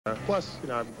Plus, you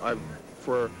know,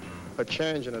 for a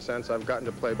change, in a sense, I've gotten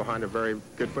to play behind a very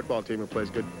good football team who plays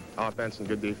good offense and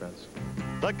good defense.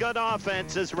 The good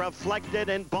offense is reflected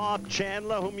in Bob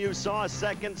Chandler, whom you saw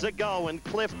seconds ago, and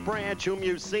Cliff Branch, whom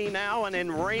you see now, and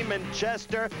in Raymond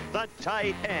Chester, the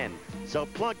tight end. So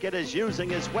Plunkett is using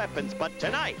his weapons, but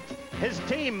tonight, his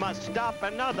team must stop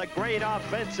another great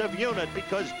offensive unit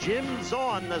because Jim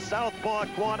Zorn, the southpaw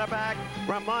quarterback,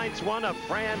 reminds one of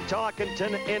Fran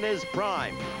Tarkenton in his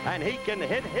prime. And he can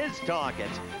hit his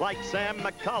targets like Sam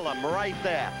McCullum right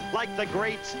there, like the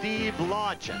great Steve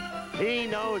Largent. He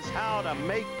knows how to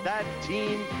make that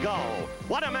team go.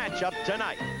 What a matchup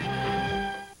tonight.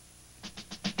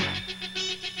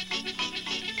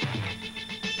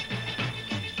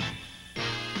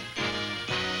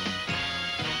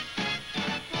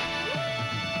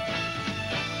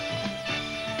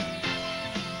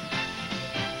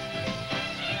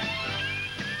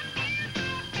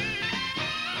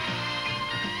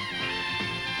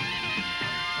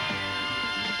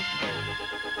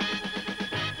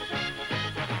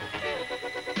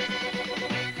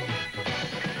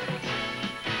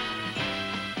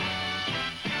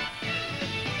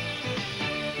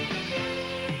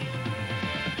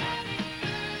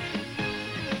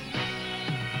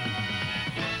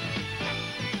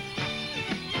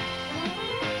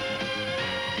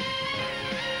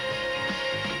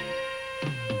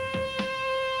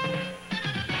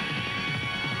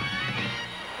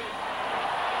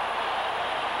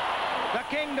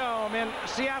 Kingdom in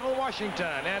Seattle,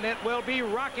 Washington, and it will be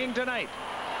rocking tonight.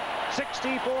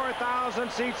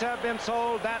 64,000 seats have been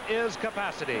sold. That is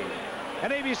capacity.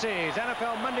 And ABC's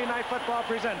NFL Monday Night Football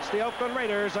presents the Oakland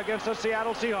Raiders against the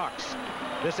Seattle Seahawks.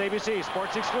 This ABC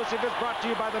Sports exclusive is brought to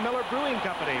you by the Miller Brewing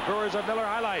Company, brewers of Miller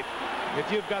High Life. If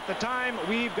you've got the time,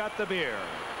 we've got the beer.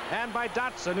 And by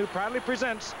Datsun, who proudly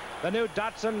presents the new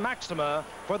Datsun Maxima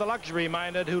for the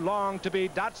luxury-minded who long to be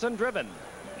Datsun-driven.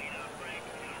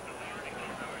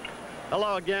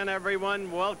 Hello again,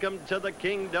 everyone. Welcome to the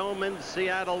Kingdome in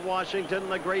Seattle, Washington,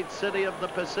 the great city of the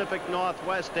Pacific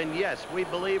Northwest. And yes, we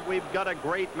believe we've got a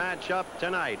great matchup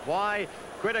tonight. Why?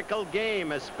 Critical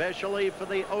game, especially for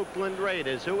the Oakland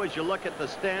Raiders, who, as you look at the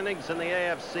standings in the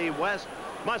AFC West,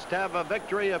 must have a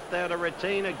victory if they're to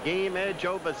retain a game edge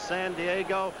over San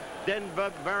Diego.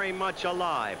 Denver very much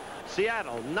alive.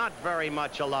 Seattle not very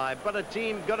much alive, but a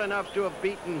team good enough to have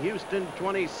beaten Houston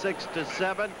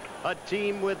 26-7. A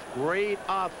team with great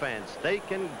offense. They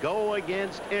can go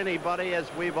against anybody, as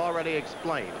we've already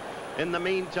explained. In the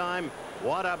meantime,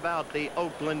 what about the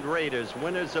Oakland Raiders,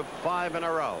 winners of 5 in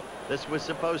a row? This was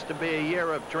supposed to be a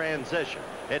year of transition.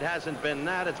 It hasn't been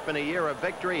that. It's been a year of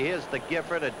victory. Here's the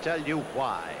Giffer to tell you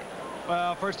why.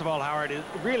 Well, first of all, Howard, it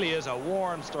really is a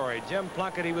warm story. Jim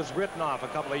Plunkett, he was written off a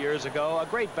couple of years ago. A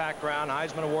great background,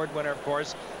 Heisman Award winner, of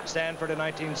course. Stanford in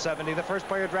 1970, the first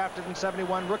player drafted in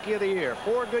 71, Rookie of the Year.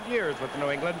 4 good years with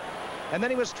New England. And then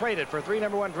he was traded for 3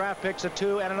 #1 draft picks, a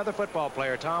 2, and another football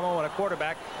player, Tom Owen, a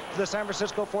quarterback, to the San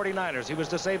Francisco 49ers. He was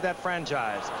to save that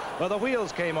franchise. Well, the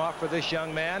wheels came off for this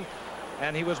young man,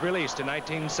 and he was released in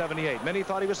 1978. Many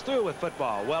thought he was through with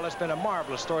football. Well, it's been a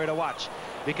marvelous story to watch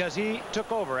because he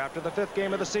took over after the 5th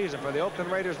game of the season for the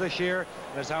Oakland Raiders this year.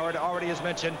 And as Howard already has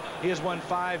mentioned, he has won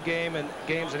 5 games,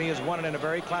 and he has won it in a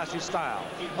very classy style.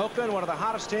 Oakland, one of the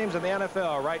hottest teams in the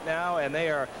NFL right now, and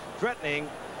they are threatening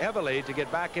heavily to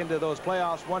get back into those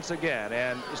playoffs once again.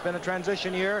 And it's been a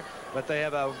transition year, but they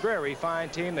have a very fine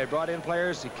team. They brought in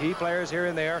players, key players here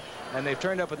and there, and they've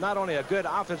turned up with not only a good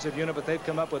offensive unit, but they've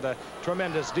come up with a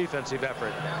tremendous defensive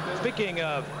effort. Speaking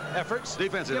of efforts,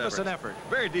 give us an effort.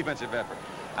 Very defensive effort.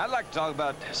 I'd like to talk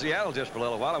about Seattle just for a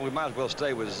little while, and we might as well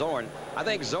stay with Zorn. I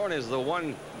think Zorn is the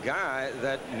one guy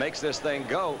that makes this thing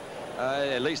go.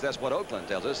 At least that's what Oakland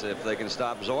tells us. If they can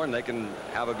stop Zorn, they can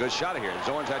have a good shot here.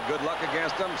 Zorn's had good luck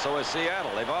against them, so has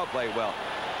Seattle. They've all played well.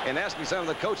 And asking some of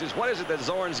the coaches, what is it that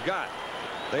Zorn's got?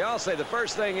 They all say the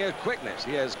first thing is quickness.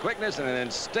 He has quickness and an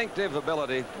instinctive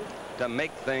ability to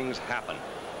make things happen.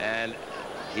 And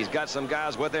he's got some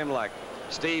guys with him like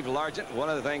Steve Largent. One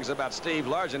of the things about Steve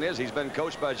Largent is he's been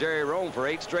coached by Jerry Rome for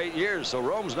 8 straight years, so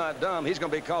Rome's not dumb. He's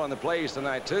going to be calling the plays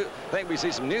tonight, too. I think we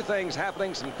see some new things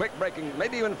happening, some quick breaking,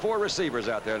 maybe even 4 receivers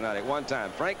out there tonight at one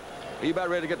time. Frank, are you about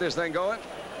ready to get this thing going?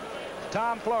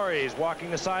 Tom Flores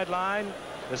walking the sideline.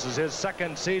 This is his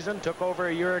 2nd season, took over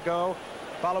a year ago,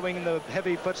 following the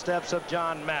heavy footsteps of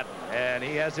John Madden, and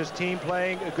he has his team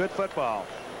playing good football.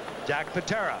 Jack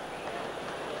Patera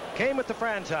came with the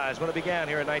franchise when it began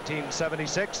here in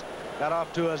 1976. Got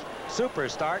off to a super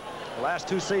start. The last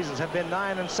 2 seasons have been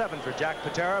 9-7 for Jack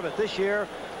Patera, but this year,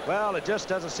 well, it just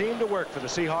doesn't seem to work for the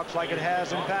Seahawks like it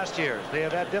has in past years. They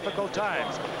have had difficult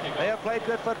times. They have played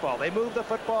good football. They move the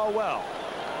football well.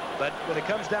 But when it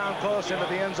comes down close into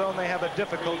the end zone, they have a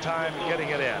difficult time getting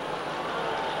it in.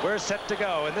 We're set to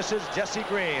go, and this is Jesse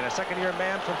Green, a second-year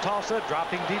man from Tulsa,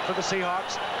 dropping deep for the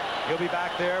Seahawks. He'll be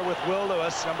back there with Will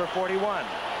Lewis, number 41.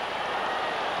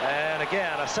 And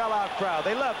again, a sellout crowd.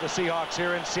 They love the Seahawks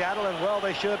here in Seattle, and well,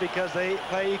 they should, because they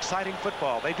play exciting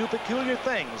football. They do peculiar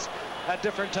things at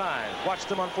different times. Watch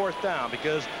them on 4th down,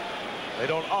 because they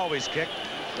don't always kick.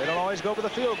 They don't always go for the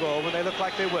field goal when they look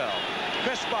like they will.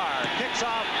 Chris Barr kicks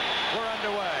off. We're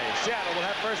underway. Seattle will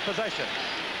have first possession.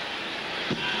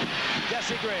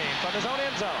 Jesse Green from his own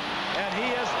end zone, and he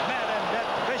is met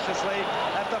viciously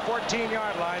at the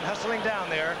 14-yard line. Hustling down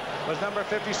there was number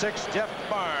 56, Jeff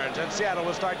Barnes, and Seattle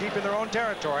will start deep in their own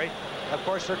territory. Of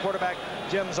course, their quarterback,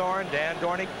 Jim Zorn, Dan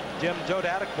Dornick, Jim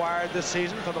Jodat, acquired this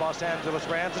season from the Los Angeles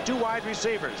Rams. The 2 wide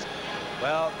receivers,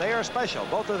 well, they are special,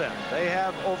 both of them. They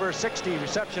have over 60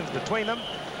 receptions between them.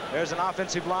 There's an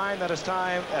offensive line that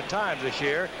at times this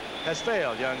year has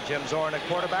failed young Jim Zorn at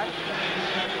quarterback.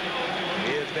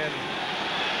 He has been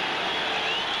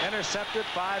intercepted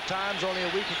 5 times only a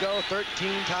week ago,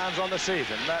 13 times on the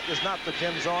season. That is not the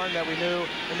Jim Zorn that we knew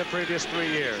in the previous 3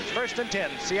 years. 1st and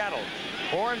 10, Seattle,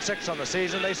 4-6 on the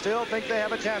season. They still think they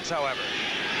have a chance, however.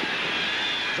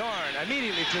 Zorn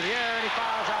immediately to the air, and he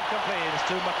fouls out complete. It's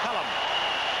to McCullum.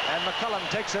 And McCullum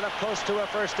takes it up close to a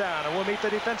 1st down, and will meet the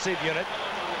defensive unit.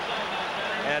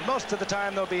 And most of the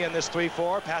time they'll be in this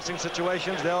 3-4 passing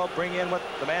situations. They'll bring in what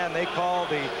the man they call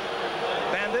the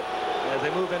bandit. As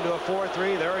they move into a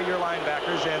 4-3, there are your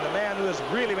linebackers, and the man who has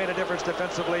really made a difference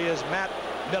defensively is Matt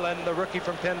Millen, the rookie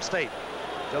from Penn State,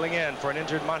 filling in for an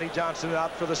injured Monty Johnson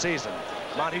out for the season.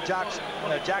 Monty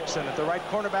Jackson at the right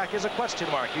cornerback is a question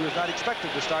mark. He was not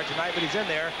expected to start tonight, but he's in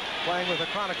there playing with a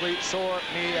chronically sore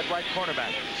knee at right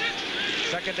cornerback.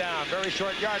 2nd down, very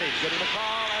short yardage, getting the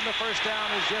call, and the 1st down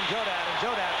is Jim Jodat, and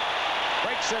Jodat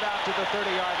breaks it out to the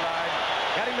 30-yard line.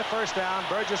 Getting the 1st down,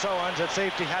 Burgess Owens at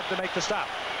safety had to make the stop.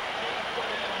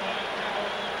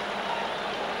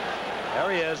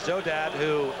 There he is, Jodat,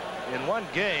 who in one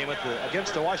game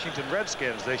against the Washington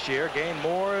Redskins this year gained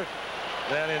more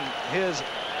than in his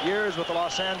years with the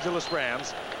Los Angeles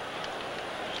Rams.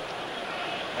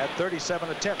 Had 37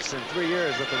 attempts in 3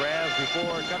 years with the Rams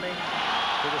before coming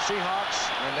to the Seahawks,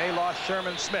 and they lost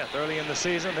Sherman Smith early in the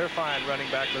season. They're fine running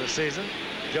back for the season.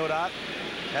 Jodat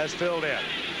has filled in.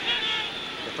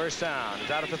 The 1st down is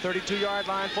out at the 32-yard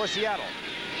line for Seattle.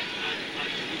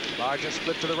 Largent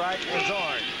split to the right, and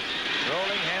Zorn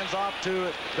rolling, hands off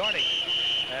to Dornick.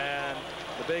 And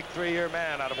the big 3-year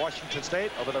man out of Washington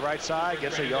State over the right side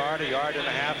gets a yard and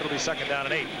a half. It'll be 2nd down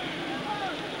and 8.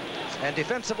 And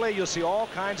defensively, you'll see all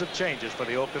kinds of changes for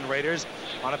the Oakland Raiders.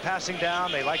 On a passing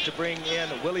down, they like to bring in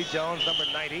Willie Jones, number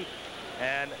 90,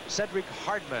 and Cedric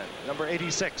Hardman, number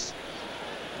 86.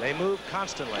 They move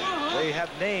constantly. They have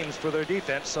names for their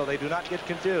defense, so they do not get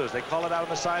confused. They call it out on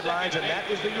the sidelines, and that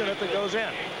is the unit that goes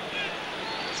in.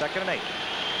 2nd and 8.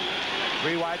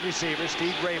 3 wide receivers.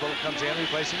 Steve Rabel comes in,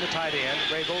 replacing the tight end.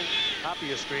 Rabel, top of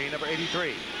your screen, number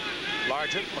 83.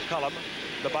 Largent, McCullum,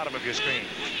 the bottom of your screen.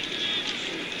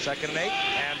 2nd and 8.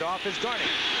 Handoff is Dornick.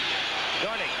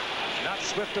 Dornick, not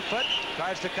swift of foot,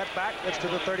 tries to cut back, gets to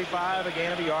the 35, a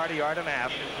gain of a yard and a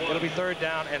half. It'll be 3rd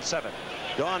down and 7.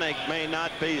 Dornick may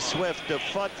not be swift of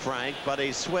foot, Frank, but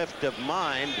he's swift of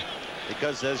mind,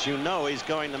 because, as you know, he's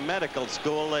going to medical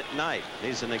school at night.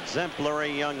 He's an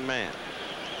exemplary young man.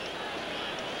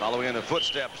 Following in the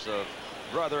footsteps of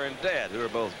brother and dad, who are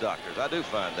both doctors. I do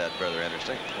find that rather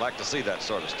interesting. Like to see that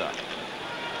sort of stuff.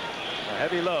 A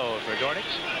heavy load for Dornick,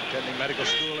 attending medical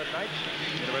school at night,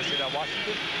 University of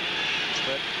Washington.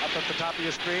 But up at the top of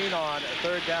your screen on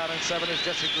 3rd down and 7 is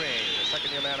Jesse Green, the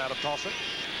 2nd-year man out of Tulsa.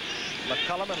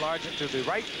 McCullum and Largent to the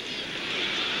right.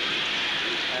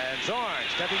 And Zorn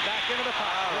stepping back into the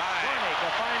pocket. Dornick,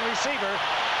 a fine receiver.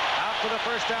 Out for the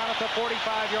 1st down at the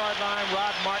 45-yard line.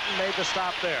 Rod Martin made the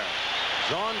stop there.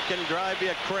 Zorn can drive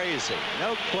you crazy.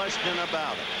 No question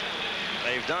about it.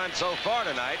 They've done so far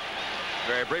tonight,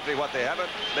 very briefly, what they haven't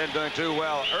been doing too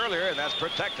well earlier, and that's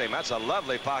protecting. That's a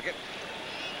lovely pocket.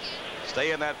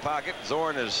 Stay in that pocket.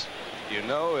 Zorn is, you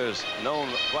know, is known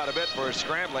quite a bit for his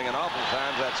scrambling, and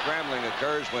oftentimes that scrambling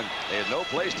occurs when there's no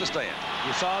place to stand.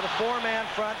 You saw the 4-man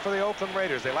front for the Oakland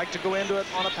Raiders. They like to go into it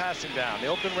on a passing down. The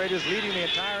Oakland Raiders leading the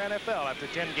entire NFL after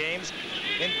 10 games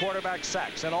in quarterback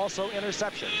sacks and also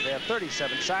interceptions. They have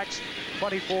 37 sacks,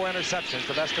 24 interceptions,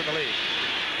 the best in the league.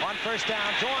 On 1st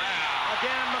down, Zorn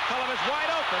again. McCullum is wide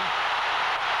open.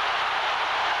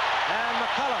 And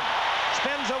McCullum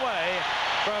spins away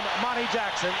from Monty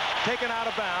Jackson, taken out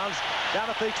of bounds down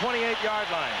at the 28-yard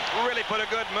line. Really put a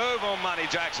good move on Monty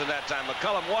Jackson that time.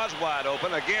 McCullum was wide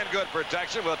open. Again, good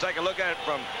protection. We'll take a look at it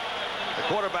from the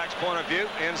quarterback's point of view.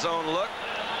 End zone look.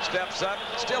 Steps up.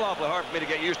 Still awfully hard for me to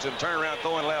get used to him. Turn around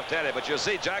throwing left-handed. But you'll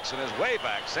see Jackson is way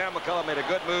back. Sam McCullum made a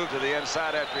good move to the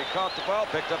inside after he caught the ball.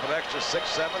 Picked up an extra 6,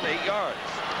 7, 8 yards.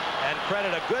 And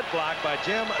credit a good block by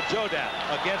Jim Jodat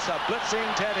against a blitzing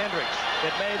Ted Hendricks.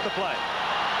 It made the play.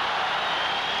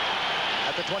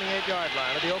 At the 28-yard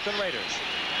line of the Oakland Raiders.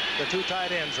 The two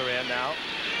tight ends are in now.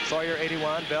 Sawyer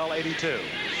 81, Bell 82.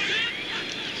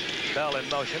 Bell in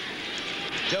motion.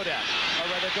 Jodat, or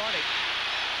rather Dornick,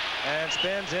 and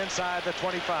spins inside the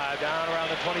 25, down around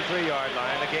the 23-yard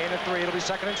line. A gain of 3. It'll be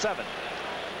 2nd and 7.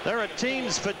 There are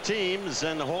teams for teams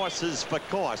and horses for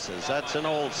courses. That's an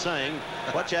old saying.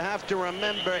 What you have to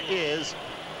remember is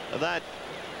that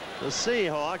the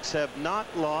Seahawks have not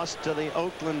lost to the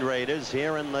Oakland Raiders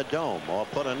here in the Dome. Or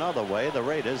put another way, the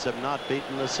Raiders have not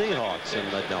beaten the Seahawks in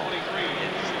the Dome.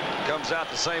 Comes out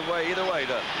the same way either way,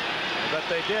 doesn't it? But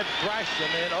they did thrash them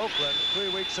in Oakland 3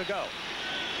 weeks ago.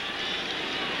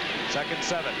 2nd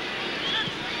 7.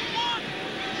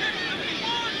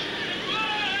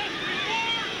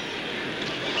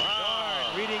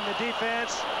 Reading the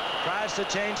defense, tries to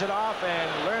change it off,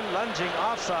 and lunging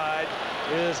offside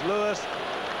is Lewis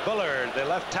Bullard, the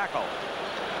left tackle.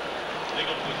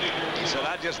 He said,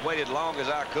 I just waited long as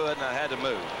I could, and I had to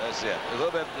move. That's it. A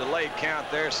little bit delayed count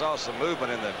there. Saw some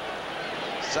movement in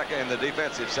the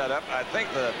defensive setup. I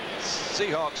think the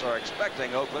Seahawks are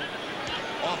expecting Oakland.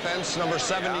 Offense number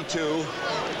 72,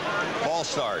 ball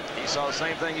start. He saw the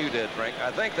same thing you did, Frank. I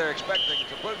think they're expecting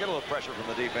to get a little pressure from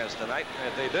the defense tonight. And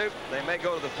if they do, they may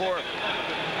go to the 4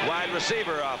 wide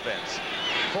receiver offense.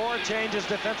 4 changes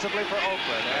defensively for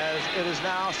Oakland as it is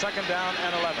now 2nd down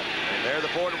and 11. And they're the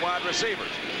 4 wide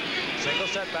receivers. Single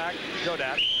setback,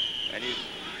 Jodat. And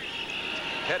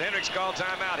Ted Hendricks called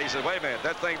timeout. He said, wait a minute,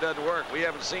 that thing doesn't work. We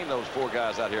haven't seen those 4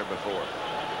 guys out here before.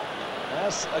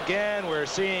 Yes, again, we're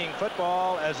seeing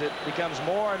football as it becomes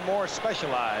more and more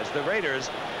specialized. The Raiders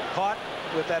caught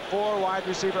with that 4 wide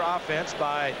receiver offense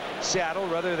by Seattle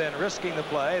rather than risking the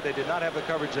play. They did not have the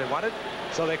coverage they wanted,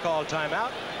 so they called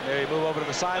timeout. They move over to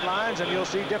the sidelines, and you'll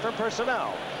see different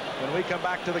personnel when we come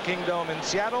back to the Kingdome in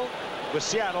Seattle, with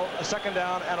Seattle a 2nd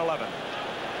down and 11.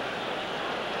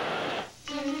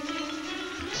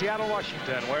 Seattle,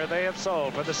 Washington, where they have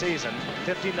sold for the season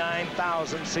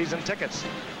 59,000 season tickets.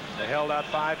 They held out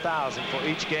 5,000 for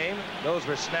each game. Those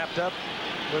were snapped up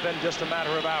within just a matter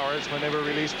of hours when they were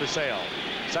released for sale.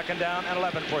 2nd down and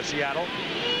 11 for Seattle.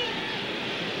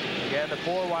 Again, the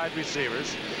 4 wide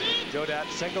receivers. Jodat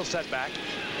single setback,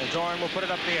 and Zorn will put it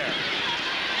up in the air.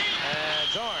 And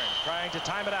Zorn trying to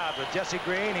time it out with Jesse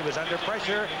Green. He was under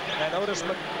pressure, and Otis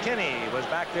McKinney was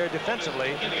back there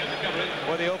defensively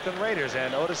for the Oakland Raiders.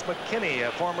 And Otis McKinney,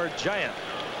 a former Giant,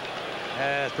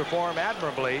 has performed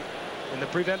admirably in the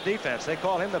prevent defense. They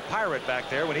call him the pirate back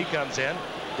there when he comes in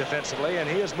defensively, and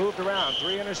he has moved around.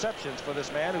 3 interceptions for this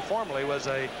man who formerly was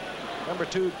a number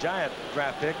 2 Giant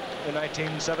draft pick in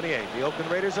 1978. The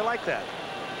Oakland Raiders are like that.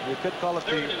 You could call it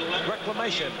the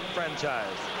reclamation franchise.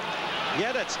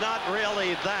 Yet it's not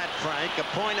really that, Frank. A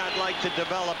point I'd like to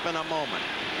develop in a moment.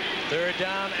 3rd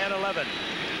down and 11.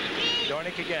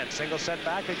 Dornick again, single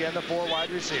setback. Again, the 4 wide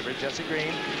receivers, Jesse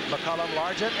Green, McCullum,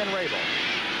 Largent, and Rabel.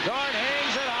 Zorn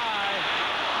hangs it high.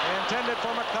 Intended for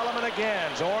McCullum, and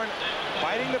again, Zorn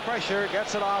fighting the pressure,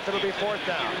 gets it off. It'll be 4th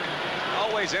down.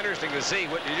 Always interesting to see.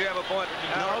 Did you have a point?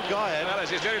 No, go ahead. Well,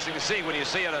 it's just interesting to see when you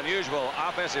see an unusual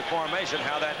offensive formation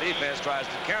how that defense tries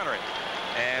to counter it.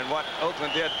 And what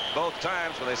Oakland did both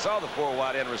times when they saw the 4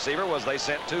 wide end receiver was they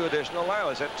sent 2 additional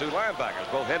linebackers. They sent 2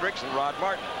 linebackers, both Hendricks and Rod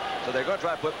Martin. So they're going to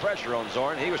try to put pressure on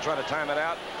Zorn. He was trying to time it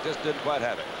out, just didn't quite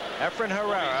have it. Efren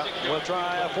Herrera will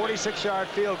try a 46-yard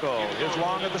field goal. His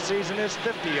long of the season is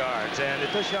 50 yards. And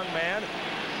if this young man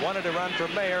wanted to run for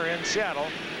mayor in Seattle,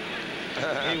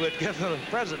 he would give the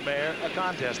present mayor a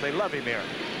contest. They love him here.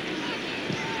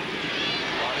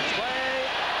 On its way.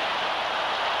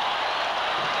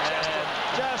 And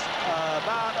just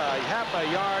about a half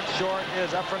a yard short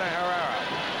is Efren Herrera.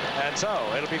 And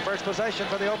so it'll be first possession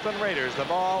for the Oakland Raiders. The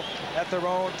ball at their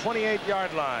own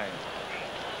 28-yard line.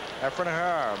 Efren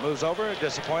Herrera moves over,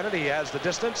 disappointed. He has the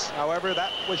distance. However,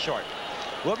 that was short.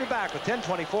 We'll be back with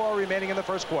 10:24 remaining in the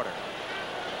first quarter.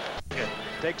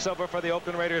 Takes over for the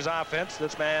Oakland Raiders offense.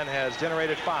 This man has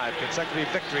generated 5 consecutive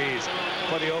victories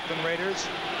for the Oakland Raiders,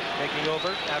 taking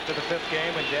over after the 5th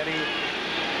game when Denny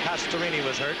Pastorini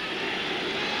was hurt.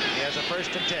 He has a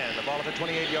 1st and 10. The ball at the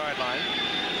 28-yard line.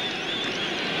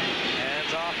 And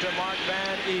It's off to Mark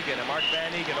Van Eegen. And Mark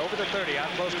Van Eegen over the 30, out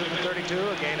close to the 32,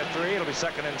 a gain of 3. It'll be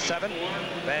 2nd and 7.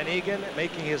 Van Eegen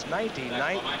making his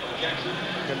 99th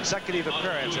consecutive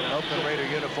appearance in an Oakland Raider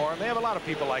uniform. They have a lot of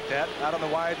people like that out on the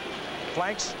wide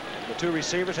flanks. The 2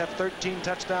 receivers have 13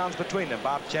 touchdowns between them,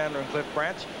 Bob Chandler and Cliff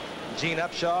Branch. Gene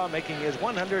Upshaw making his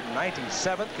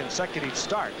 197th consecutive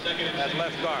start at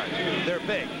left guard. They're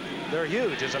big. They're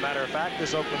huge, as a matter of fact,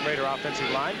 this Oakland Raider offensive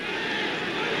line.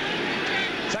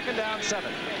 2nd down,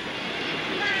 7.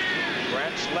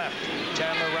 Branch left,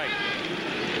 Chandler right.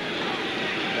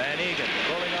 Van Eegen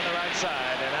rolling on the right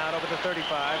side and out over the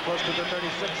 35, close to the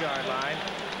 36-yard line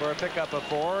for a pickup of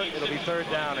 4. It'll be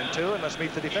 3rd down and 2, and must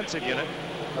meet the defensive unit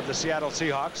of the Seattle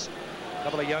Seahawks. A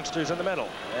couple of youngsters in the middle.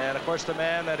 And, of course, the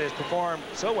man that has performed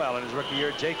so well in his rookie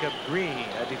year, Jacob Green,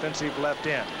 a defensive left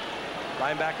end.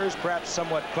 Linebackers, perhaps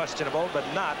somewhat questionable, but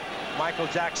not Michael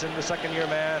Jackson, the 2nd-year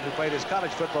man who played his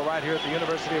college football right here at the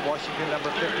University of Washington,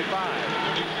 number 55.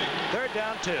 3rd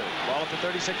down, 2. Ball at the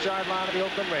 36-yard line of the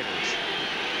Oakland Raiders.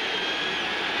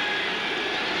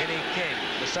 Kenny King,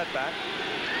 the setback.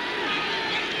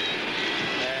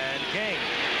 And King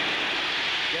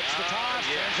gets the toss,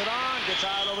 turns it on, gets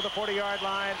out over the 40-yard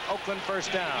line. Oakland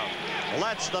 1st down. Well,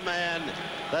 that's the man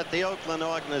that the Oakland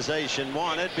organization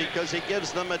wanted, because he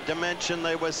gives them a dimension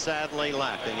they were sadly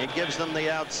lacking. He gives them the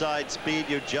outside speed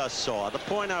you just saw. The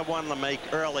point I wanted to make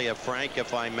earlier, Frank,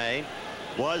 if I may,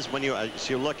 was when as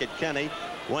you look at Kenny,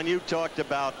 when you talked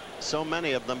about so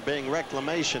many of them being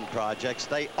reclamation projects,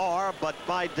 they are, but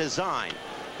by design.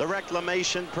 The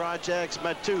reclamation projects,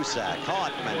 Matusak,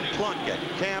 Hartman, Plunkett,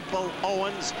 Campbell,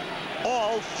 Owens,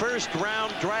 all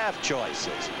 1st-round draft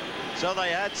choices. So they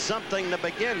had something to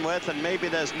begin with, and maybe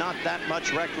there's not that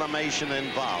much reclamation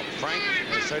involved. Frank?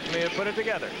 They certainly have put it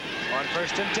together. On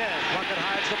 1st and 10, Plunkett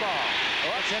hides the ball.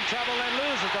 Oh, it's in trouble and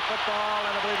loses the football,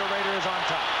 and I believe the Raider is on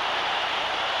top.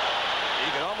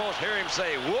 You can almost hear him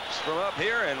say whoops from up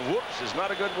here, and whoops is not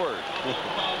a good word.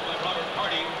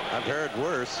 I've heard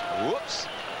worse. Whoops.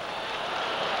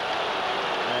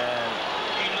 And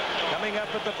coming up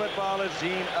with the football is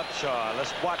Gene Upshaw.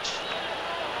 Let's watch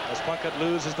as Plunkett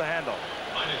loses the handle.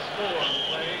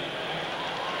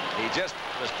 He just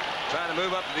was trying to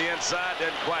move up to the inside,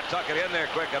 didn't quite tuck it in there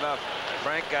quick enough.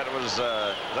 Frank, that was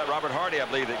that Robert Hardy, I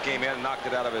believe, that came in and knocked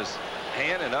it out of his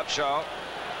hand, and Upshaw,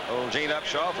 old Gene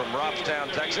Upshaw from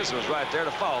Robstown, Texas, was right there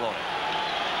to fall on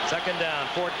it. 2nd down,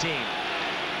 14.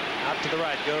 Out to the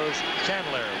right goes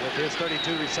Chandler with his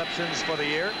 32 receptions for the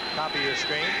year. Copy your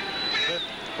screen. Cliff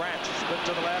Branch split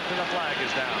to the left, and the flag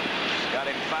is down. Got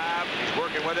him 5. He's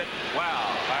working with it.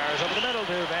 Wow. Fires over the middle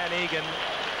to Van Eegen.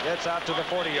 Gets out to the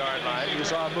 40-yard line. You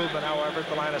saw a movement, however, at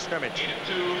the line of scrimmage.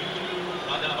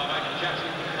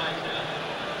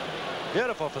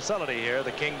 Beautiful facility here,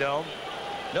 the King Dome.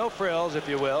 No frills, if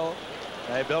you will.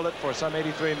 They built it for some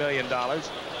 $83 million.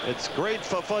 It's great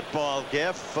for football,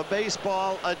 Giff. For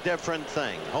baseball, a different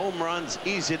thing. Home runs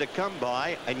easy to come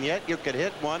by, and yet you could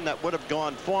hit one that would have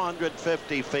gone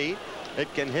 450 feet.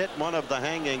 It can hit one of the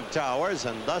hanging towers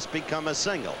and thus become a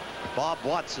single. Bob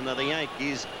Watson of the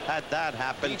Yankees had that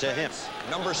happen to him.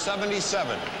 Number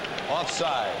 77,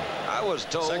 offside. I was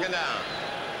told. 2nd down.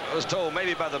 I was told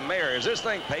maybe by the mayor, is this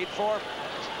thing paid for?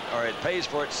 Or it pays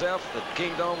for itself? The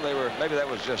King Dome, maybe that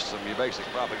was just some basic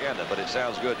propaganda, but it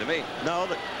sounds good to me. No,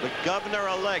 the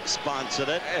governor-elect sponsored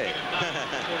it. Hey.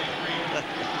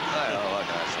 Oh, what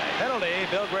can I say? Penalty,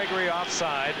 Bill Gregory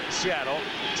offside, Seattle.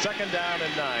 2nd down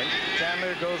and 9.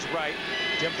 Chandler goes right.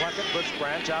 Jim Plunkett puts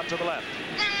Branch out to the left.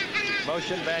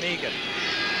 Motion, Van Eegen.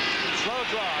 Slow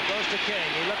draw, goes to King.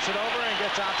 He looks it over and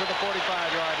gets out to the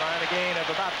 45-yard line, a gain of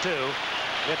about 2.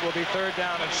 It will be 3rd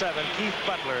down and 7. Keith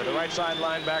Butler, the right side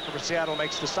linebacker for Seattle,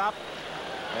 makes the stop.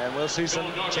 And we'll see some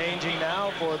changing now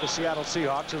for the Seattle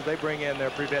Seahawks as they bring in their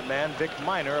prevent man, Vic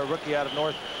Minor, a rookie out of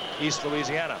Northeast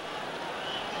Louisiana.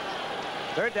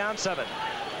 3rd down, 7.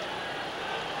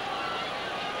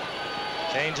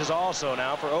 Changes also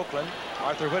now for Oakland.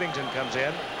 Arthur Whittington comes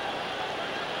in.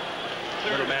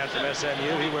 Little man from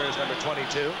SMU. He wears number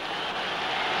 22.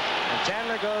 And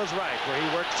Chandler goes right, where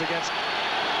he works against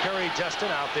Kerry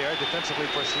Justin out there defensively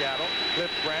for Seattle.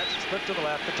 Cliff Branch split to the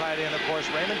left. The tight end, of course,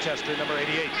 Raymond Chester, number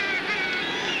 88.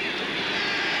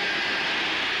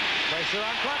 Pressure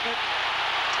on Plunkett,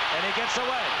 and he gets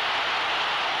away.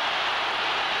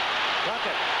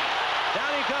 Plunkett, down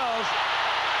he goes,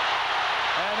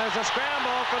 and there's a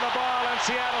scramble for the ball, and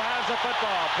Seattle has the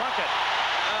football. Plunkett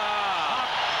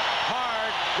up hard,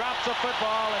 drops the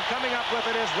football, and coming up with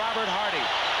it is Robert Hardy.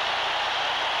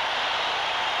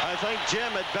 I think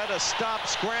Jim had better stop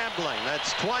scrambling.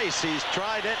 That's twice he's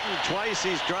tried it, and twice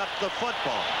he's dropped the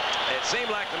football. It seemed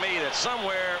like to me that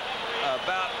somewhere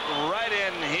about right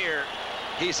in here,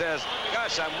 he says,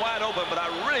 gosh, I'm wide open, but I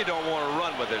really don't want to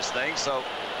run with this thing. So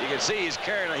you can see he's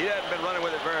carrying it. He hasn't been running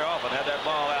with it very often. Had that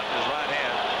ball out in his right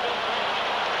hand.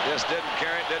 Just didn't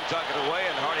carry it, didn't tuck it away,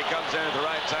 and Hardy comes in at the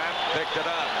right time, picked it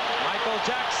up. Michael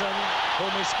Jackson, whom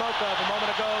we spoke of a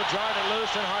moment ago, jarred it loose,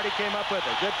 and Hardy came up with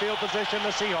it. Good field position, the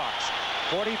Seahawks.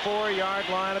 44-yard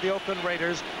line of the Oakland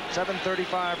Raiders.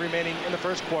 7:35 remaining in the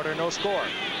first quarter. No score.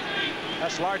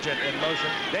 That's Largent in motion.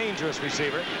 Dangerous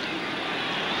receiver.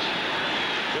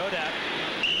 Jodat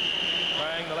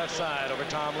trying the left side over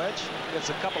Tom Lynch. Gets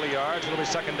a couple of yards. It'll be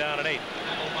 2nd down and 8.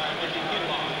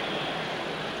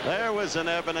 There was an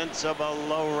evidence of a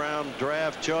low-round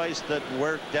draft choice that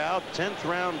worked out.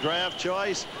 10th-round draft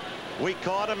choice. We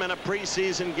caught him in a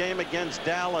preseason game against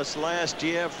Dallas last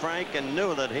year, Frank, and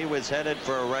knew that he was headed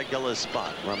for a regular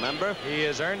spot. Remember? He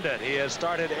has earned it. He has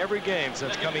started every game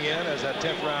since coming in as that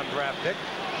 10th-round draft pick.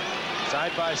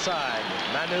 Side by side,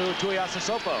 Manu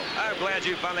Tuiasosopo. I'm glad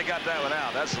you finally got that one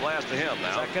out. That's the last of him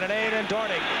now. 2nd and 8, and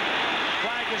Dornick.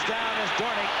 Flag is down as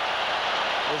Dornick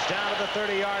is down to the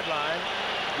 30-yard line.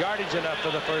 Yardage enough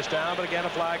for the first down, but again, a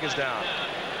flag is down.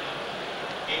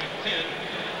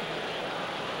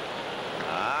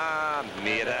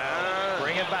 Mira.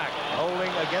 Bring it back. Holding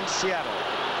against Seattle.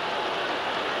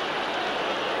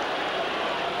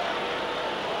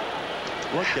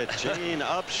 Look at Gene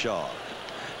Upshaw.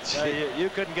 You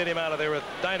couldn't get him out of there with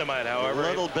dynamite, however. A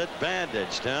little bit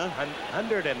bandaged, huh?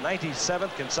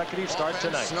 197th consecutive start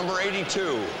tonight. Number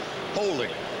 82,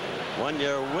 holding. When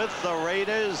you're with the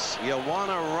Raiders, you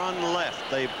want to run left.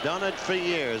 They've done it for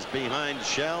years behind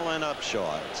Shell and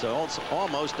Upshaw. It's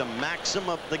almost a maxim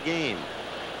of the game.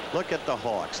 Look at the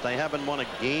Hawks. They haven't won a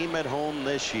game at home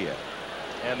this year.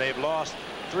 And they've lost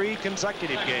 3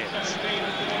 consecutive games.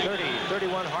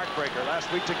 30-31 heartbreaker last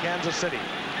week to Kansas City.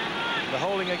 The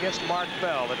holding against Mark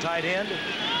Bell, the tight end.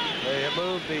 They have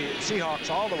moved the Seahawks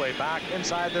all the way back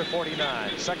inside their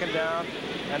 49. 2nd down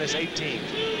and it's 18.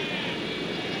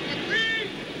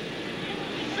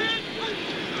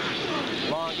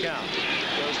 Long count.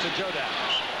 Goes to Jodat.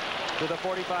 To the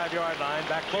 45-yard line,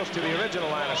 back close to the original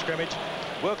line of scrimmage.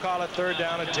 We'll call it 3rd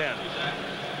down and 10.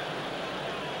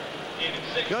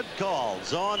 Good call.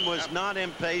 Zorn was not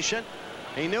impatient.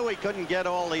 He knew he couldn't get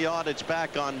all the yardage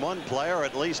back on one player, or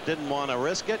at least didn't want to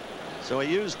risk it. So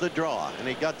he used the draw, and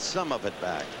he got some of it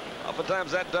back.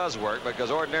 Oftentimes that does work,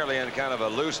 because ordinarily in kind of a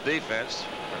loose defense,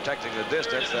 protecting the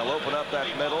distance, they'll open up that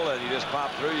middle, and you just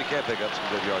pop through. You can't pick up some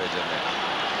good yardage in there.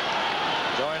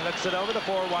 Zorn lifts it over. The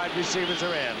 4 wide receivers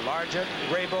are in. Largent,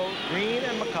 Grabo, Green,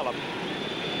 and McCullum.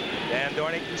 Dan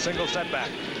Dornick, single setback.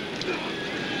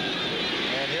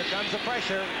 And here comes the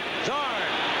pressure. Zorn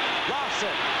lost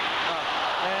it.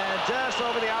 And just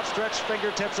over the outstretched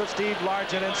fingertips of Steve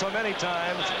Largent, and so many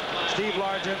times Steve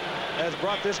Largent has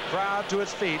brought this crowd to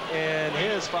its feet in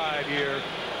his 5-year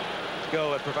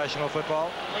go at professional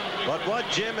football. But what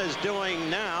Jim is doing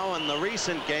now in the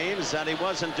recent games that he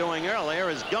wasn't doing earlier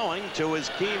is going to his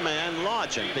key man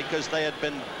Largent, because they had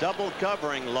been double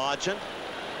covering Largent.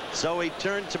 So he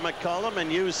turned to McCullum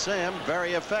and used Sam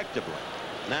very effectively.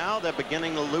 Now they're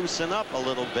beginning to loosen up a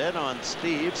little bit on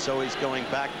Steve, so he's going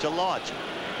back to Largent.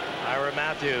 Ira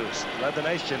Matthews led the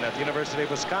nation at the University of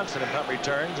Wisconsin in punt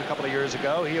returns a couple of years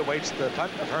ago. He awaits the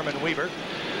punt of Herman Weaver.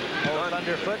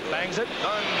 Underfoot, bangs it.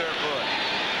 Underfoot.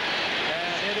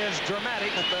 And it is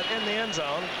dramatic, but in the end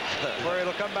zone, where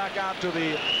it'll come back out to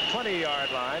the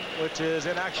 20-yard line, which is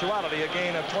in actuality a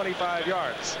gain of 25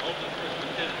 yards.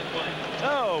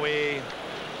 So we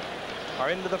are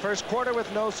into the first quarter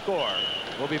with no score.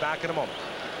 We'll be back in a moment.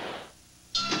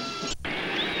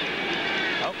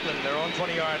 Oakland, their own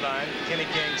 20-yard line. Kenny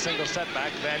King, single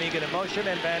setback. Van Egan in motion,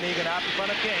 and Van Egan out in front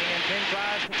of King. And King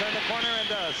tries to turn the corner and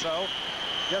does so.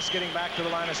 Just getting back to the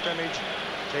line of scrimmage.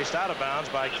 Chased out of bounds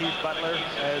by Keith Butler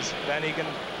as Van Egan,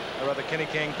 or rather Kenny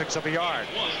King, picks up a yard.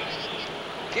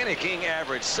 Kenny King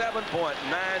averaged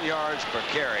 7.9 yards per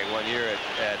carry 1 year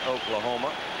at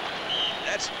Oklahoma.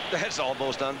 That's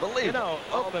almost unbelievable. You know,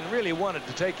 Oakland really wanted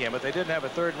to take him, but they didn't have a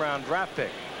 3rd-round draft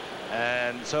pick.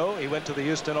 And so he went to the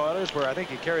Houston Oilers, where I think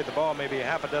he carried the ball maybe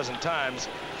half a dozen times.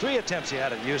 3 attempts he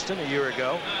had at Houston a year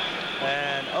ago.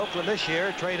 And Oakland this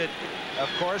year traded, of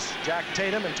course, Jack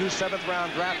Tatum and 2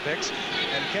 7th-round draft picks.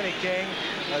 And Kenny King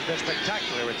has been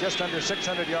spectacular with just under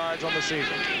 600 yards on the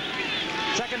season.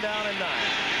 2nd down and 9.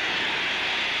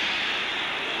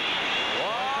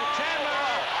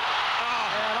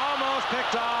 And almost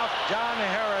picked off. John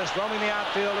Harris roaming the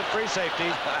outfield at free safety.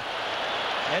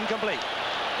 Incomplete.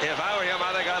 If I were him,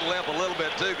 I think I'd limp a little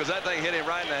bit, too, because that thing hit him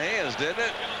right in the hands, didn't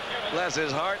it? Bless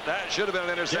his heart. That should have been an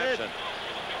interception.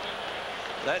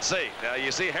 Let's see. Now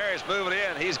you see Harris moving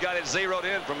in. He's got it zeroed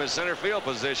in from his center field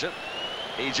position.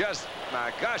 He just,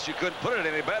 my gosh, you couldn't put it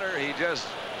any better. He just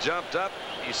jumped up.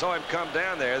 You saw him come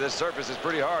down there. This surface is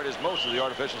pretty hard, as most of the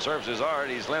artificial surfaces are,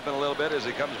 and he's limping a little bit as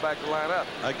he comes back to line up.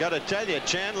 I got to tell you,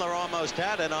 Chandler almost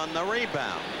had it on the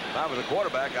rebound. If I was a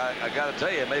quarterback, I got to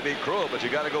tell you, it may be cruel, but you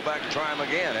got to go back and try him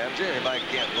again, haven't you? Anybody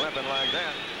can't limping like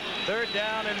that. 3rd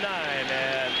down and 9,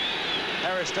 and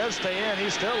Harris does stay in.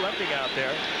 He's still limping out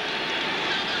there.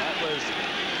 That was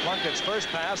Plunkett's first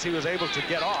pass. He was able to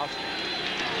get off.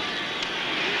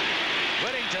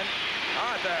 Whittington.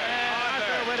 Arthur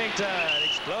Whittington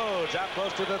explodes out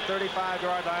close to the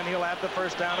 35-yard line. He'll have the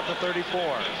first down at the 34.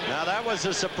 Now that was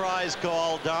a surprise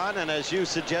call, Don, and as you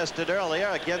suggested earlier,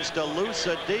 against a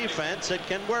looser defense, it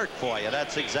can work for you.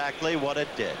 That's exactly what it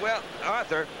did. Well,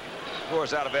 Arthur, of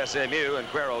course, out of SMU in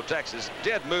Cuero, Texas,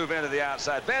 did move into the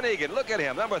outside. Van Egan, look at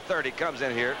him. Number 30 comes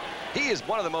in here. He is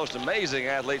one of the most amazing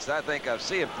athletes that I think I've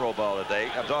seen in pro ball today.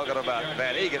 I'm talking about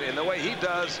Van Egan and the way he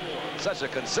does such a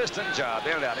consistent job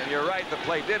in and out. And you're right, the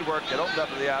play did work. It opened up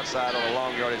to the outside on a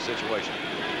long yardage situation.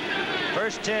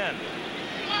 First 10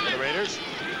 for the Raiders.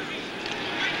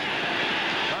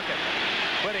 Plunkett,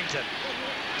 Whittington.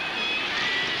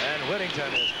 And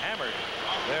Whittington is hammered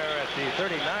there at the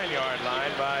 39-yard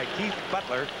line by Keith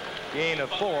Butler. Gain of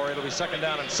 4. It'll be 2nd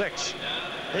down and 6.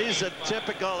 He's a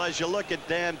typical, as you look at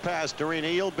Dan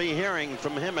Pastorini, you'll be hearing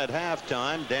from him at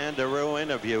halftime. Dan DeRue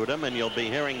interviewed him, and you'll be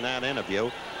hearing that interview.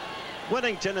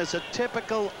 Whittington is a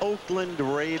typical Oakland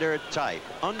Raider type.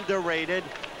 Underrated,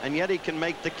 and yet he can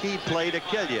make the key play to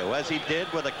kill you, as he did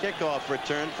with a kickoff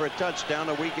return for a touchdown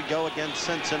a week ago against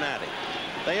Cincinnati.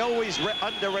 They always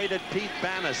underrated Pete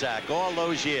Banaszak all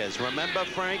those years. Remember,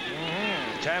 Frank?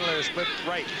 Chandler split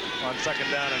right on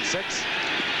 2nd down and 6.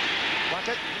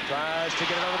 Plunkett tries to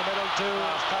get it over the middle to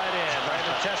his tight end,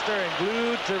 Raymond Chester, and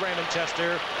glued to Raymond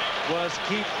Chester was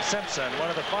Keith Simpson, one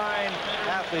of the fine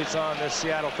athletes on this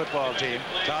Seattle football team.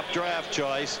 Top draft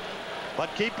choice. But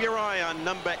keep your eye on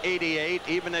number 88,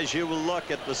 even as you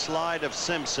look at the slide of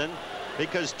Simpson,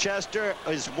 because Chester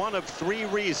is one of 3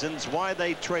 reasons why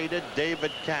they traded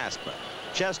David Casper.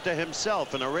 Chester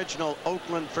himself, an original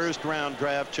Oakland first-round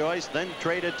draft choice, then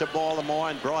traded to Baltimore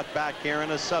and brought back here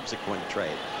in a subsequent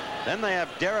trade. Then they have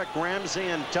Derek Ramsey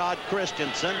and Todd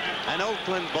Christensen, and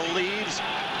Oakland believes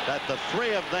that the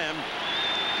 3 of them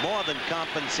more than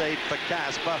compensate for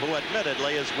Casper, who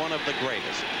admittedly is one of the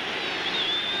greatest.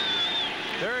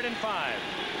 3rd and 5.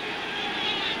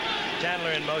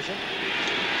 Chandler in motion.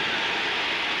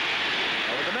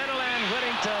 Over the middle, and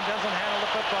Whittington doesn't handle the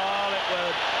football. It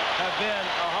would have been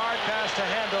a hard pass to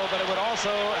handle, but it would also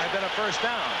have been a first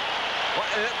down. Well,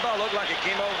 that ball looked like it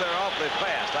came over there awfully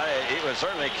fast. It was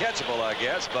certainly catchable, I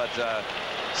guess, but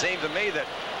seemed to me that,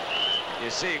 you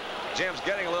see, Jim's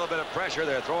getting a little bit of pressure.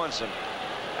 They're throwing some.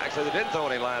 Actually, they didn't throw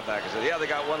any linebackers. Yeah, they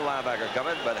got one linebacker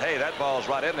coming, but hey, that ball's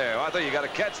right in there. I thought you got to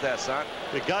catch that, son.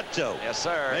 We got to. Yes,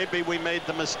 sir. Maybe we made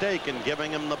the mistake in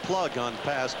giving him the plug on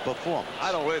past performance.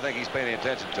 I don't really think he's paying any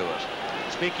attention to us.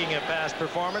 Speaking of past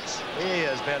performance, he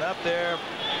has been up there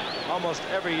almost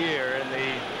every year in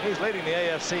he's leading the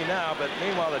AFC now, but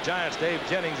meanwhile the Giants' Dave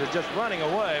Jennings is just running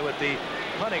away with the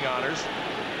punting honors.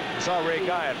 We saw Ray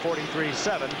Guy at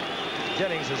 43.7.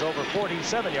 Jennings is over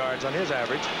 47 yards on his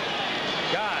average.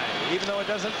 Guy, even though it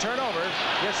doesn't turn over,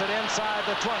 gets it inside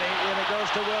the 20, and it goes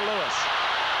to Will Lewis.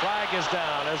 Flag is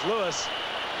down as Lewis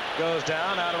goes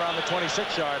down out around the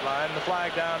 26-yard line. The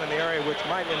flag down in the area which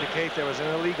might indicate there was an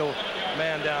illegal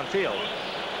man downfield.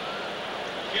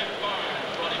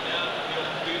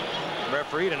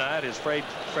 Referee tonight is Fred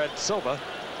Silva,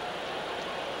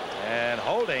 and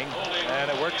holding,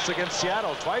 and it works against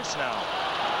Seattle twice now.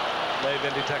 They've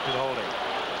been detected holding.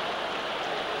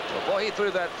 Well, boy, he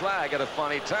threw that flag at a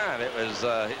funny time. It was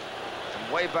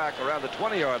from way back around the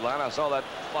 20-yard line. I saw that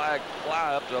flag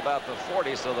fly up to about the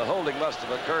 40, so the holding must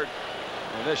have occurred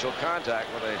in initial contact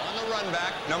with a... On the run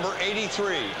back, number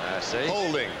 83. I see.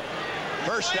 Holding.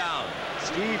 First down.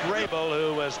 Steve Rabel,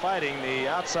 who was fighting the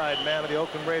outside man of the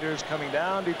Oakland Raiders coming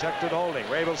down, detected holding.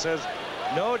 Rabel says,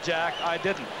 "No, Jack, I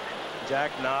didn't."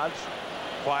 Jack nods,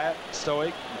 quiet,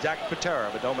 stoic, Jack Patera,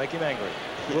 but don't make him angry.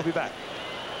 We'll be back.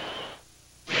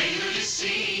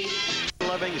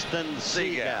 Livingston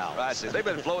Seagull. Right, see, they've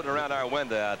been floating around our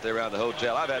window out there around the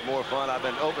hotel. I've had more fun. I've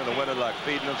been opening the window, like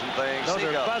feeding them some things. Those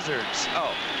Seagull. are buzzards.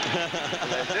 Oh,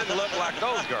 they didn't look like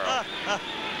those girls.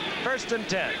 1st and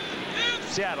 10.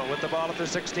 Seattle with the ball at their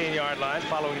 16-yard line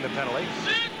following the penalty.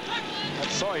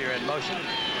 That's Sawyer in motion.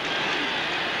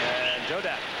 And Joe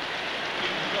Dak.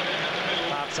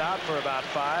 Top Box out for about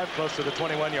 5, close to the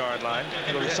 21-yard line.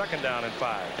 It'll be 2nd down and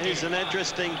 5. He's an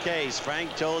interesting case.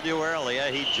 Frank told you earlier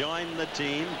he joined the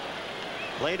team,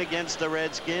 played against the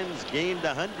Redskins, gained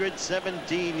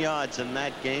 117 yards in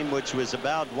that game, which was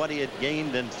about what he had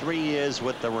gained in 3 years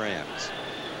with the Rams.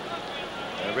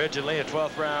 Originally a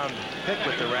 12th round pick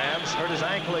with the Rams, hurt his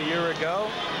ankle a year ago,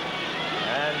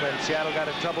 and when Seattle got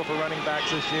in trouble for running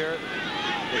backs this year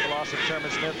with the loss of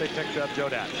Sherman Smith, they picked up Joe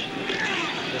Datt.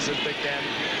 This is Big Dan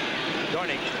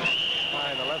Dornick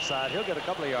on the left side. He'll get a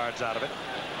couple of yards out of it.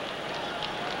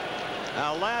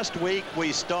 Now, last week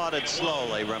we started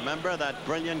slowly. Remember that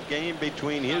brilliant game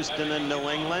between Houston and New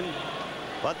England?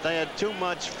 But they had too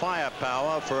much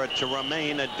firepower for it to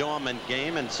remain a dormant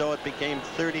game, and so it became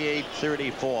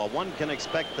 38-34. One can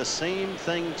expect the same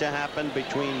thing to happen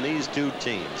between these two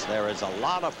teams. There is a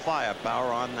lot of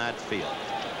firepower on that field.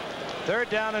 3rd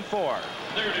down and 4.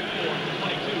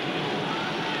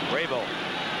 Rabel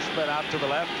split out to the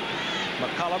left.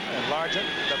 McCullum and Largent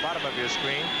at the bottom of your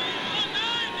screen.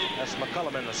 That's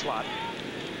McCullum in the slot.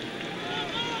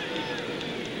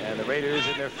 And the Raiders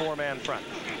in their 4-man front.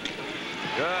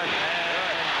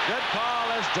 Good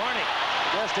call as Dornick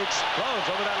just explodes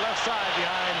over that left side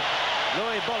behind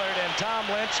Louis Bullard, and Tom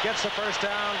Lynch gets the 1st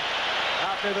down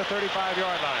out near the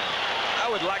 35-yard line. I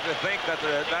would like to think that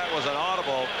that was an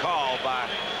audible call by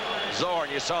Zorn.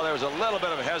 You saw there was a little bit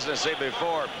of hesitancy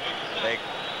before they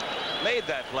made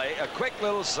that play. A quick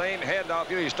little sane handoff.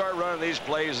 You start running these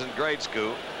plays in grade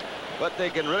school, but they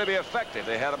can really be effective.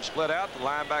 They had them split out. The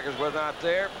linebackers were not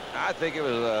there. I think it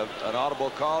was an audible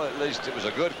call. At least it was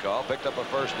a good call. Picked up a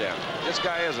 1st down. This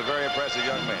guy is a very impressive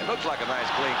young man. Looks like a nice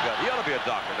clean cut. He ought to be a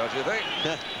doctor, don't you think?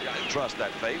 You gotta trust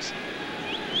that face.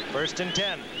 1st and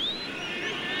 10.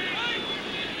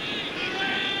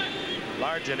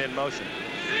 Largent in motion.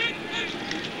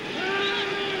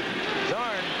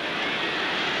 Zorn.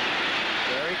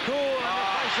 Very cool under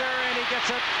pressure, and he gets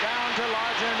it down to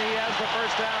Largent. He has the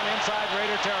 1st down inside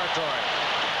Raider territory.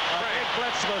 A big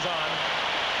blitz was on.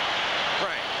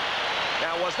 Frank.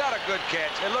 Now, was that a good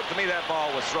catch? It looked to me that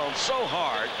ball was thrown so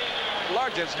hard.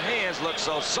 Largent's hands looked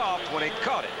so soft when he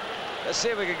caught it. Let's see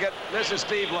if we can get. This is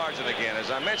Steve Largent again.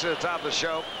 As I mentioned at the top of the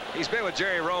show, he's been with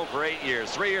Jerry Rome for 8 years.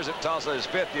 3 years at Tulsa, his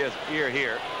 5th year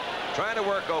here. Trying to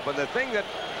work open. The thing that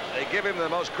they give him the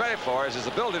most credit for is his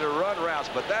ability to run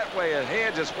routes. But that way, his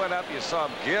hand just went up. You saw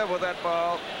him give with that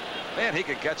ball. Man, he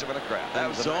could catch him in a crowd. That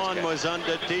was a nice catch. Was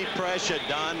under deep pressure.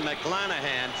 Don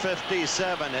McClanahan,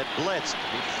 57, had blitzed.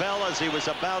 He fell as he was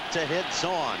about to hit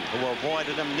Zorn, who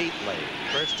avoided him neatly.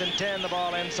 1st and 10, the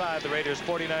ball inside the Raiders'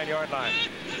 49-yard line.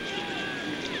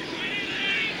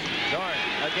 Zorn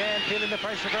again feeling the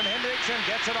pressure from Hendricks and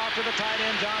gets it off to the tight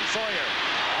end, John Sawyer.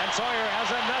 And Sawyer has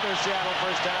another Seattle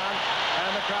 1st down,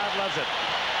 and the crowd loves it.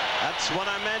 That's what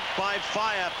I meant by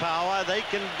firepower. They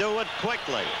can do it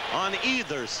quickly on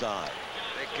either side.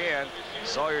 They can.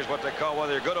 Sawyer's what they call one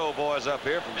of their good old boys up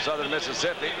here from southern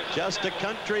Mississippi. Just a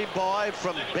country boy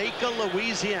from Baker,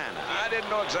 Louisiana. I didn't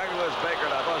know exactly where it was Baker.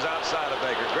 I was outside of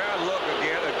Baker. Ground look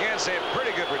again. Again, saying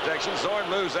pretty good protection. Zorn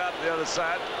moves out to the other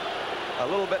side. A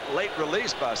little bit late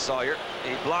release by Sawyer.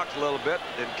 He blocked a little bit,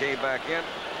 then came back in,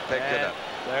 picked it up.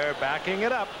 They're backing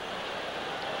it up.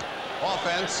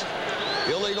 Offense,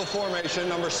 illegal formation,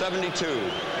 number 72.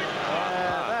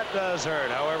 That does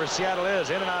hurt. However, Seattle is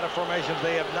in and out of formations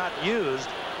they have not used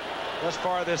thus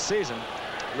far this season.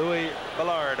 Louis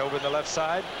Bullard over the left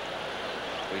side.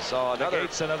 We saw another.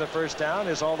 Gates, another 1st down,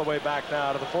 is all the way back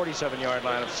now to the 47-yard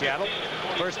line of Seattle.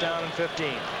 1st down and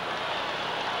 15.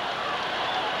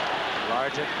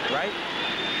 Largent right.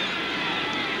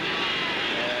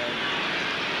 And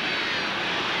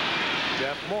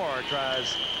Jeff Moore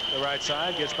tries the right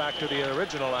side, gets back to the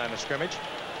original line of scrimmage.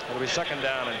 It'll be 2nd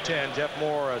down and 10. Jeff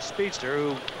Moore, a speedster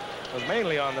who was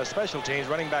mainly on the special teams,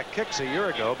 running back kicks a year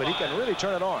ago, but he can really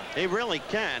turn it on. He really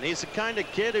can. He's the kind of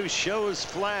kid who shows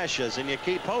flashes, and you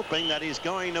keep hoping that he's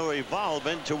going to evolve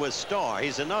into a star.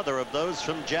 He's another of those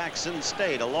from Jackson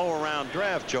State, a lower-round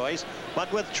draft choice,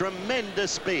 but with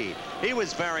tremendous speed. He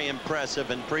was very impressive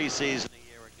in preseason a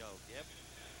year ago. Yep.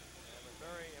 Was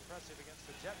very impressive against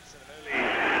the Jets in an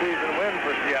early season win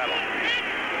for Seattle.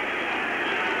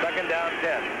 2nd down,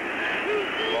 10.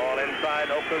 Ball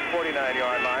inside Oakland's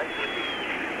 49-yard line.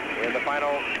 In the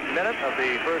final minute of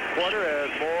the 1st quarter, as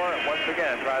Moore once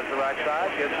again tries the right side,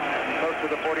 gets close to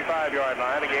the 45-yard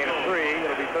line. A gain of 3.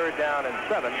 It'll be 3rd down and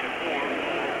 7.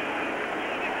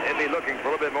 They'd be looking for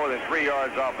a little bit more than 3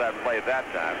 yards off that play at that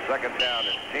time. 2nd down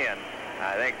and 10.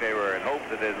 I think they were in hopes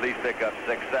that they'd at least pick up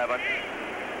 6, 7.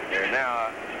 They're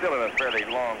now still in a fairly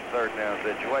long 3rd down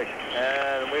situation.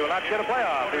 And we will not get a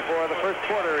playoff before the 1st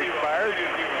quarter expires.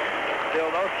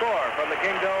 Still no score from the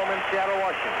Kingdome in Seattle,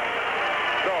 Washington.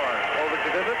 Zorn over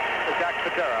to visit to Jack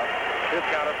Patera, his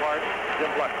counterpart,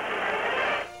 Jim Plunkett.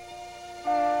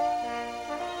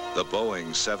 The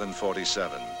Boeing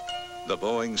 747. The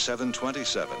Boeing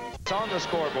 727. It's on the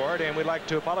scoreboard, and we'd like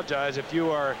to apologize if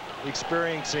you are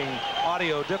experiencing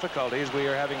audio difficulties. We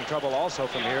are having trouble also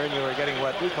from here, and you are getting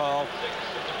what we call,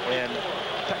 in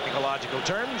technological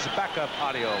terms, backup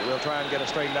audio. We'll try and get it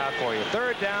straightened out for you.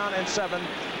 3rd down and 7.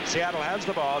 Seattle has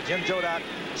the ball. Jim Jodak,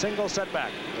 single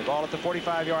setback. The ball at the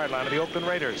 45-yard line of the Oakland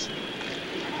Raiders.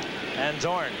 And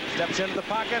Zorn steps into the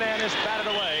pocket and is batted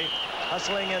away.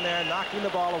 Hustling in there, knocking the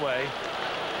ball away.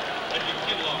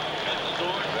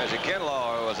 Reggie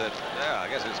Kinlaw, or was it? Yeah, I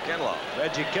guess it's Kinlaw.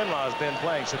 Reggie Kinlaw has been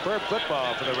playing superb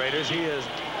football for the Raiders. He is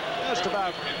just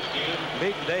about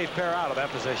beaten Dave Pear out of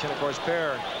that position. Of course,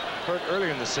 Pear hurt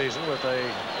earlier in the season with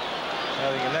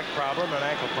having a neck problem, an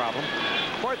ankle problem.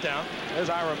 4th down. There's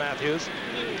Ira Matthews.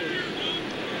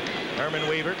 Herman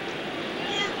Weaver.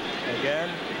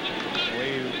 Again,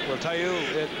 we will tell you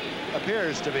it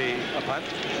appears to be a punt.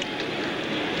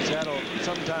 Seattle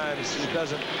sometimes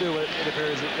doesn't do what it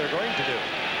appears that they're going to do.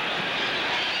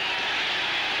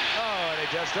 Oh, and it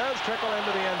just does trickle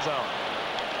into the end zone.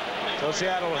 So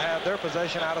Seattle will have their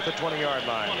possession out at the 20-yard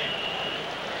line.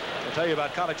 I'll tell you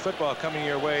about college football coming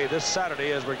your way this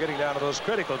Saturday as we're getting down to those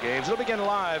critical games. It'll begin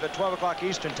live at 12 o'clock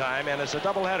Eastern time, and it's a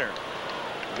doubleheader.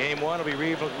 Game 1 will be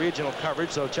regional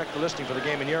coverage, so check the listing for the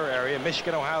game in your area.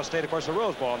 Michigan, Ohio State, of course, the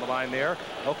Rose Bowl on the line there.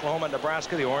 Oklahoma,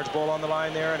 Nebraska, the Orange Bowl on the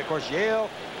line there. And, of course, Yale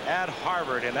at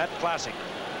Harvard in that classic.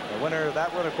 The winner of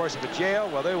that one, of course, if it's Yale,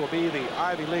 well, they will be the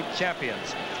Ivy League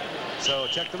champions. So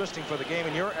check the listing for the game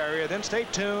in your area. Then stay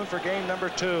tuned for game number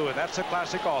 2, and that's a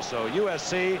classic also.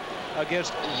 USC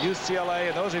against UCLA.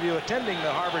 And those of you attending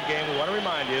the Harvard game, we want to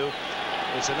remind you,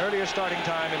 it's an earlier starting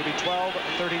time. It'll be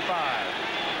 12:35.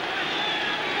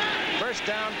 1st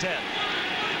down, 10.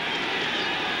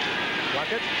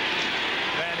 Plunkett,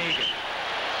 Van Egan.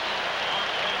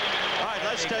 All right,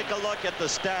 let's take a look at the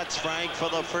stats, Frank, for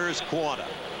the first quarter.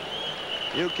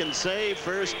 You can say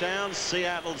 1st down,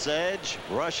 Seattle's edge.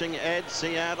 Rushing edge,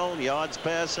 Seattle. Yards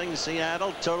passing,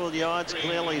 Seattle. Total yards,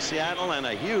 clearly Seattle. And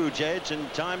a huge edge in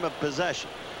time of possession.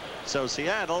 So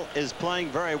Seattle is playing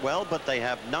very well, but they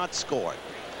have not scored.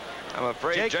 I'm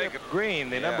afraid Jacob Green,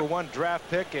 the number 1 draft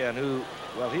pick, and who,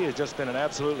 well, he has just been an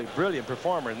absolutely brilliant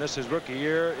performer. And this, his rookie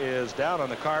year, is down on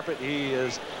the carpet. He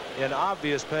is in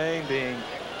obvious pain, being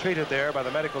treated there by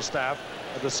the medical staff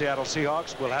of the Seattle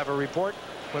Seahawks. We'll have a report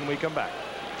when we come back.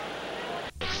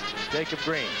 Jacob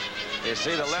Green. You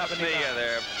see the left knee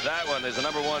there. That one is the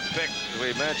number 1 pick, as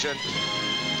we mentioned,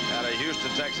 out of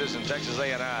Houston, Texas, and Texas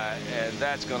A&I, and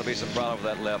that's going to be some problem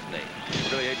with that left knee.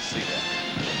 Really hate to see that.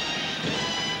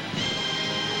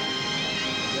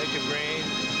 Jacob Green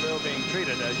still being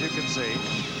treated, as you can see.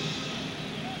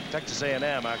 Texas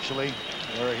A&M, actually,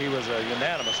 where he was a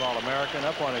unanimous All-American,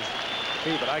 up on his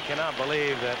feet, but I cannot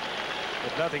believe that,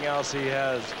 if nothing else, he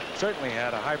has certainly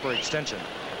had a hyperextension.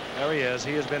 There he is.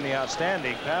 He has been the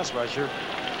outstanding pass rusher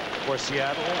for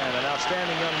Seattle and an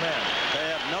outstanding young man. They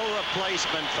have no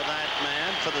replacement for that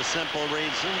man for the simple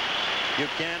reason you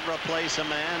can't replace a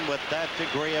man with that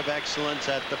degree of excellence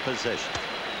at the position.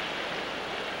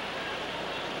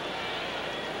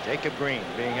 Jacob Green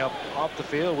being helped off the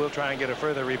field. We'll try and get a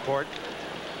further report.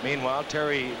 Meanwhile,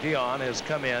 Terry Dion has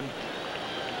come in,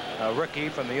 a rookie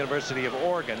from the University of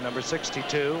Oregon, number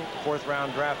 62,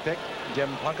 4th-round draft pick. Jim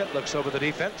Plunkett looks over the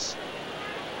defense.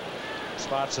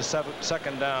 Spots a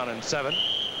 2nd down and 7.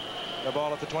 The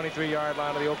ball at the 23-yard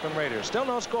line of the Oakland Raiders. Still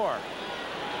no score.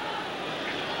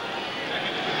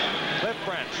 Cliff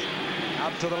Branch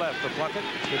out to the left for Plunkett.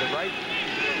 To the right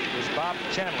is Bob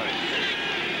Chandler.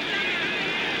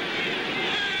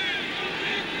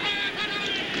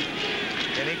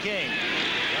 Kenny King,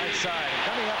 right side.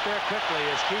 Coming up there quickly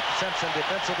is Keith Simpson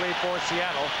defensively for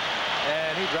Seattle.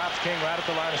 And he drops King right at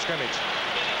the line of scrimmage.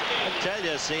 I tell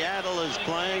you, Seattle is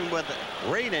playing with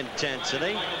great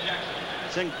intensity.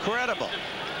 It's incredible.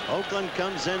 Oakland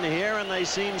comes in here and they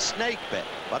seem snake bit,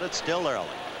 but it's still early.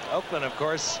 Oakland, of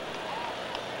course,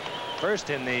 first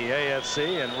in the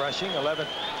AFC in rushing, 11th,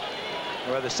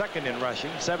 or the 2nd in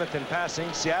rushing, 7th in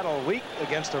passing. Seattle weak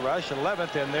against the rush,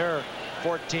 11th in their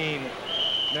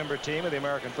 14-member team of the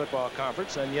American Football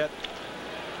Conference, and yet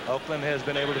Oakland has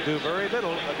been able to do very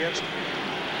little against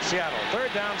Seattle.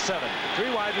 3rd down, 7.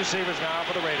 3 wide receivers now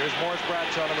for the Raiders. Morris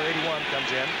Bradshaw, number 81,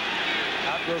 comes in.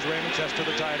 Out goes Raymond Chester,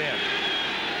 the tight end.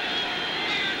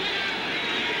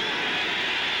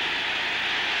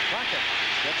 Plunkett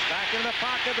gets back in the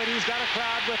pocket, but he's got a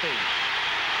crowd with him.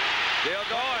 Still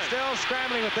going. Still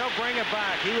scrambling, but they'll bring it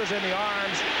back. He was in the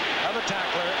arms of a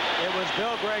tackler. It was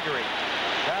Bill Gregory.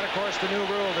 That, of course, the new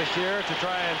rule this year to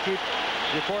try and keep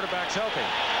your quarterbacks healthy.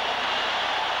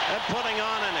 And putting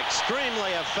on an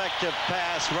extremely effective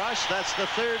pass rush. That's the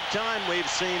third time we've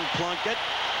seen Plunkett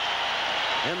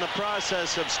in the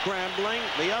process of scrambling.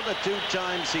 The other 2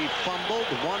 times he fumbled.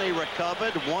 One he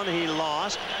recovered, one he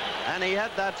lost. And he had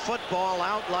that football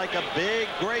out like a big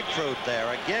grapefruit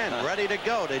there. Again, ready to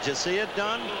go. Did you see it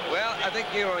done? Well, I think,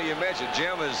 you mentioned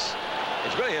Jim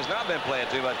really has not been playing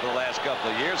too much for the last couple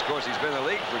of years. Of course, he's been in the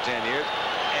league for 10 years,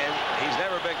 and he's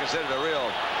never been considered a real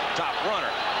top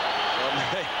runner. So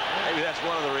maybe that's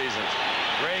one of the reasons.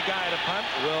 Great guy to punt,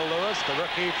 Will Lewis, the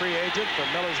rookie free agent from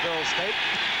Millersville State.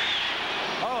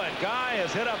 Oh, and Guy has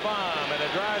hit a bomb, and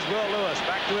it drives Will Lewis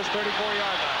back to his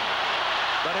 34-yard line.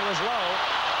 But it was low,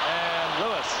 and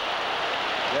Lewis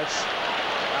gets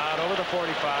out over the 45,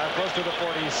 close to the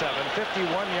 47.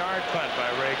 51-yard punt by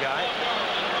Ray Guy.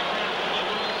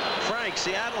 Frank,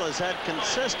 Seattle has had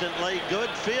consistently good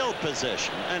field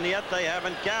position, and yet they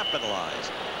haven't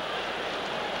capitalized.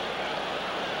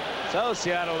 So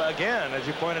Seattle, again, as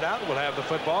you pointed out, will have the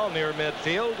football near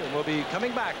midfield, and we'll be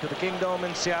coming back to the Kingdome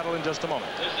in Seattle in just a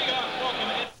moment.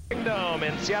 Kingdome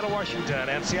in Seattle, Washington,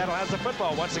 and Seattle has the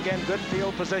football. Once again, good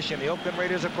field position. The Oakland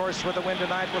Raiders, of course, with a win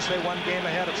tonight, will stay 1 game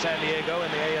ahead of San Diego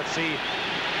in the AFC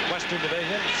Western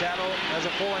Division. Seattle has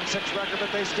a 4-6 record, but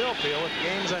they still feel with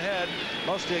games ahead,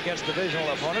 mostly against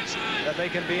divisional opponents, that they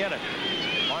can be in it.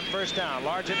 On first down,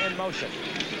 Largent in motion.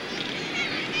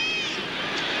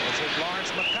 This is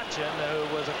Lawrence McCutcheon,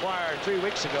 who was acquired 3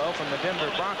 weeks ago from the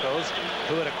Denver Broncos,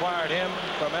 who had acquired him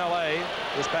from L.A.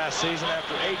 this past season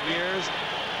after 8 years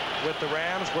with the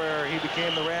Rams, where he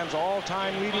became the Rams'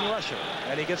 all-time leading rusher,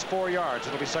 and he gets 4 yards.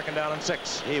 It'll be 2nd down and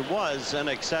 6. He was an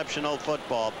exceptional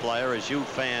football player, as you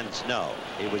fans know.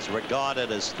 He was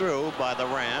regarded as through by the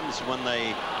Rams when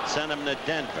they sent him to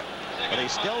Denver, but he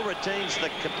still retains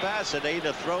the capacity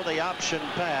to throw the option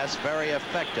pass very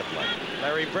effectively.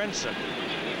 Larry Brinson,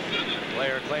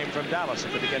 player claimed from Dallas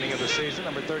at the beginning of the season.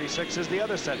 Number 36 is the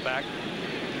other setback.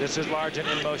 This is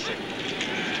Largent in motion.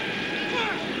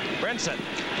 Brinson,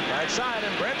 right side,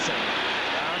 and Brinson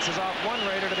bounces off one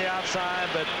Raider to the outside,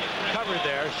 but covered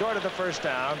there, short of the first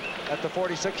down at the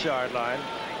 46-yard line.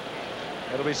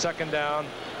 It'll be 2nd down,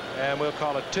 and we'll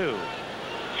call it 2.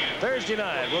 Thursday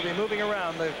night, we'll be moving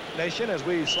around the nation as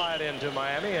we slide into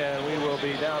Miami, and we will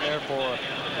be down there for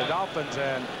the Dolphins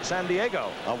and San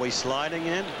Diego. Are we sliding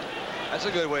in? That's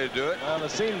a good way to do it. Well,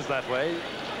 it seems that way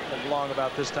along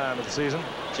about this time of the season.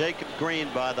 Jacob Green,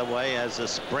 by the way, has a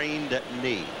sprained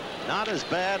knee. Not as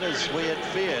bad as we had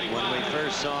feared when we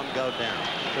first saw him go down.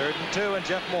 3rd and 2, and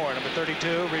Jeff Moore, number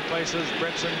 32, replaces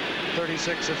Brinson,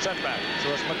 36 at setback. So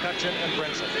it's McCutcheon and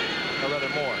Brinson, or rather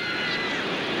Moore.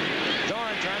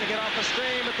 Zorn trying to get off the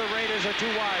screen, but the Raiders are too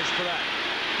wise for that.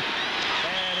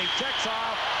 And he checks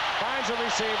off, finds a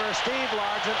receiver, Steve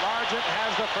Largent. Largent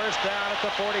has the first down at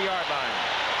the 40-yard line.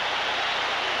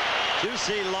 You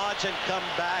see Largent come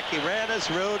back. He ran his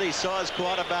route. He saw his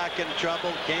quarterback in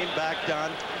trouble, came back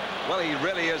done. Well, he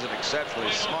really is an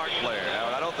exceptionally smart player.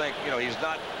 Now, I don't think, he's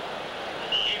not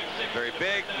very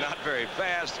big, not very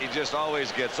fast. He just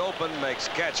always gets open, makes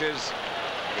catches.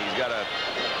 He's got a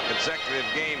consecutive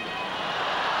game,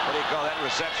 what do you call that,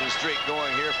 reception streak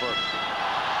going here for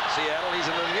Seattle. He's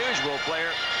an unusual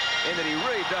player in that he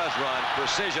really does run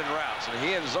precision routes, and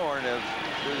he and Zorn have,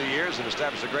 through the years, have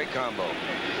established a great combo.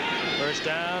 First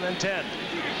down and 10.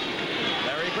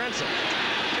 Larry Brinson.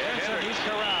 He's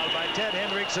corralled by Ted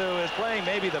Hendricks, who is playing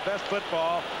maybe the best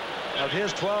football of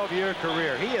his 12-year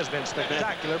career. He has been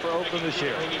spectacular for Oakland this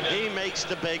year. He makes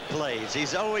the big plays.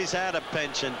 He's always had a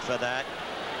penchant for that.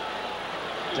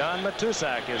 John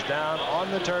Matusak is down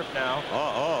on the turf now.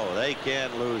 Oh, they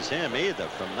can't lose him either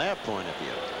from their point of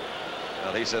view.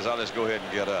 Well, he says, I'll just go ahead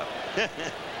and get up.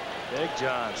 Big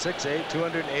John, 6'8",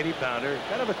 280-pounder.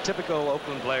 Kind of a typical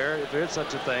Oakland player, if there is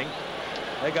such a thing.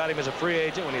 They got him as a free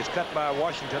agent when he was cut by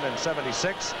Washington in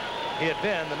 '76. He had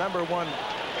been the #1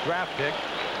 draft pick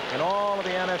in all of the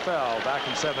NFL back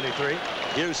in '73.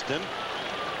 Houston.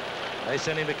 They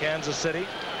sent him to Kansas City.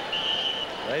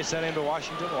 They sent him to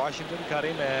Washington. Washington cut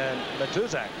him, and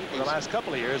Matusak, for the last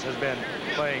couple of years, has been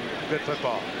playing good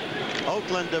football.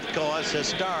 Oakland, of course,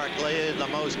 historically the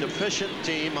most efficient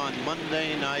team on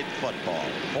Monday Night Football.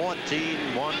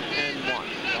 14-1-1.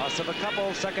 Loss of a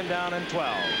couple, 2nd down and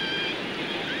 12.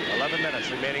 11 minutes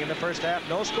remaining in the first half.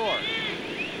 No score.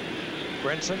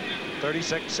 Brinson,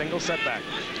 36, single setback.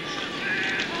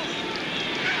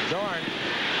 Zorn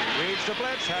reads the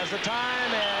blitz, has the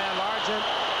time, and Largent,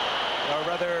 or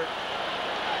rather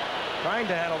trying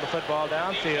to handle the football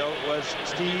downfield was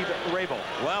Steve Rabel.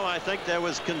 Well, I think there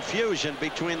was confusion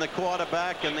between the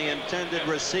quarterback and the intended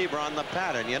receiver on the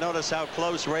pattern. You notice how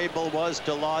close Rabel was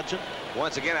to Lodgen?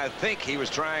 Once again, I think he was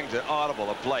trying to audible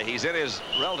a play. He's in his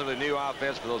relatively new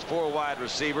offense for those 4 wide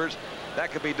receivers.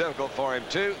 That could be difficult for him,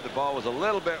 too. The ball was a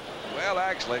little bit, well,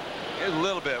 actually, it was a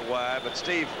little bit wide, but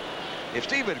Steve, if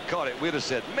Steve had caught it, we'd have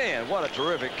said, man, what a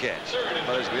terrific catch.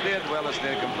 But as we did, well, it's an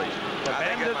incompletion. I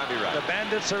think that might be right. The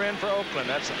Bandits are in for Oakland.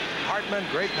 That's Hartman,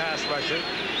 great pass rusher,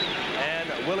 and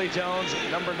Willie Jones,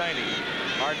 number 90.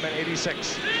 Hartman,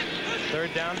 86.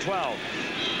 3rd down, 12.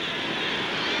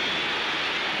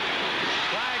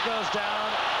 Flag goes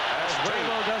down as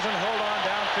Rabel doesn't hold on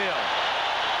downfield.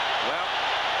 Well,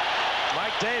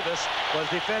 Mike Davis was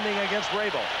defending against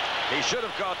Rabel. he should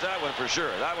have caught that one for sure.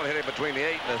 That one hit him between the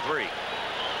 8 and the 3.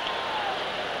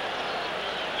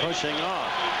 Pushing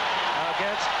off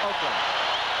Against Oakland.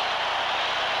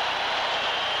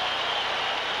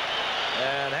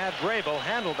 And had Rabel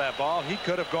handled that ball, he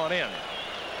could have gone in.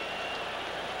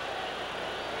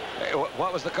 Hey,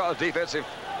 what was the call? Defensive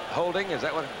holding? Is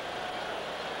that what?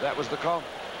 That was the call?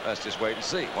 Let's just wait and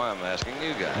see. Why I'm asking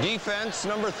you guys. Defense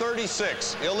number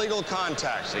 36, illegal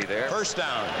contact. See there? First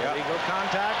down. Illegal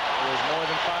contact. It was more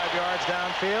than 5 yards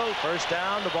downfield. First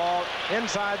down, the ball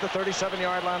inside the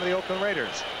 37-yard line of the Oakland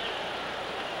Raiders.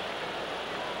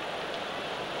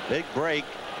 big break.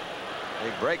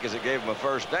 Big break as it gave him a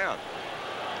first down.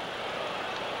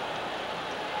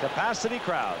 Capacity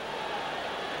crowd.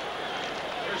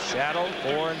 Seattle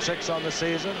 4-6 on the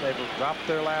season. They've dropped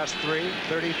their last 3,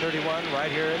 30-31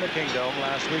 right here in the Kingdome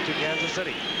last week at Kansas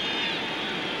City.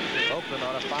 Oakland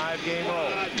on a 5-game roll.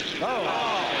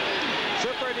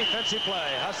 Super defensive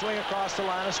play, hustling across the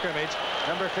line of scrimmage.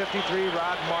 Number 53,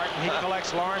 Rod Martin. He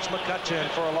collects Lawrence McCutcheon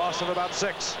for a loss of about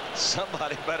 6.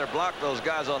 Somebody better block those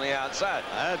guys on the outside.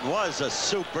 That was a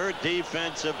super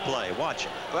defensive play. Watch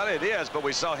it. Well, it is, but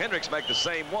we saw Hendricks make the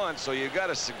same one, so you got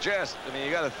to suggest, I mean,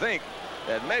 you got to think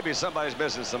that maybe somebody's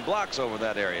missing some blocks over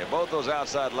that area. Both those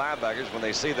outside linebackers, when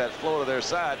they see that flow to their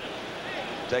side,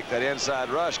 take that inside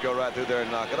rush, go right through there and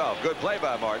knock it off. Good play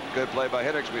by Martin. Good play by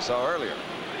Hendricks we saw earlier.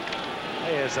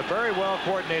 Hey, it's a very well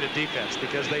coordinated defense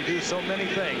because they do so many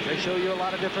things. They show you a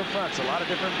lot of different fronts, a lot of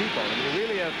different people, and you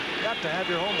really have got to have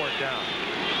your homework down.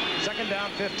 2nd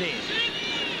down, 15.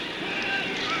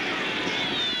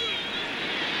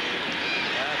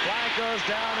 Flag goes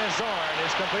down as Zorn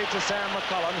is complete to Sam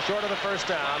McCullum, short of the first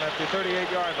down at the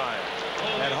 38-yard line.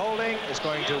 And holding is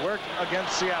going to work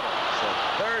against Seattle. So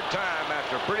 3rd time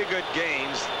after pretty good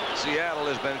gains, Seattle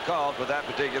has been called for that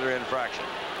particular infraction.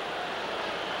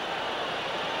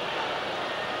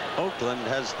 Oakland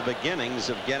has the beginnings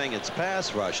of getting its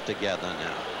pass rush together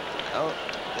now. Oh,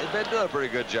 they've been doing a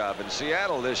pretty good job, and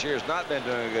Seattle this year has not been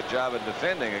doing a good job in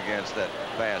defending against that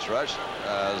pass rush.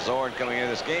 Zorn coming into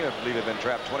this game, I believe, have been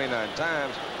trapped 29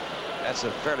 times. That's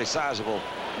a fairly sizable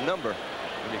number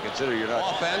when you consider you're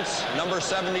not. Offense number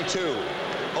 72,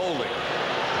 holding.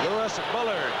 Lewis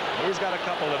Bullard, he's got a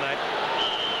couple tonight.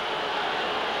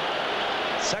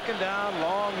 2nd down,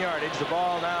 long yardage. The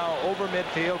ball now over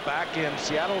midfield, back in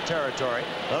Seattle territory.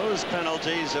 Those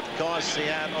penalties have cost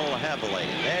Seattle heavily.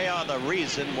 They are the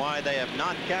reason why they have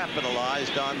not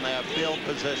capitalized on their field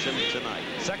position tonight.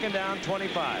 2nd down,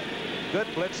 25. Good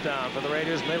blitz down for the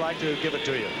Raiders, and they like to give it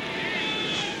to you.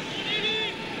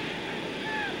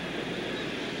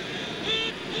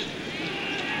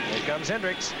 Here comes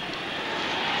Hendricks.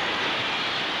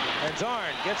 And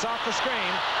Zorn gets off the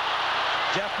screen.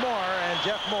 Jeff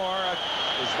Moore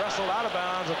is wrestled out of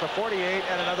bounds at the 48,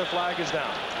 and another flag is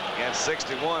down. Against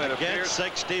 61, it appears.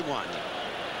 Against 61.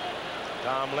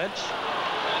 Tom Lynch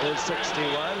is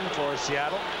 61 for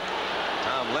Seattle.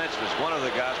 Tom Lynch was one of the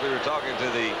guys. We were talking to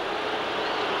the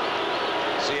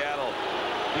Seattle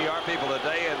PR people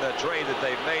today in the trade that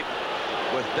they've made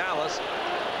with Dallas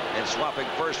and swapping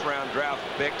first-round draft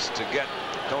picks to get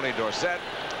Tony Dorsett.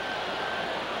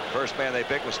 First man they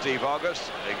picked was Steve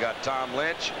August. They got Tom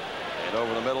Lynch, and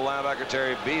over the middle linebacker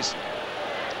Terry Beeson.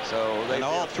 So they, and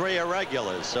all 3 are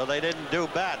regulars, so they didn't do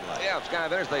badly. Yeah, it's kind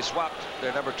of interesting. They swapped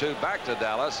their number 2 back to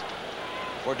Dallas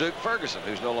for Duke Ferguson,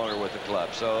 who's no longer with the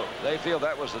club. So they feel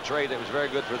that was the trade that was very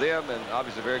good for them, and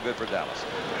obviously very good for Dallas.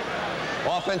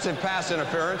 Offensive pass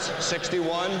interference,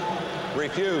 61,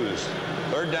 refused.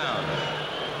 3rd down.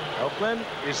 Oakland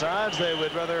decides they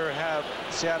would rather have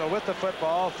Seattle with the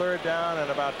football, 3rd down and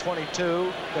about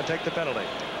 22, than take the penalty.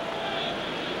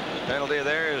 Penalty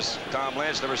there is Tom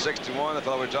Lynch, number 61, the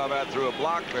fellow we were talking about, threw a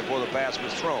block before the pass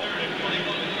was thrown.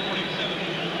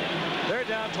 3rd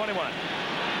down, 21.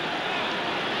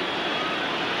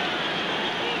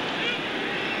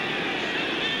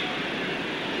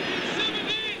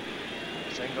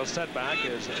 little setback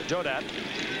is Jodat.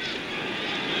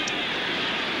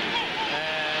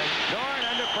 And Zorn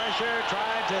under pressure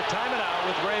tried to time it out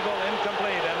with Rabel,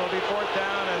 incomplete, and will be 4th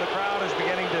down, and the crowd is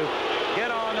beginning to get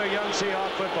on their young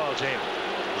Seahawk football team.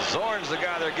 Zorn's the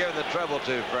guy they're giving the trouble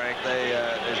to, Frank.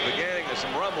 There's beginning of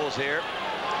some rumbles here.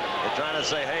 They're trying to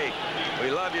say, hey,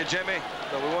 we love you, Jimmy,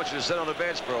 but we want you to sit on the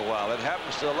bench for a while. It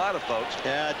happens to a lot of folks.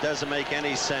 Yeah, it doesn't make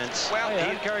any sense. Well,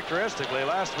 uncharacteristically,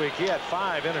 last week he had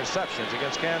 5 interceptions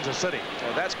against Kansas City.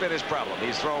 Well, that's been his problem.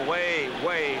 He's thrown way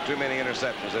too many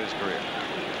interceptions in his career.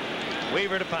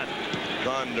 Weaver to punt.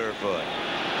 Thunderfoot.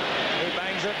 He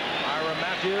bangs it. Ira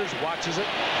Matthews watches it,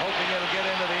 hoping it'll get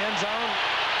into the end zone.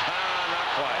 Not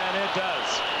quite. And it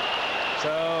does.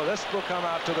 So this will come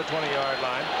out to the 20-yard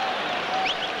line,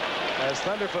 as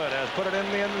Thunderfoot has put it in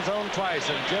the end zone twice,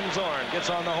 and Jim Zorn gets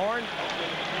on the horn.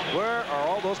 Where are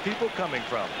all those people coming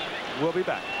from? We'll be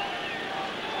back.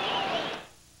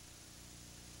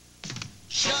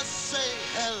 Just say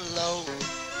hello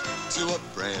to a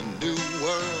brand new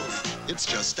world. It's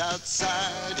just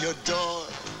outside your door.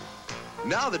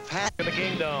 Now that Pat In the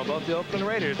Kingdom, both the Oakland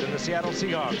Raiders and the Seattle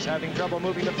Seahawks having trouble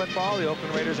moving the football. The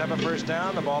Oakland Raiders have a 1st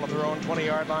down, the ball at their own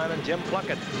 20-yard line, and Jim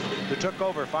Plunkett, who took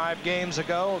over 5 games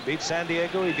ago, beat San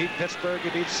Diego, he beat Pittsburgh, he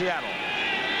beat Seattle.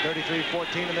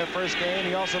 33-14 in their first game.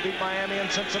 He also beat Miami and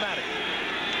Cincinnati.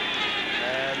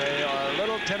 And they are a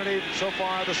little tentative so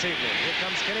far this evening. Here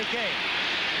comes Kenny Kane.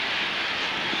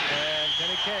 And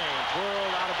Kenny Kane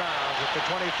twirled out of bounds at the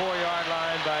 24-yard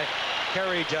line by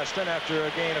Kerry Justin after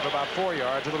a gain of about 4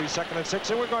 yards. It'll be 2nd and 6,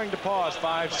 and we're going to pause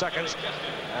 5 seconds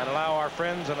and allow our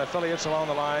friends and affiliates along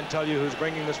the line tell you who's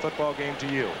bringing this football game to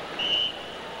you.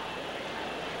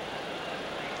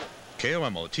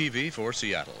 KOMO TV for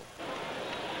Seattle.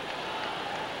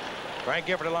 Frank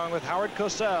Gifford along with Howard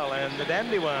Cosell and the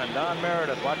dandy one, Don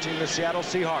Meredith, watching the Seattle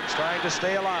Seahawks trying to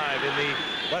stay alive in the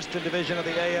Western Division of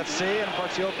the AFC. And of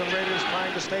course the Oakland Raiders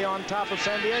trying to stay on top of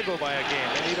San Diego by a game.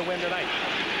 They need a win tonight.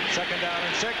 2nd down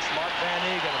and 6. Mark Van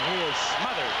Eegen, and he is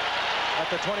smothered at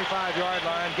the 25-yard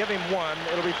line. Give him 1.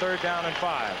 It'll be 3rd down and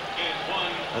 5.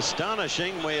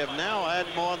 Astonishing. We have now had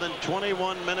more than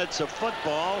 21 minutes of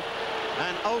football,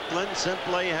 and Oakland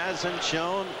simply hasn't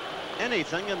shown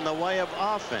anything in the way of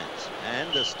offense.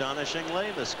 And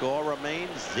astonishingly, the score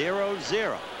remains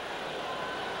 0-0.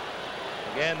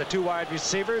 Again, the 2 wide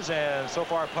receivers, and so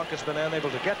far Punkett's been unable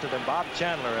to get to them. Bob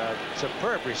Chandler, a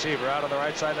superb receiver out on the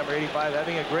right side, number 85,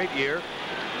 having a great year.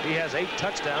 He has 8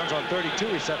 touchdowns on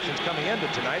 32 receptions coming into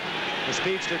tonight. The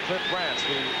speedster Cliff Branch,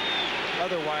 the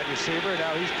other wide receiver.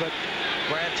 Now he's put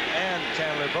Branch and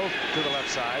Chandler both to the left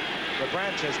side. But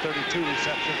Branch has 32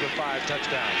 receptions with 5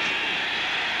 touchdowns.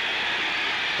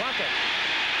 Plunkett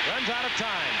runs out of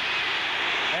time,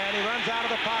 and he runs out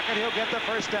of the pocket. He'll get the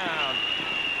 1st down.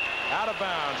 Out of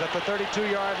bounds at the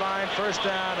 32-yard line, 1st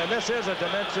down, and this is a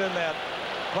dimension that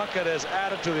Plunkett has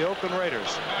added to the Oakland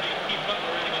Raiders.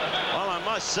 Well, I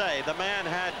must say, the man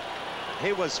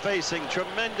he was facing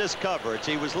tremendous coverage.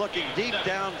 He was looking deep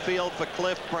downfield for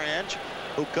Cliff Branch,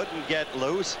 who couldn't get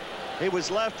loose. He was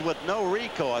left with no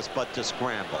recourse but to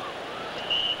scramble.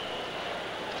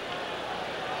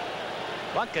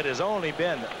 Plunkett has only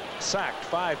been sacked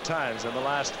 5 times in the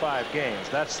last 5 games.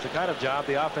 That's the kind of job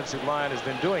the offensive line has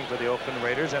been doing for the Oakland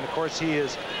Raiders. And of course he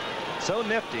is so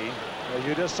nifty, as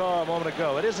you just saw a moment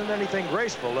ago. It isn't anything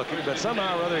graceful looking, but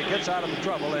somehow or other he gets out of the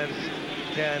trouble and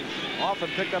can often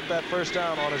pick up that 1st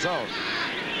down on his own.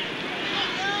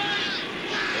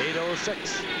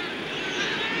 8:06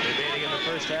 remaining in the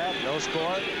 1st half. No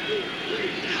score.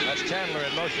 That's Chandler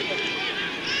in motion.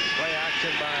 Play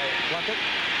action by Plunkett.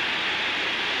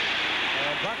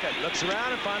 And Plunkett looks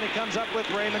around and finally comes up with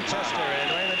Raymond Chester.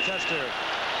 And Raymond Chester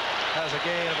has a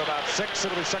gain of about 6.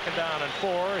 It'll be 2nd down and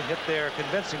 4. Hit there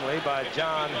convincingly by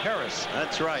John Harris.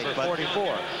 That's right. For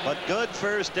 44. But good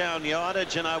 1st down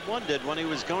yardage, and I wondered when he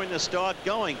was going to start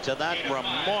going to that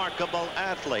remarkable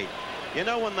athlete. You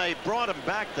know, when they brought him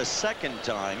back the 2nd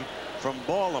time from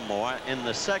Baltimore in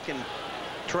the 2nd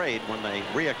trade, when they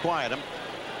reacquired him,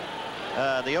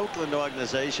 the Oakland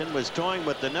organization was toying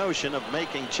with the notion of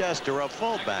making Chester a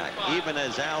fullback, even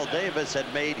as Al Davis had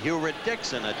made Hewritt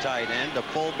Dixon a tight end, a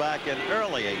fullback in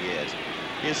earlier years.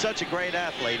 He's such a great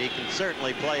athlete, he can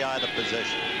certainly play either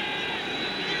position.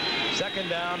 2nd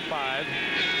down, 5.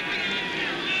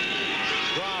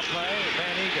 Draw play,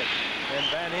 Van Eegen. And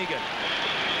Van Eegen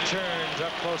churns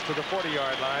up close to the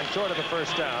 40-yard line, short of the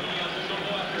 1st down.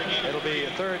 It'll be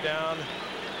a 3rd down.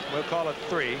 We'll call it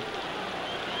 3.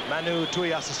 Manu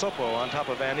Tuiasosopo on top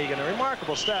of Van Eegen. A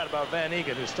remarkable stat about Van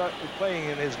Eegen, who's playing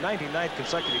in his 99th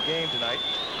consecutive game tonight.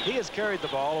 He has carried the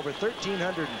ball over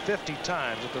 1,350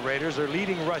 times with the Raiders, their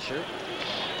leading rusher.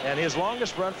 And his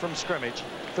longest run from scrimmage,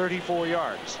 34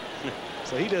 yards.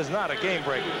 So he does not a game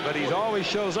breaker, but he always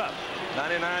shows up.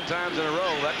 99 times in a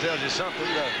row. That tells you something.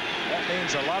 That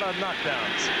means a lot of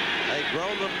knockdowns. They grow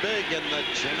them big in the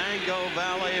Chenango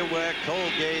Valley where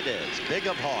Colgate is. Big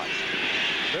of heart.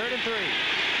 3rd and 3.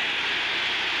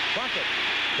 Plunkett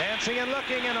dancing and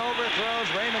looking and overthrows.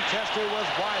 Raymond Chester was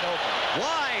wide open.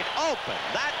 Wide open.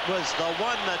 That was the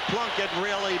one that Plunkett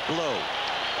really blew.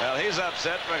 Well, he's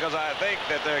upset because I think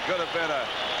that there could have been a...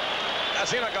 I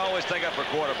seem like I always take up for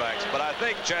quarterbacks, but I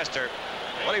think Chester,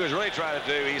 what he was really trying to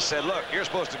do, he said, look, you're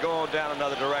supposed to go on down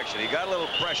another direction. He got a little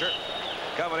pressure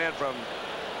coming in from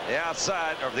the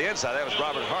outside, or the inside. That was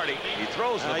Robert Hardy. He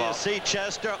throws the ball. You see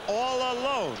Chester all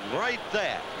alone right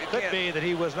there. It could be that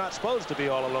he was not supposed to be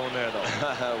all alone there,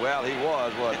 though. Well, he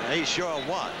was, wasn't he? He sure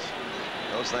was.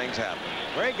 Those things happen.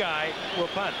 Great guy will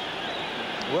punt.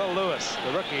 Will Lewis,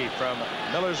 the rookie from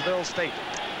Millersville State.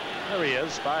 There he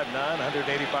is, 5'9",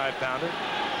 185-pounder,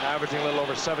 averaging a little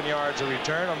over 7 yards a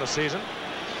return on the season.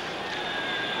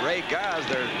 Ray Guy's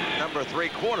their number 3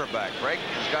 quarterback. Frank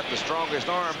has got the strongest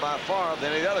arm by far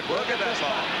than any other quarterback. Look at that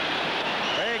ball.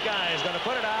 Ray Guy is going to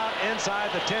put it out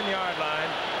inside the 10-yard line.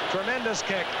 Tremendous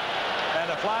kick. And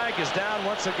the flag is down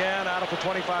once again out of the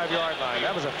 25-yard line.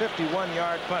 That was a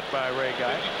 51-yard punt by Ray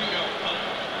Guy.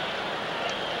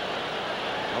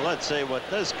 Well, let's see what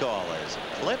this call is.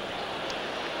 Clip?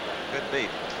 Could be.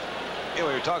 You know,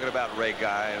 we were talking about Ray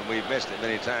Guy, and we've missed it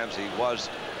many times. He was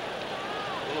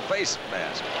a little face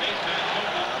mask.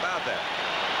 How about that?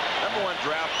 Number 1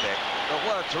 draft pick, but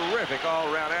what a terrific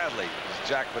all-around athlete. As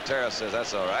Jack Patera says,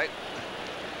 that's all right.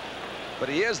 But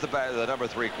he is the number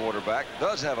 3 quarterback,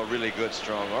 does have a really good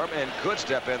strong arm, and could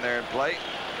step in there and play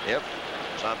if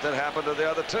something happened to the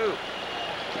other 2.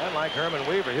 And like Herman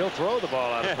Weaver, he'll throw the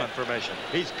ball out of punt formation.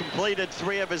 He's completed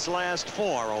 3 of his last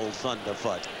 4, old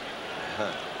Thunderfoot.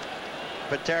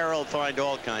 Patera will find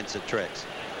all kinds of tricks.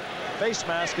 Face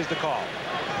mask is the call.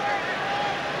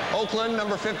 Oakland,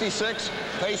 number 56,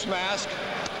 face mask.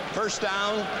 First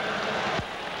down.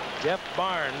 Jeff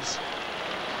Barnes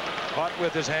caught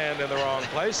with his hand in the wrong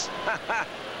place.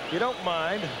 You don't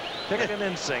mind picking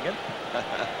and singing.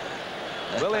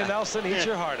 Willie Nelson eats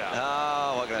your heart out.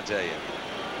 Oh, what can I tell you?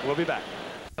 We'll be back.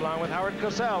 Along with Howard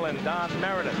Cosell and Don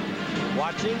Meredith.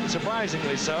 Watching,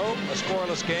 surprisingly so, a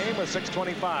scoreless game with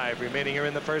 6:25 remaining here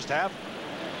in the first half.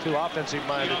 2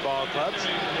 offensive-minded ball clubs.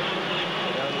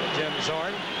 Young Jim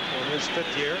Zorn in his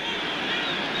 5th year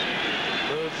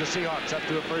moves the Seahawks up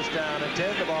to a first down and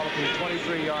 10. The ball at the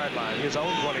 23-yard line, his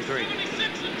own 23.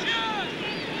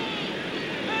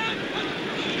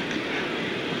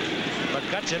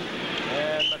 McCutcheon.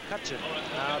 And McCutcheon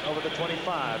out over the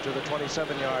 25 to the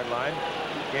 27-yard line.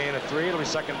 Gain of 3. It'll be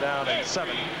second down and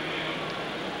 7.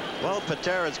 Well,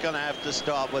 Patera's going to have to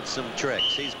start with some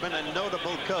tricks. He's been a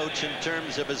notable coach in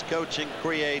terms of his coaching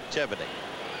creativity.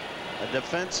 A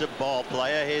defensive ball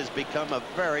player, he has become a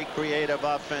very creative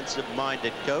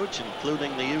offensive-minded coach,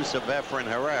 including the use of Efren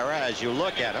Herrera. As you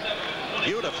look at him,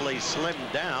 beautifully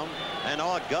slimmed down, an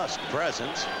august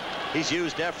presence. He's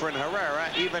used Efren Herrera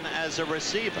even as a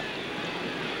receiver.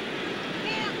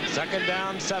 Second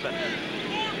down, 7.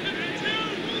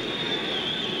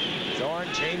 Zorn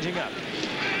changing up.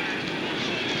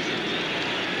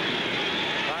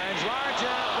 Finds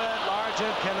Largent, but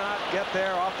Largent cannot get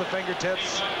there off the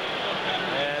fingertips.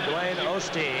 And Dwayne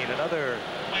Osteen, another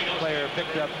player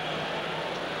picked up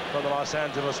from the Los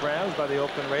Angeles Rams by the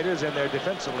Oakland Raiders, in there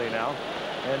defensively now.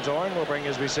 And Zorn will bring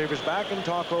his receivers back and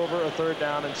talk over a third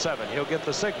down and 7. He'll get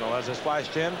the signal as it's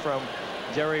flashed in from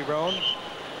Jerry Rohn.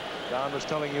 Don was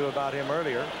telling you about him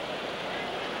earlier.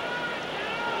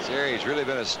 Jerry's really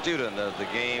been a student of the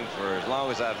game for as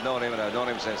long as I've known him, and I've known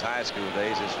him since high school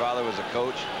days. His father was a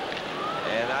coach,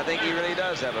 and I think he really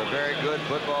does have a very good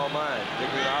football mind,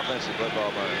 particularly an offensive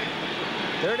football mind.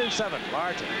 3rd and 7.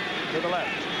 Largent to the left.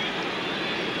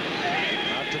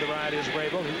 Out to the right is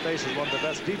Rabel. He faces one of the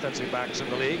best defensive backs in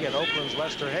the league, and Oakland's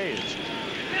Lester Hayes.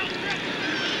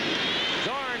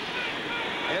 Zorn.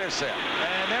 Intercept.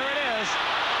 And there it is.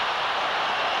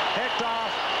 Picked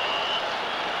off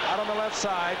out on the left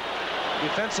side.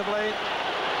 Defensively,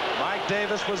 Mike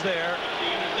Davis was there.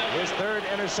 His 3rd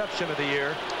interception of the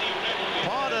year.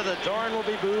 Part of the Zorn will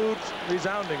be booed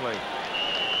resoundingly.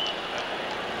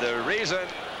 The reason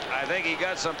I think he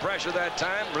got some pressure that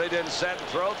time, really didn't set and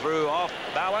throw, threw off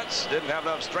balance, didn't have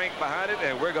enough strength behind it,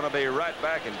 and we're going to be right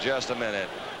back in just a minute.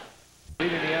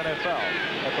 Leading the NFL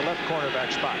at the left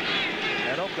cornerback spot.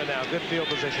 And Oakland now, good field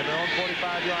position, their own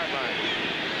 45-yard line.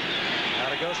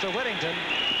 Now it goes to Whittington.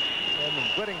 And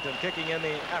Whittington kicking in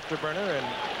the afterburner, and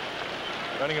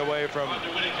running away from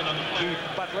Keith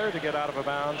Butler to get out of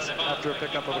bounds after a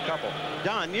pickup of a couple.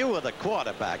 Don, you were the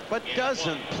quarterback, but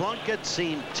doesn't Plunkett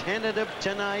seem tentative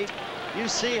tonight? You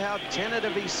see how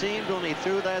tentative he seemed when he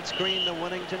threw that screen to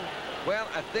Whittington? Well,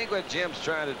 I think what Jim's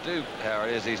trying to do,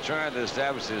 Howard, is he's trying to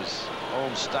establish his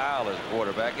own style as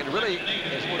quarterback. And really,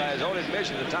 as his own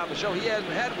admission at the top of the show, he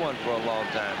hasn't had one for a long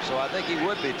time. So I think he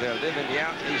would be tentative. And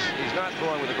yeah, he's not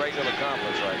throwing with a great deal of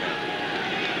confidence right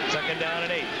now. Second down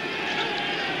and 8.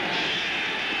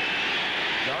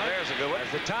 There's a good one.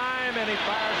 There's the time, and he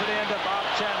fires it into Bob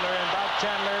Chandler. And Bob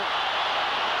Chandler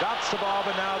drops the ball,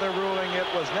 but now they're ruling it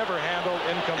was never handled,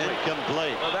 incomplete.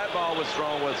 Incomplete. Well, that ball was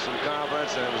thrown with some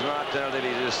confidence, and it was not tentative.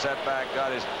 He just sat back,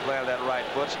 planted that right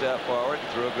foot, stepped forward, and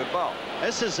threw a good ball.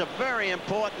 This is a very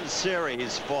important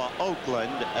series for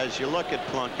Oakland as you look at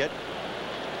Plunkett.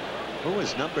 Who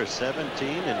is number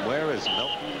 17 and where is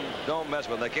Milton? Don't mess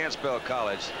with them. They can't spell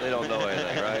college. They don't know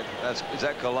anything, right? Is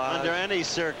that collage? Under any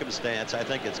circumstance, I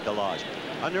think it's collage.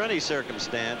 Under any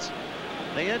circumstance,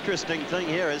 the interesting thing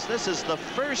here is this is the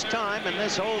first time in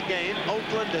this whole game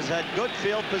Oakland has had good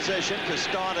field position to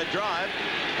start a drive,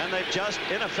 and they've just,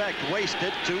 in effect,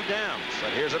 wasted 2 downs. But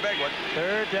here's a big one.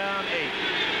 Third down,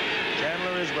 8.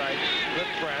 Chandler is right. Good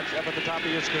branch up at the top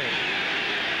of your screen.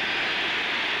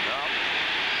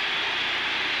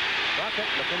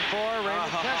 Plunkett looking for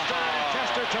Raymond Chester, and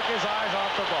Chester took his eyes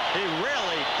off the ball. He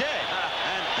really did.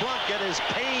 And Plunkett is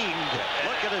pained.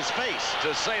 Look at his face.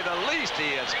 To say the least,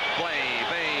 he is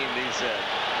pained, he said.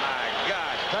 My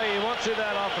gosh. Tell you won't see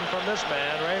that often from this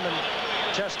man. Raymond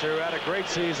Chester had a great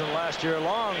season last year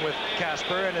along with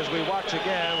Casper. And as we watch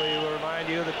again, we will remind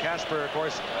you that Casper, of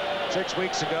course, 6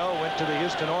 weeks ago went to the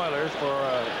Houston Oilers for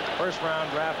a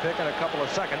first-round draft pick in a couple of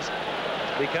seconds,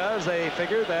 because they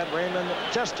figured that Raymond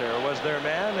Chester was their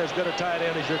man, as good a tight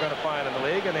end as you're going to find in the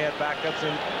league, and they had backups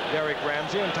in Derek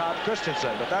Ramsey and Todd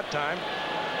Christensen. But that time,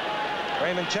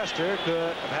 Raymond Chester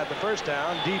could have had the first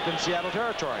down deep in Seattle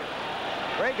territory.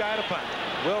 Great guy to punt.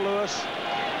 Will Lewis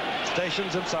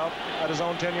stations himself at his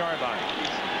own 10-yard line.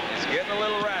 It's getting a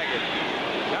little ragged.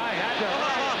 Guy had to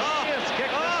kick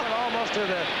this one almost to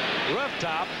the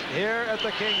rooftop here at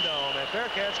the Kingdome. And fair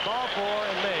catch called for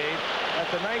and made at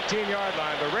the 19-yard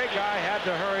line. But Ray Guy had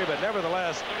to hurry, but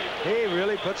nevertheless, he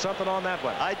really put something on that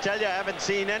one. I tell you, I haven't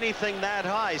seen anything that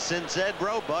high since Ed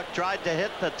Roebuck tried to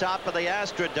hit the top of the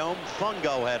Astrodome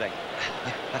fungo heading.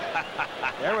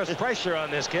 There was pressure on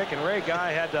this kick, and Ray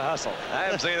Guy had to hustle. I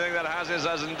haven't seen anything that high since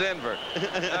I was in Denver. All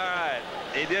right.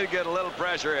 He did get a little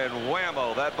pressure, and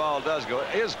whammo, that ball does go.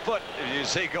 His foot, if you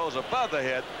see, goes above the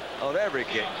head on every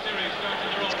kick.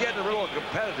 It's getting real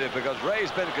competitive because Ray's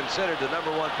been considered the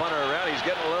 #1 punter around. He's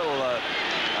getting a little,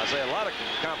 I say, a lot of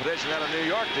competition out of New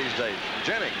York these days.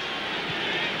 Jennings.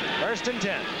 First and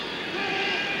 10.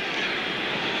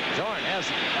 Zorn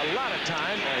has a lot of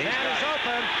time. And it's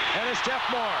open, and it's Jeff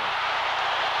Moore.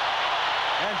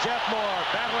 And Jeff Moore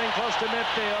battling close to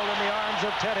midfield in the arms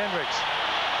of Ted Hendricks.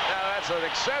 Now, that's an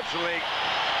exceptionally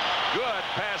good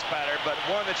pass pattern, but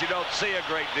one that you don't see a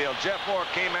great deal. Jeff Moore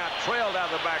came out, trailed out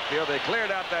of the backfield. They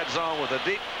cleared out that zone with a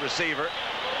deep receiver.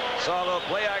 Saw a little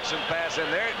play action pass in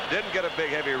there. Didn't get a big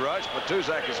heavy rush, but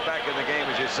Tuzak is back in the game,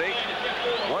 as you see.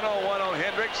 1-on-1 on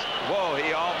Hendricks. Whoa,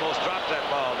 he almost dropped that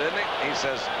ball, didn't he? He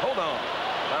says, hold on.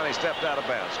 Finally stepped out of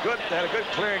bounds. Good, had a good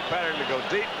clearing pattern to go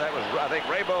deep. That was, I think,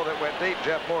 Raybo that went deep.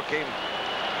 Jeff Moore came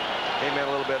in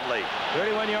a little bit late.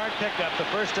 31-yard pickup. The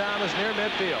first down is near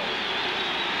midfield.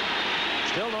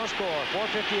 Still no score.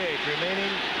 4:58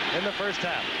 remaining in the first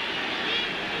half.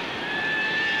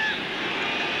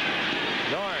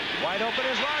 Zorn wide open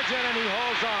is Largent, and he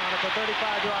holds on at the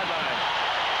 35-yard line.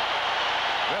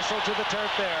 Wrestled to the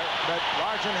turf there, but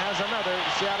Largent has another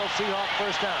Seattle Seahawk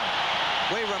first down.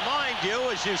 We remind you,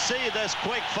 as you see this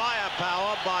quick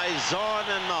firepower by Zorn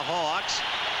and the Hawks.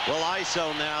 Will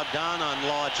ISO now down on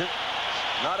Largent.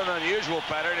 Not an unusual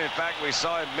pattern. In fact, we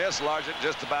saw him miss Largent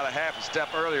just about a half a step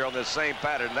earlier on this same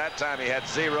pattern. That time he had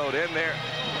zeroed in there.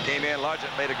 Came in,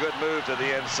 Largent made a good move to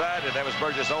the inside, and that was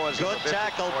Burgess Owens. Good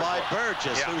tackle by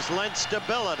Burgess, who's lent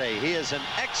stability. He is an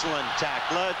excellent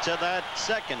tackler to that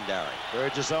secondary.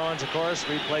 Burgess Owens, of course,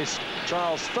 replaced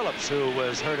Charles Phillips, who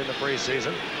was hurt in the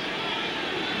preseason.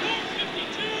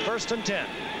 First and 10.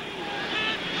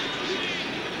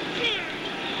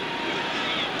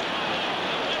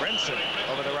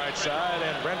 Over the right side,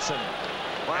 and Brenson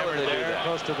there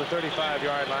close to the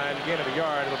 35-yard line. Gain of a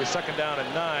yard. It'll be second down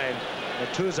and 9. And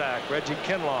Tuzak, Reggie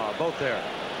Kinlaw, both there.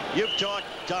 You've talked,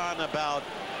 Don, about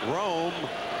Rome,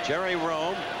 Jerry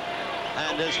Rome.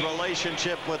 and his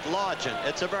relationship with Largent.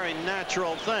 It's a very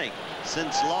natural thing.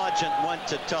 Since Largent went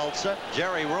to Tulsa,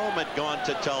 Jerry Rome had gone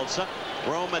to Tulsa.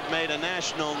 Rome had made a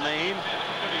national name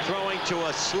throwing to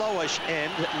a slowish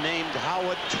end named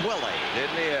Howard Twilley.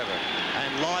 Didn't he ever?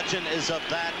 And Largent is of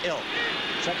that ilk.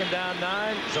 Second down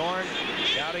 9. Zorn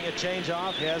scouting a change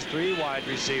off. He has 3 wide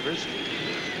receivers. And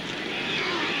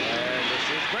this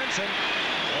is Brinson.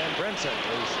 And Brinson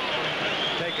is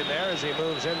taken there as he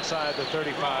moves inside the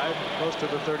 35, close to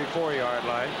the 34-yard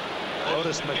line.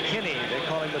 Otis McKinney, they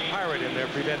call him the Pirate in there,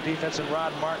 prevent defense, and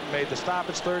Rod Martin made the stop.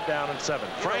 It's 3rd down and 7.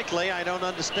 Frankly, I don't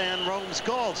understand Rome's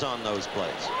calls on those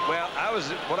plays. Well,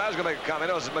 when I was going to make a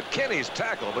comment, it was McKinney's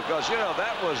tackle, because, you know,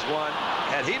 that was one,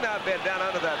 had he not been down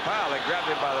under that pile and grabbed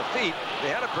him by the feet,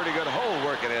 they had a pretty good hole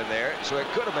working in there, so it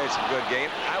could have made some good gain.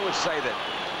 I would say that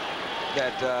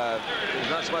it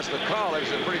was not so much the call, it was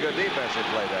a pretty good defensive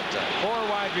play that time. 4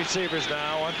 wide receivers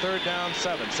now on 3rd down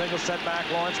 7. Single setback,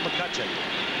 Lawrence McCutcheon.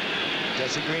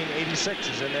 Jesse Green, 86,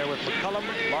 is in there with McCullum,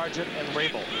 Largent, and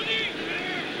Rabel.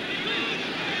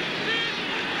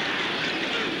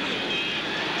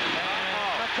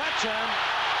 McCutcheon,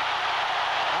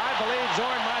 I believe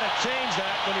Zorn might have changed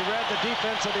that when he read the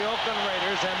defense of the Oakland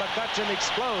Raiders, and McCutcheon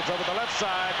explodes over the left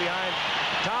side behind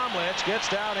Tom Lynch, gets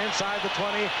down inside the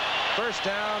 20, 1st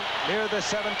down near the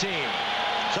 17.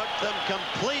 Took them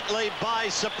completely by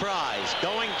surprise,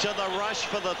 going to the rush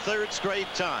for the 3rd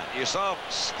straight time. You saw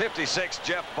 56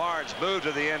 Jeff Barnes move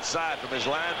to the inside from his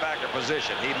linebacker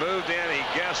position. He moved in, he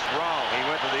guessed wrong. He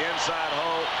went to the inside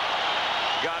hole,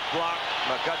 got blocked.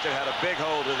 McCutcheon had a big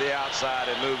hole to the outside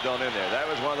and moved on in there. That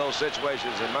was one of those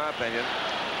situations, in my opinion,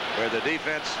 where the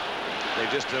defense, they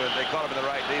caught him in the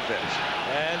right defense.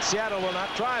 And Seattle will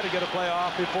not try to get a play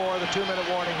off before the 2-minute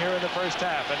warning here in the 1st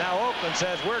half. And now Oakland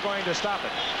says we're going to stop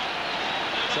it.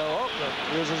 So Oakland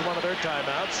uses one of their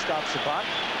timeouts, stops the clock.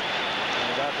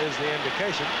 And that is the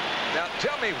indication. Now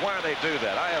tell me why they do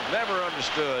that. I have never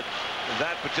understood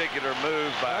that particular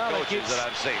move by coaches that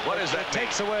I've seen. What does that mean? It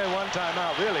takes away one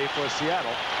timeout really for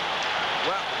Seattle.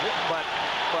 Well, but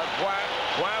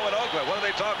why would Oakland? What are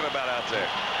they talking about out there?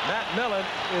 Matt Millen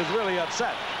is really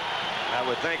upset. I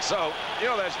would think so. You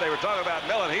know, they were talking about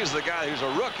Millen. He's the guy who's a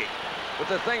rookie. But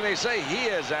the thing they say, he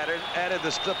has added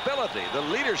the stability, the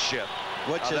leadership.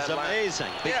 Which is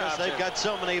amazing, because they've got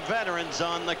so many veterans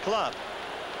on the club.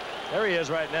 There he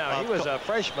is right now. He was a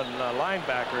freshman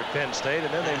linebacker at Penn State,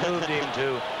 and then they moved him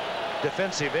to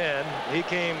defensive end. He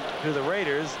came to the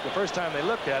Raiders. The first time they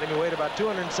looked at him, he weighed about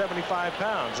 275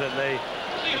 pounds, and they,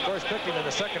 of course, picked him in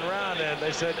the 2nd round, and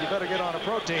they said, you better get on a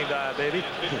protein diet, baby.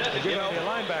 You're going to be a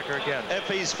linebacker again. If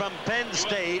he's from Penn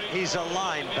State, he's a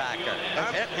linebacker.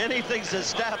 If anything's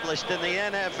established in the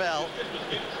NFL,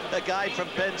 the guy from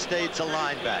Penn State's a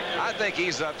linebacker. I think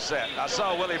he's upset. I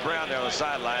saw Willie Brown there on the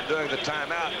sideline doing the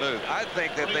timeout move. I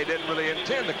think that they didn't really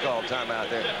intend to call timeout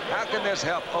there. How can this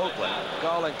help Oakland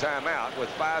calling timeout with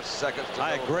 5 seconds to go?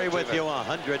 I agree with you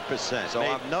 100%. So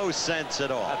made no sense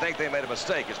at all. I think they made a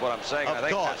mistake is what I'm saying. I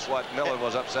think that's what Millen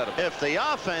was upset about. If the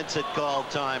offense had called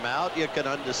timeout, you could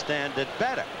understand it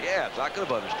better. Yes, I could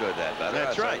have understood that better.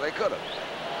 That's right. They could have.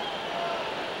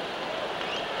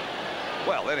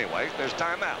 Well, anyway, there's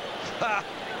timeout.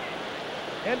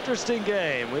 Interesting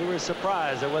game. We were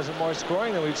surprised there wasn't more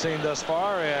scoring than we've seen thus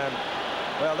far. And,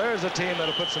 well, there's a team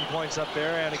that'll put some points up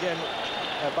there. And, again,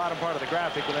 the bottom part of the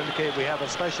graphic will indicate we have a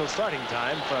special starting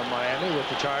time from Miami with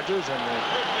the Chargers and the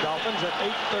Dolphins at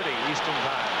 8:30 Eastern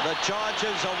time. The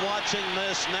Chargers are watching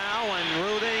this now and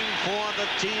rooting for the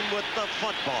team with the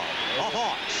football, the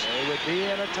Hawks. They would be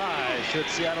in a tie should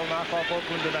Seattle knock off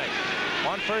Oakland tonight.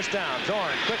 On 1st down,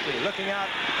 Zorn quickly looking out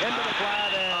into the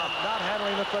flat and not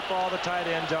handling the football, the tight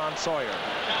end, John Sawyer.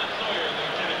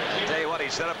 I tell you what, he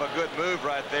set up a good move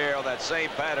right there on that same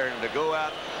pattern to go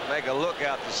out, make a look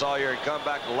out to Sawyer and come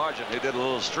back to Largent, who did a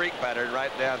little streak pattern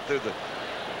right down through the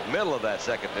middle of that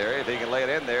secondary. If he can lay it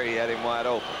in there, he had him wide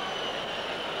open.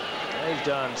 There's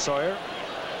John Sawyer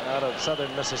out of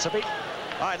southern Mississippi.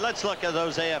 All right, let's look at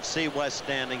those AFC West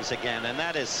standings again, and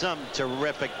that is some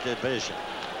terrific division.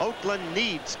 Oakland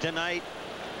needs tonight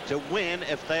to win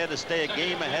if they are to stay a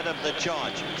game ahead of the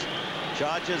Chargers.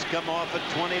 Chargers come off a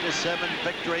 20-7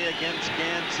 victory against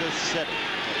Kansas City.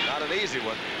 Not an easy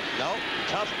one. No,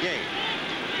 tough game.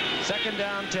 2nd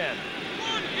down 10.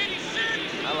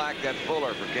 I like that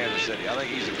Fuller for Kansas City. I think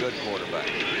he's a good quarterback.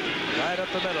 Right up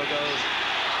the middle goes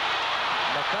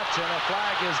McCutcheon. A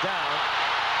flag is down.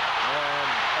 And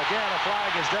again, a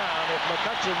flag is down. If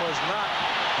McCutcheon was not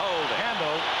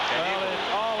handled, well,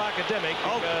 all I can academic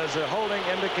because the holding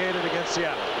indicated against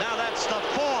Seattle. Now that's the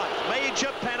 4th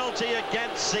major penalty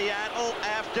against Seattle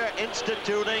after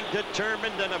instituting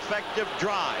determined and effective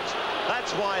drives.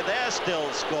 That's why they're still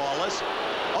scoreless.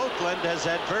 Oakland has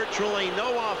had virtually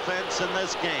no offense in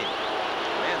this game.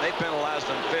 Man, they penalized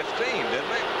them 15, didn't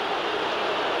they?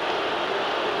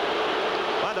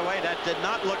 By the way, that did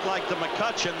not look like the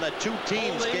McCutcheon that two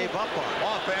teams gave up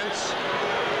on. Offense.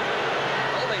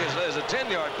 I think it's a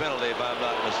 10-yard penalty, if I'm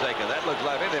not mistaken. That looked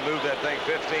like they moved that thing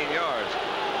 15 yards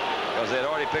because they'd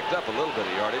already picked up a little bit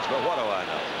of yardage, but what do I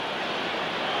know?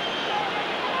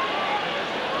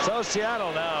 So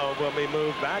Seattle now will be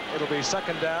moved back. It'll be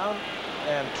 2nd down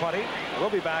and 20. We'll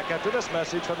be back after this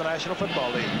message from the National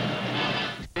Football League.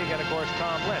 And of course,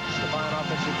 Tom Lynch, the fine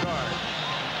offensive guard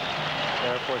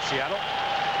there for Seattle.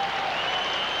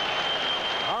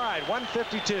 All right,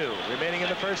 1:52 remaining in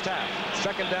the first half.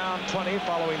 2nd down, 20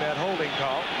 following that holding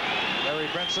call. Larry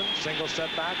Brinson, single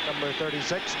setback, number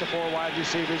 36. The 4 wide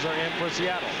receivers are in for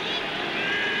Seattle.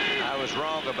 I was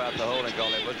wrong about the holding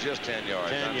call. It was just 10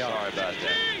 yards. 10 I'm yards. sorry about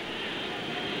that.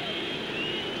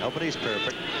 Nobody's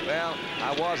perfect. Well,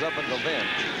 I was up until then.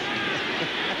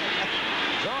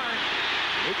 Zorn,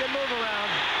 he can move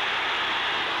around.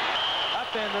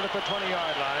 Upended at the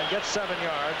 20-yard line, gets 7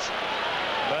 yards,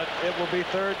 but it will be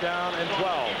 3rd down and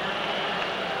 12.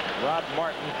 Rod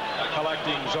Martin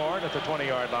collecting Zorn at the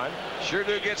 20-yard line. Sure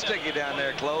do get sticky down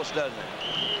there close, doesn't it?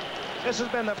 This has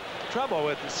been the trouble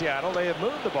with Seattle. They have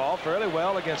moved the ball fairly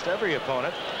well against every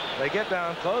opponent. They get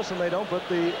down close and they don't put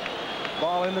the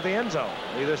ball into the end zone,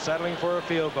 either settling for a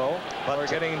field goal or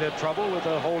getting into trouble with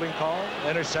a holding call,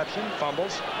 interception,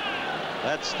 fumbles.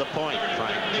 That's the point,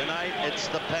 Frank. Tonight, it's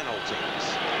the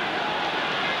penalties.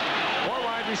 4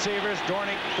 wide receivers,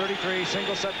 Dornick, 33,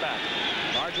 single setback.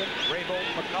 Sargent, Rabel,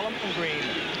 McCullum, and Green.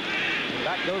 And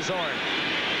back goes Zorn.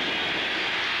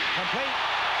 Complete.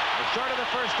 Short of the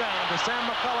 1st down to Sam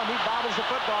McCullum. He bobbles the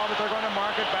football, but they're going to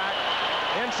mark it back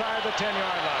inside the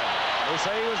 10-yard line. They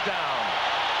say he was down.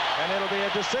 And it'll be a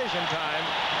decision time.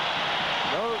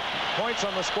 No points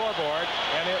on the scoreboard,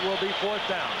 and it will be 4th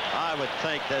down. I would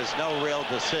think there's no real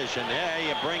decision. Yeah,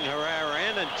 you bring Herrera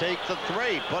in and take the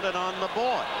 3. Put it on the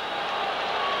board.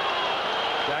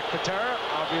 Jack Patera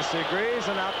obviously agrees,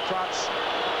 and out trots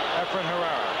Efren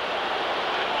Herrera.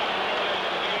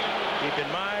 Keep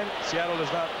in mind, Seattle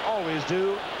does not always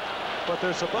do what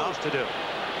they're supposed to do.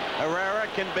 Herrera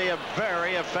can be a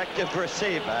very effective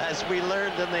receiver, as we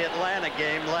learned in the Atlanta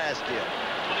game last year.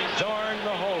 Zorn,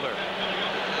 the holder.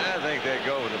 I think they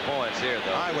go with the points here,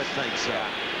 though. I would think so.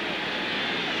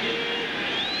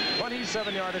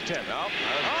 27-yard attempt. No.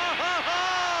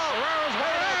 Herrera's way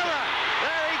Herrera!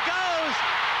 There he goes!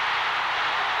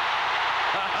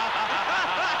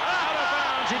 Out of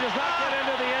bounds. He does not get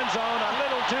into the end zone. A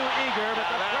little too eager, but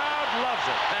the crowd loves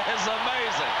it. That is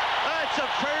amazing. That's a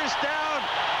 1st down.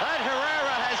 That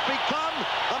Herrera has become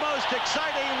the most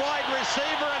exciting wide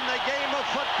receiver in the game of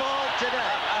football today.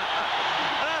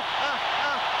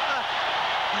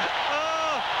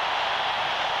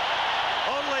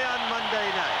 Only on Monday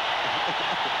night.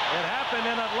 It happened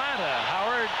in Atlanta,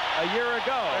 Howard, a year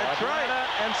ago. That's Atlanta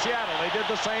right. and Seattle, they did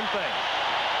the same thing.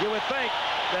 You would think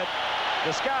that the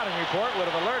scouting report would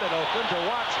have alerted Oakland to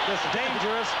watch this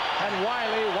dangerous and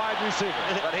wily wide receiver.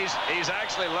 But he's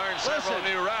actually learned several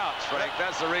new routes, Frank.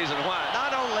 That's the reason why.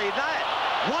 Not only that,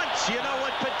 once, you know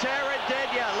what Patera did?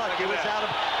 Yeah, look, he was out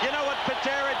of... You know what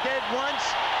Patera did once?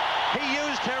 He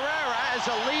used Herrera as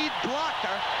a lead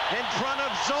blocker in front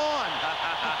of Zorn.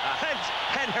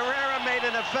 and Herrera made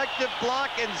an effective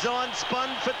block, and Zorn spun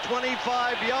for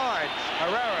 25 yards.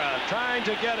 Herrera trying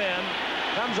to get in,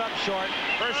 comes up short,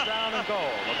 1st down and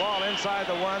goal. The ball inside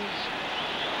the 1.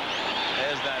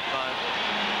 Isn't that fun?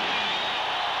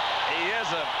 He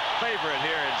is a favorite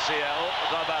here in Seattle.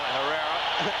 We'll talk about Herrera.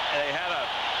 They had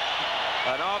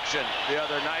an auction the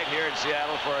other night here in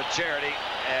Seattle for a charity,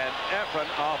 and Efren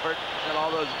offered, and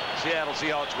all those Seattle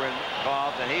Seahawks were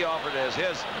involved, and he offered as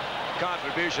his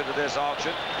contribution to this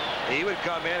auction, he would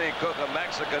come in and cook a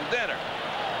Mexican dinner.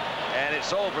 And it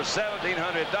sold for $1,700.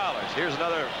 Here's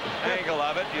another angle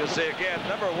of it. You'll see again,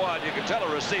 number 1, you can tell a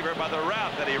receiver by the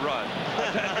route that he runs.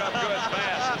 That come good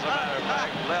pass, as a matter of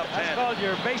fact, left hand. That's called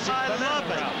your basic banana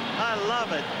route. I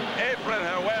love it. Efren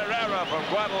Herrera from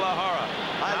Guadalajara.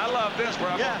 I love this where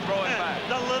I'm going to throw it back.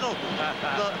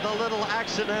 The little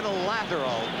accidental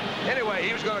lateral. Anyway,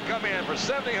 he was going to come in for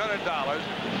 $1,700.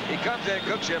 He comes in,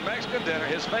 cooks you a Mexican dinner.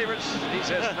 His favorites, he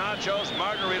says, nachos,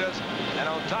 margaritas, and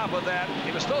on top of that,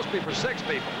 he was supposed to be for 6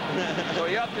 people. So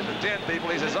he upped it to 10 people.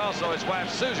 He says, also, his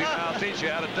wife, Susie, and I'll teach you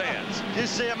how to dance. You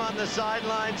see him on the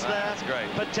sidelines there? That's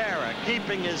great. Patera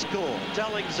keeping his cool,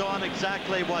 telling Zorn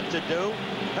exactly what to do.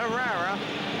 Herrera,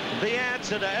 the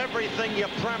answer to everything your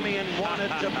Premian wanted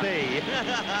to be.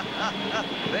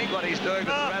 Think what he's doing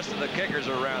to the rest of the kickers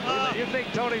around him. You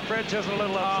think Tony French is a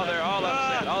little upset? Oh, they're all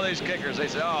upset. All these kickers, they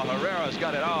say, oh, Herrera's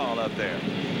got it all up there.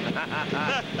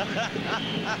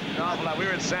 We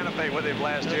were in Santa Fe with him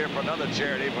last year for another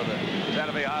charity for the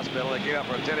Santa Fe Hospital. They came up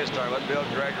for a tennis tournament. Bill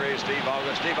Gregory, Steve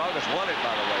August. Steve August won it,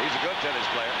 by the way. He's a good tennis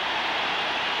player.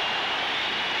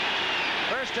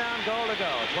 First down, goal to go.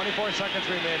 24 seconds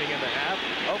remaining in the half.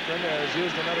 Oakland has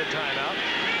used another timeout.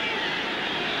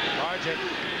 Argent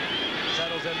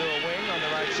settles into a wing on the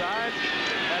right side.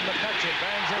 And McCutcheon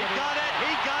bangs into He got it.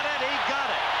 He got it. He got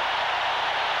it.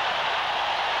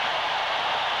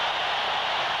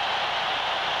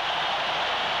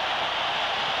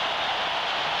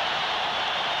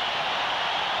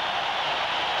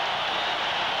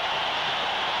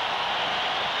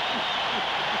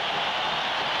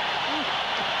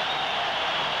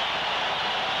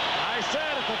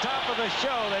 Top of the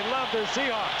show, they love their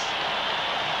Seahawks,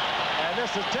 and this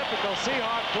is typical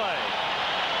Seahawk play.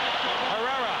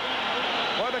 Herrera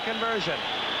for the conversion.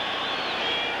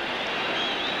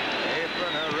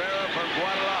 Efren Herrera from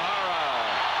Guadalajara.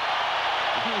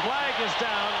 Flag is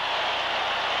down.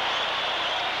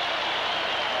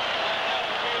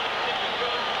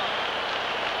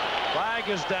 Flag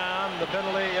is down. The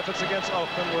penalty, if it's against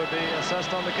Oakland, would be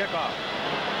assessed on the kickoff.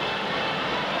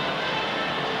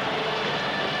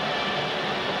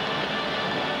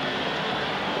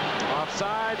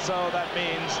 Offside, so that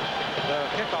means the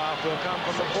kickoff will come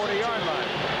from the 40-yard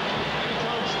line.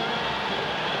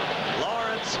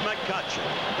 Lawrence McCutcheon,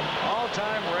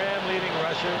 all-time Ram leading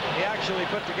rusher. He actually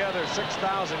put together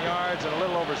 6,000 yards in a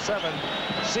little over 7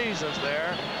 seasons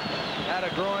there. Had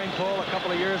a groin pull a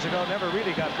couple of years ago, never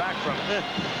really got back from it.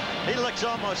 He looks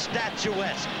almost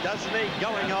statuesque, doesn't he,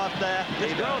 going off there?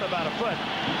 He's grown about a foot.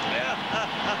 Yeah.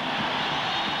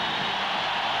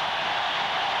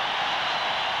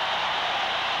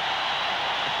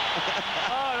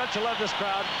 Oh, don't you love this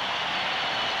crowd?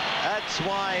 That's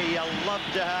why you love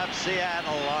to have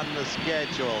Seattle on the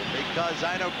schedule, because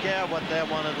I don't care what their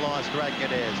won and lost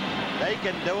record is. They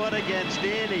can do it against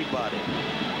anybody.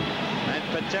 And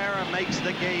Patera makes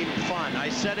the game fun. I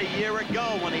said a year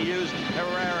ago when he used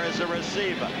Herrera as a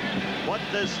receiver, what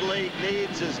this league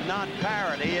needs is not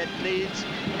parity, it needs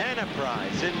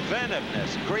enterprise,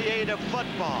 inventiveness, creative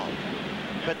football.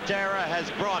 Patera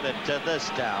has brought it to this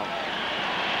town.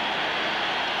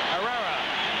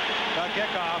 The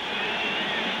kickoff.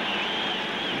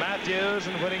 Matthews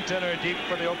and Whittington are deep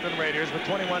for the Oakland Raiders with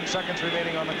 21 seconds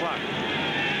remaining on the clock.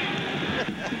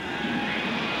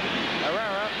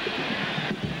 Herrera,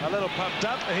 a little pumped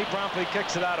up, and he promptly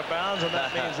kicks it out of bounds, and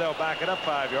that means they'll back it up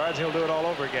 5 yards. He'll do it all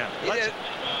over again.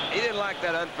 He didn't like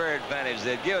that unfair advantage.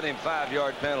 They'd given him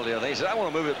 5-yard penalty. He said, I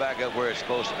want to move it back up where it's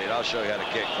supposed to be, and I'll show you how to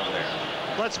kick from there.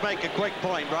 Let's make a quick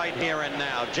point right here and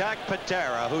now. Jack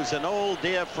Patera, who's an old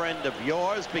dear friend of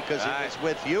yours because he was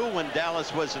with you when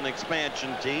Dallas was an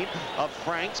expansion team, of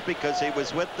Frank's because he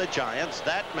was with the Giants,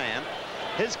 that man,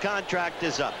 his contract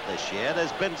is up this year.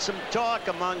 There's been some talk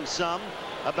among some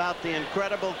about the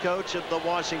incredible coach of the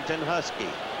Washington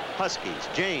Huskies,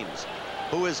 James,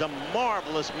 who is a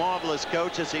marvelous, marvelous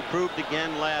coach, as he proved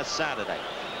again last Saturday.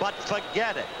 But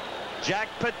forget it. Jack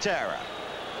Patera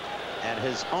and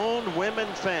his own women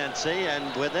fancy,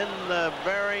 and within the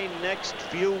very next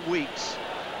few weeks,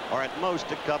 or at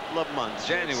most a couple of months,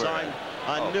 sign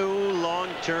a new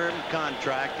long-term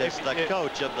contract as the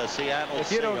coach of the Seattle Seahawks.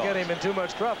 If you don't get him in too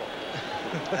much trouble.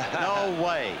 No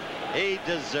way. He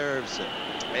deserves it.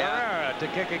 Herrera to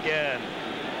kick again.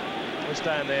 This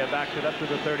time they have backed it up to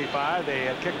the 35. They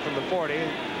had kicked from the 40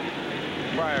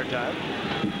 prior time.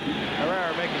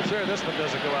 Herrera making sure this one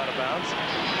doesn't go out of bounds.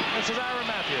 This is Ira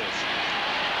Matthews.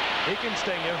 He can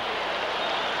sting you.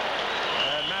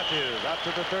 And Matthews up to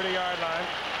the 30-yard line.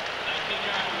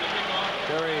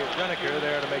 Terry Reniker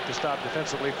there to make the stop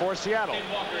defensively for Seattle.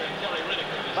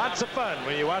 Lots of fun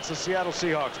when you watch the Seattle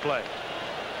Seahawks play.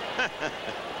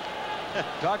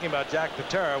 Talking about Jack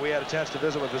Patera, we had a chance to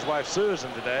visit with his wife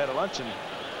Susan today at a luncheon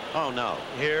Oh, no.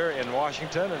 Here in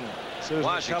Washington, and Susan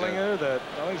was telling her that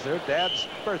it's their dad's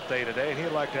birthday today, and he'd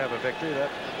like to have a victory. That,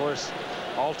 of course,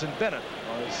 Alton Bennett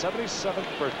on his 77th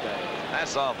birthday.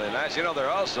 That's awfully nice. You know, they're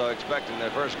also expecting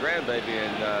their first grandbaby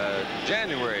in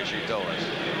January, she told us.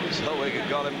 So we could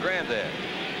call him Granddad.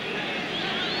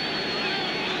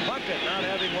 Plunkett not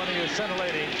having one of your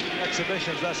scintillating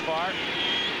exhibitions thus far.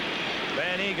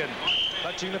 Van Egan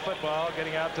touching the football,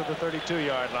 getting out to the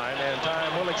 32-yard line, and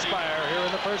time will expire here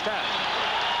in the first half.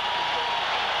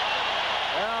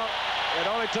 Well, it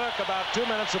only took about 2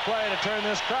 minutes of play to turn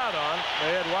this crowd on.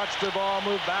 They had watched the ball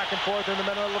move back and forth in the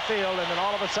middle of the field, and then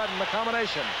all of a sudden the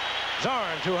combination.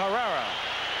 Zorn to Herrera.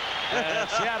 And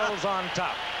Seattle's on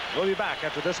top. We'll be back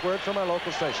after this word from our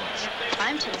local stations.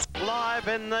 Live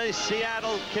in the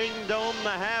Seattle Kingdome, the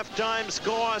halftime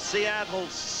score, Seattle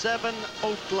 7,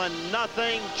 Oakland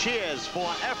nothing. Cheers for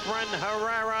Efren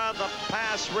Herrera, the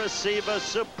pass receiver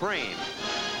supreme.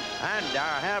 And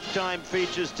our halftime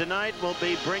features tonight will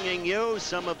be bringing you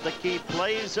some of the key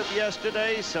plays of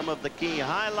yesterday, some of the key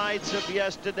highlights of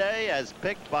yesterday as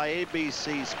picked by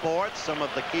ABC Sports, some of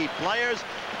the key players,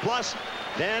 plus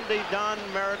Dandy Don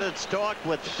Meredith's talk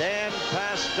with Dan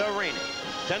Pastorini.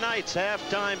 Tonight's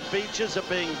halftime features are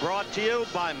being brought to you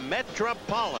by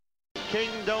Metropolitan.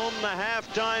 Kingdome, the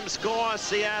halftime score,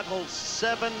 Seattle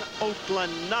 7,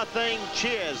 Oakland nothing.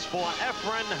 Cheers for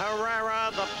Efren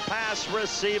Herrera, the pass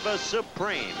receiver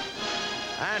supreme.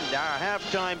 And our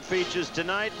halftime features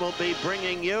tonight will be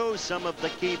bringing you some of the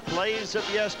key plays of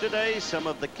yesterday, some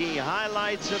of the key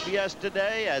highlights of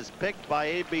yesterday as picked by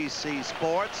ABC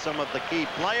Sports, some of the key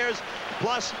players,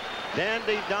 plus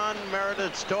Dandy Don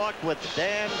Meredith's talk with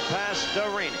Dan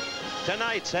Pastorini.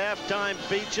 Tonight's halftime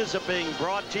features are being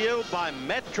brought to you by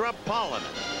Metropolitan.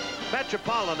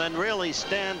 Metropolitan really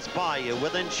stands by you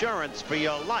with insurance for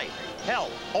your life,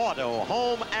 health, auto,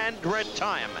 home, and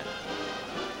retirement.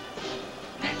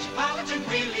 Metropolitan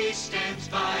really stands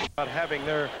by. About having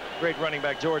their great running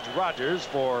back George Rogers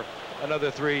for another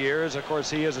 3 years. Of course,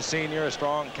 he is a senior, a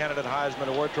strong candidate Heisman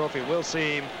Award trophy. We'll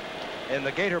see him in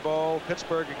the Gator Bowl,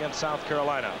 Pittsburgh against South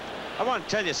Carolina. I want to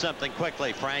tell you something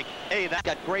quickly, Frank. Hey, that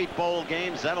got great bowl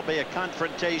games. That'll be a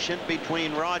confrontation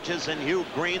between Rogers and Hugh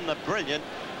Green, the brilliant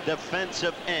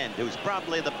defensive end, who's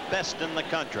probably the best in the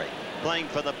country, playing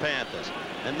for the Panthers.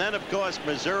 And then, of course,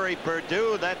 Missouri,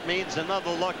 Purdue. That means another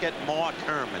look at Mark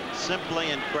Herman. Simply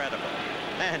incredible.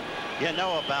 And you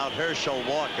know about Herschel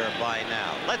Walker by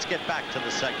now. Let's get back to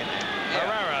the second half.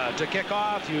 Herrera to kick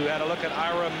off. You had a look at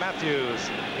Ira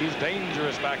Matthews. He's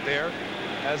dangerous back there,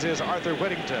 as is Arthur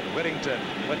Whittington. Whittington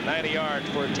went 90 yards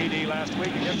for a TD last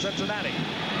week against Cincinnati.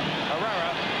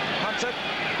 Herrera punts it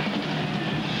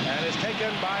and is taken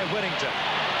by Whittington.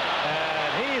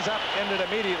 And he's upended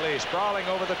immediately, sprawling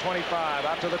over the 25,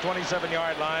 out to the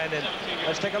 27-yard line. And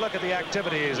let's take a look at the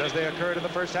activities as they occurred in the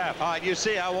first half. All right, you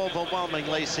see how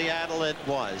overwhelmingly Seattle it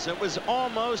was. It was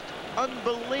almost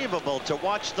unbelievable to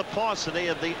watch the paucity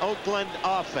of the Oakland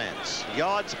offense.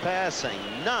 Yards passing,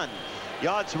 none.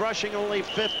 Yards rushing, only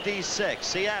 56.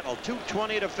 Seattle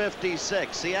 220 to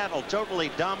 56. Seattle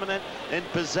totally dominant in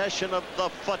possession of the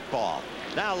football.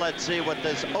 Now let's see what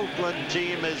this Oakland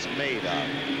team is made of.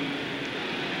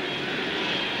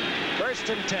 1st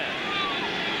and 10.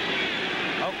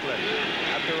 Oakland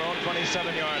at their own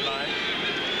 27-yard line.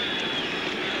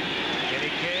 Kenny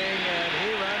King, and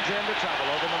he runs into trouble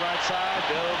over on the right side.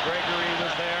 Bill Gregory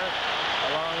was there,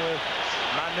 along with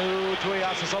Manu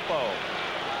Tuiasosopo.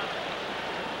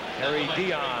 Harry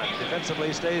Dion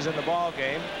defensively stays in the ball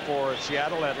game for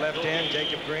Seattle at left end.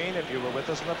 Jacob Green, if you were with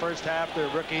us in the first half, their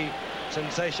rookie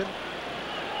sensation,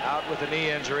 out with a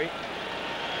knee injury.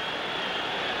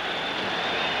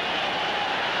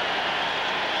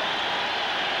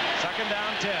 Second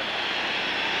down, 10.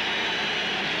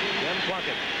 Jim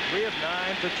Plunkett, 3 of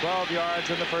 9 for 12 yards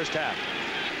in the first half.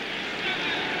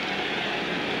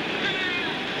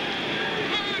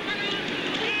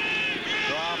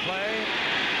 Draw play.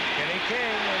 Kenny King,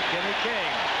 and Kenny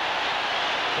King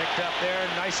picked up there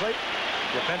nicely.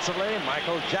 Defensively,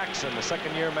 Michael Jackson, the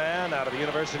second-year man out of the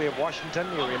University of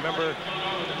Washington. You remember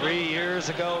 3 years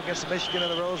ago against Michigan in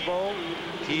the Rose Bowl,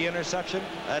 key interception.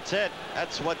 That's it.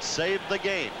 That's what saved the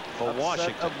game for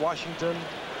Washington. Of Washington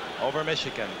over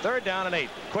Michigan. 3rd down and 8.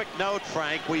 Quick note,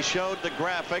 Frank, we showed the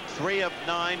graphic, 3 of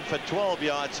 9 for 12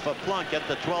 yards for Plunkett.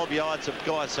 The 12 yards, of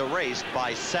course, erased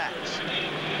by sacks.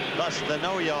 Thus, the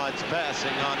no yards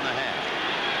passing on the half.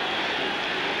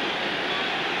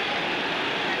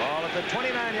 Ball at the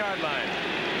 29-yard line.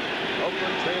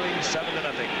 Oakland trailing 7-0.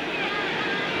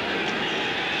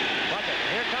 Plunkett,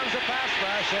 here comes the pass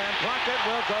rush. and Plunkett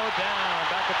will go down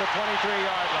back at the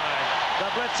 23-yard line. The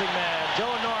blitzing man,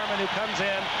 Joe Norman, who comes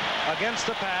in against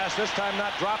the pass, this time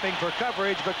not dropping for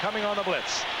coverage, but coming on the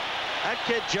blitz. That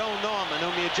kid, Joe Norman,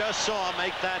 whom you just saw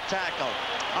make that tackle.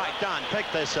 All right, Don, pick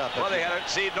this up. Well, they had to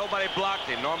see nobody blocked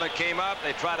him. Norman came up.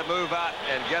 They tried to move out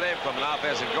and get him from an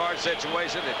offensive guard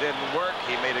situation. It didn't work.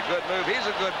 He made a good move. He's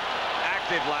a good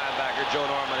active linebacker, Joe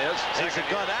Norman is. He's a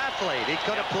good athlete. He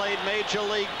could have played Major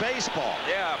League Baseball.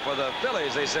 Yeah, for the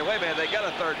Phillies, they said, wait a minute, they got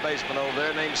a third baseman over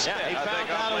there named Smith. Yeah, he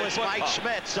found out it was Mike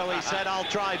Schmidt, so he said, I'll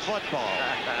try football.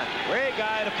 Great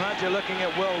guy to punt. You're looking at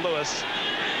Will Lewis.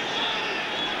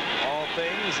 All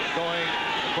things going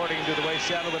according to the way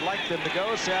Seattle would like them to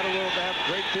go. Seattle will have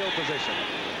great field position.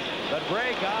 But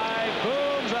Ray Guy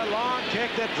booms a long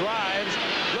kick that drives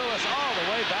Lewis all the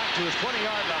way back to his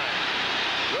 20-yard line.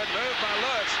 Good move by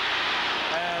Lewis.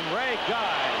 And Ray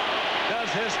Guy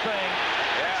does his thing.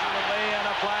 Excellently, and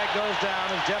a flag goes down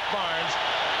as Jeff Barnes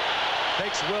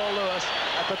takes Will Lewis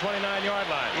at the 29-yard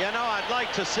line. You know, I'd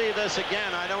like to see this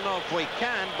again. I don't know if we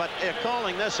can, but they're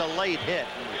calling this a late hit.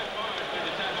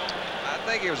 I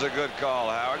think it was a good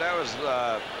call, Howard. That was,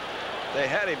 they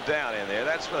had him down in there.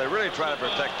 That's where they really try to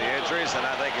protect the injuries, and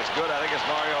I think it's good. I think it's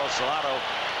Mario Salato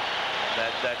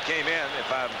that came in, if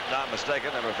I'm not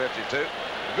mistaken, number 52.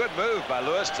 Good move by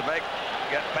Lewis to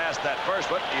get past that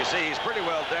first one. You see, he's pretty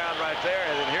well down right there,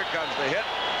 and then here comes the hit,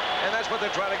 and that's what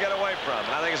they're trying to get away from.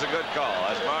 And I think it's a good call.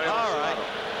 That's Mario Salato.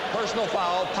 Personal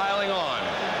foul piling on.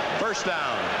 First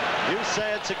down. You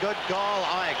say it's a good call.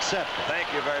 I accept it.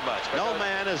 Thank you very much. No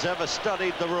man has ever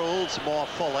studied the rules more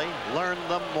fully, learned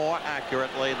them more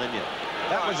accurately than you.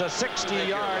 That was a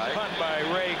 60-yard punt by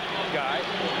Ray Guy.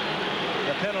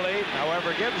 The penalty,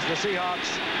 however, gives the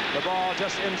Seahawks the ball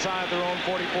just inside their own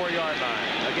 44-yard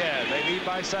line. Again, they lead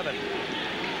by 7.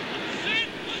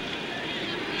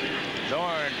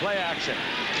 Zorn, play action.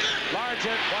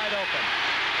 Largent, wide open.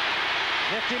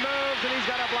 Nifty moves, and he's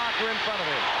got a blocker in front of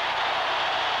him.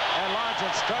 And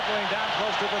Largent struggling down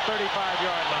close to the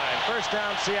 35-yard line. First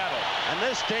down, Seattle. And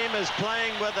this team is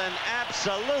playing with an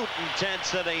absolute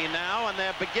intensity now, and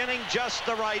they're beginning just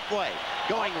the right way,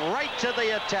 going right to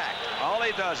the attack. All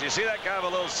he does, you see that kind of a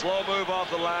little slow move off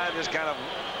the line, just kind of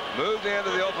moved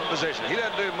into the open position. He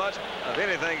doesn't do much of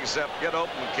anything except get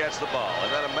open and catch the ball.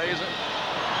 Isn't that amazing?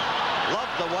 Love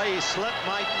the way he slipped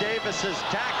Mike Davis's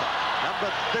tackle,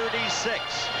 number 36.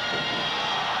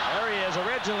 There he is,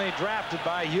 originally drafted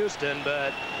by Houston,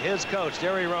 but his coach,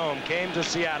 Jerry Rome, came to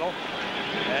Seattle,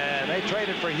 and they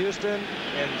traded for Houston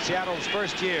in Seattle's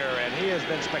first year, and he has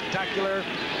been spectacular,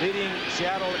 leading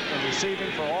Seattle in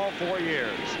receiving for all 4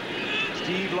 years.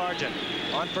 Steve Largent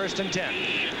on 1st and 10.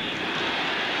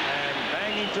 And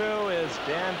banging through is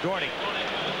Dan Dorney.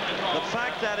 The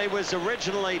fact that he was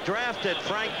originally drafted,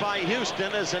 Frank, by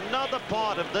Houston is another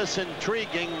part of this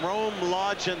intriguing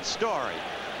Rome-Largent story,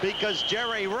 because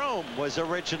Jerry Rome was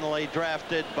originally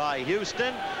drafted by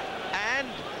Houston, and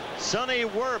Sonny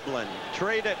Werblin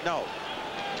traded, no,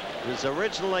 it was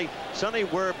originally Sonny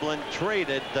Werblin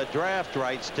traded the draft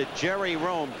rights to Jerry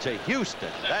Rome to Houston.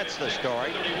 That's the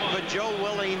story, for Joe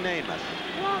Willie Namath.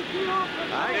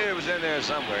 I knew he was in there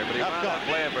somewhere, but he wound up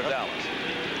playing for Dallas.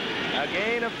 A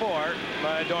gain of 4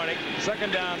 by Dornick.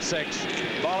 Second down, 6.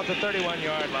 Ball at the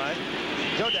 31-yard line.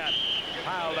 Jodat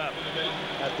piled up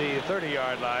at the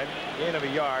 30-yard line. Gain of a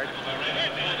yard.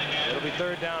 It'll be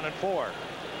 3rd down and 4.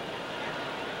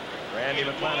 Randy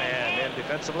McClanahan in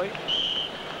defensively.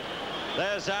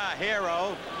 There's our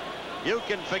hero. You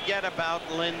can forget about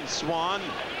Lynn Swan,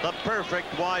 the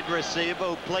perfect wide receiver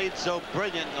who played so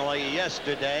brilliantly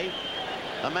yesterday.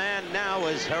 The man now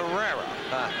is Herrera.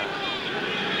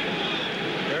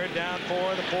 3rd down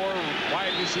 4, the 4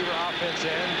 wide receiver offense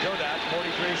in. Jodat,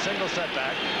 43, single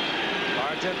setback.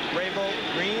 Largent, Rabel,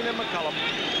 Green, and McCullum.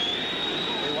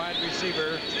 The wide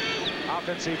receiver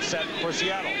offensive set for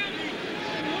Seattle.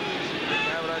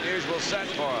 Have an unusual set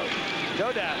for him.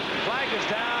 Jodat, flag is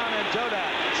down, and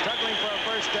Jodat struggling for a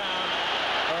first down,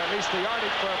 or at least the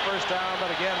yardage for a first down, but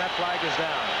again, that flag is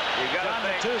down. John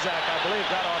Matuzak, I believe,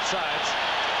 got offsides,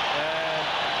 and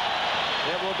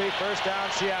it will be first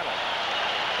down, Seattle.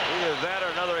 Either that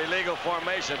or another illegal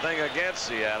formation thing against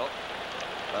Seattle.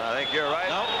 I think you're right.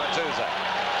 Nope. Matuzak.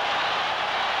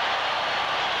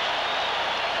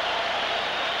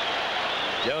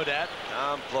 Jodat.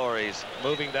 Tom Flores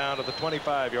moving down to the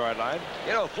 25-yard line.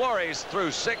 You know, Flores threw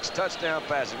 6 touchdown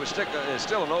passes, which is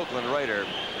still an Oakland Raider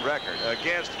record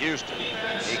against Houston.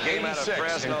 He came out of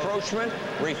Fresno. Encroachment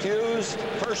refused.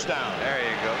 First down. There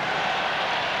you go.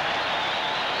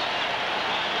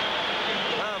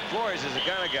 Tom Flores is the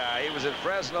kind of guy. He was at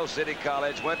Fresno City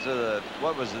College, went to the,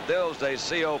 what was it, those days,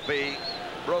 COP,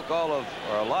 broke a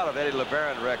lot of Eddie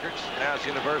LeBaron records. Now it's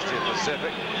University of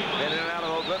Pacific. Been in and out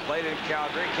of Oakland, played in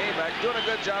Calgary, came back, doing a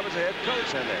good job as a head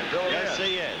coach in there. Yes,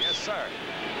 he is. Yes, sir.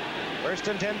 First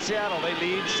and 10 Seattle. They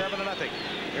lead 7-0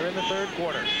 here in the third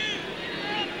quarter.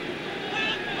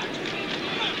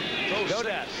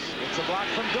 Godet. It's a block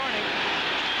from Dorning.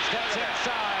 Steps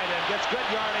inside and gets good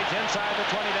yardage inside the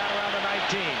 20 down around the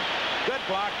 19. Good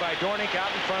block by Dornick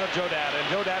out in front of Jodat, and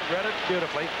Jodat read it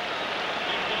beautifully.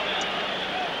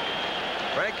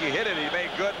 Frankie hit it. He made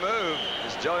good move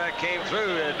as Jodat came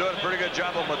through and doing a pretty good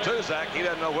job on Matuzak. He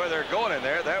doesn't know where they're going in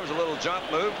there. There was a little jump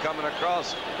move coming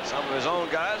across some of his own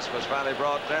guys. Was finally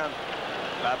brought down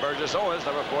by Burgess Owens,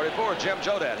 number 44, Jim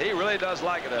Jodat. He really does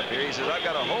like it up here. He says, I've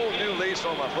got a whole new lease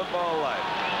on my football life.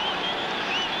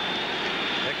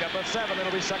 Pick up at 7.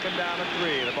 It'll be second down and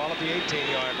 3. The ball at the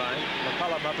 18-yard line.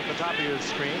 McCullum up at the top of your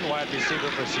screen. Wide receiver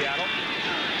for Seattle.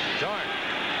 Dorn.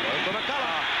 Going for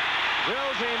McCullum.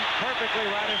 Drills him perfectly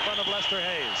right in front of Lester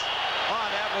Hayes. Oh,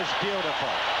 that was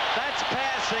beautiful. That's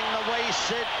passing the way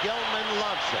Sid Gilman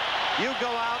loves it. You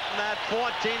go out in that 14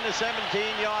 to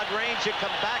 17-yard range, you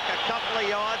come back a couple of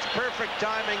yards, perfect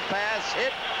timing pass,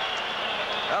 hit.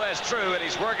 Well, that's true, and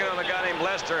he's working on a guy named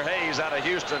Lester Hayes out of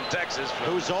Houston, Texas.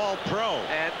 Who's all pro.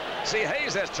 And see,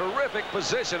 Hayes has terrific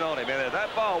position on him, and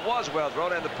that ball was well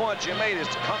thrown, and the point you made is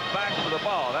to come back for the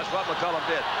ball. That's what McCullum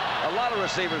did. A lot of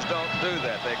receivers don't do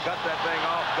that. They cut that thing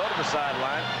off, go to the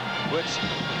sideline, which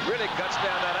really cuts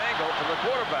down that angle from the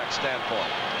quarterback standpoint.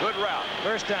 Good route.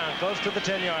 First down, close to the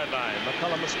 10-yard line.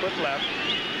 McCullum a split left.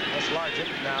 That's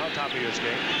Largent now, top of your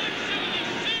screen.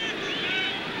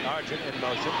 Largent in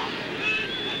motion.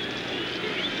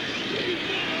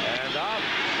 And off.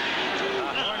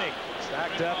 Hornick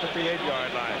stacked up at the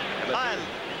 8-yard line.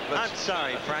 I'm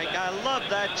sorry, Frank. I love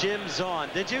that Jim Zorn.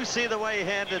 Did you see the way he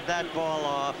handed that ball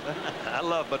off? I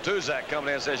love Matuzak coming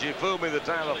in and says, you fooled me the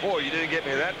time before. You didn't get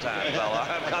me that time, fella.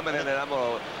 I'm coming in and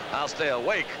I'll stay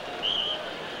awake.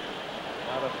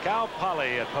 Out of Cal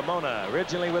Poly at Pomona,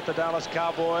 originally with the Dallas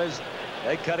Cowboys.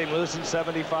 They cut him loose in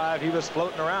 75. He was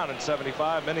floating around in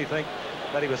 75. Many think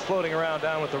that he was floating around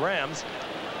down with the Rams.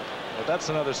 But that's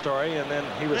another story. And then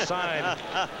he was signed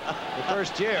the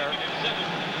first year.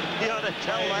 You ought to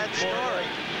tell that story.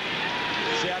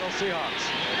 Seattle Seahawks.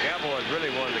 The Cowboys really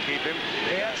wanted to keep him.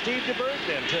 They had Steve DeBerg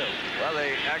then, too. Well,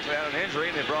 they actually had an injury,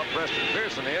 and they brought Preston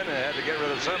Pearson in and had to get rid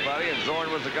of somebody, and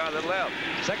Zorn was the guy that left.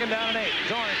 Second down and 8.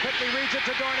 Zorn quickly reads it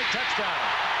to Dornick. Touchdown.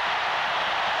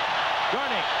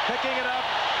 Dornick picking it up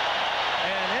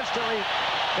and instantly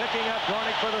picking up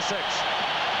Dornick for the 6.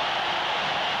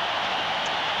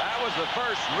 That was the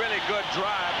first really good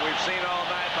drive we've seen all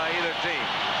night by either team.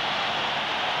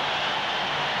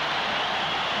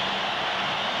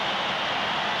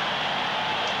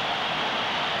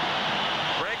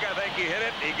 I think he hit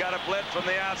it. He got a blitz from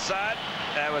the outside.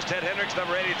 That was Ted Hendricks,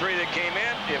 number 83, that came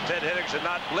in. If Ted Hendricks had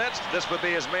not blitzed, this would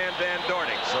be his man, Dan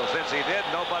Dornick. So since he did,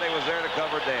 nobody was there to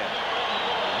cover Dan.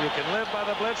 You can live by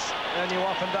the blitz, and you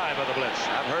often die by the blitz.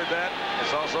 I've heard that.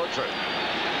 It's also true.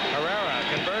 Herrera,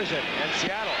 conversion, and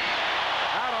Seattle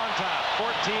out on top,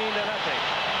 14-0.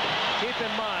 Keep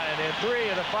in mind, in 3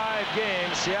 of the 5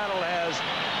 games Seattle has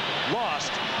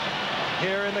lost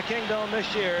here in the Kingdome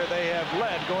this year, they have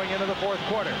led going into the 4th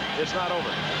quarter. It's not over.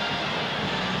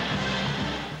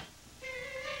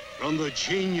 From the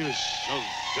genius of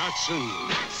Datsun.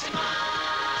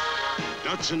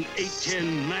 Datsun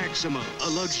 810 Maxima, a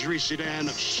luxury sedan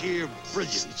of sheer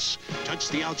brilliance. Touch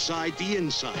the outside, the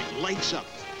inside, lights up.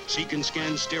 Seek and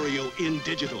scan stereo in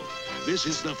digital. This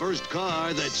is the first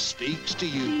car that speaks to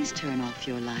you. Please turn off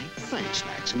your lights. Thanks,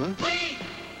 Maxima. We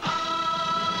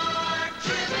are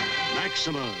driven.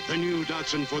 Maxima, the new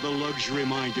Datsun for the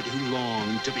luxury-minded who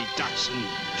long to be Datsun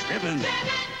driven.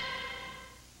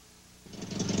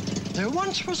 There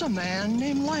once was a man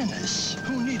named Linus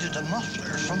who needed a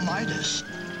muffler from Midas.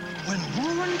 When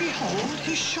lo and behold,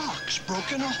 his shocks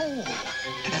broke in a hole.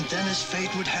 And then as fate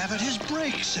would have it, his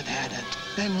brakes had it.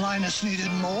 Then Linus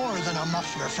needed more than a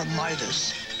muffler from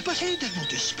Midas. But he didn't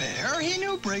despair. He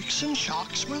knew brakes and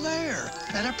shocks were there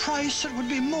at a price that would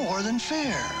be more than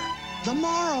fair. The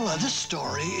moral of this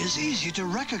story is easy to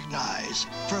recognize.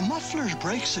 For mufflers,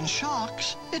 brakes, and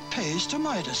shocks, it pays to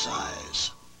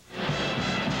Midasize.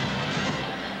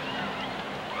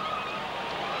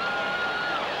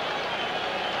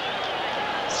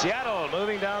 Seattle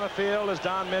moving down the field, as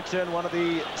Don mentioned, one of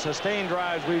the sustained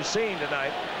drives we've seen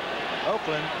tonight.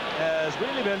 Oakland has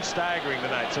really been staggering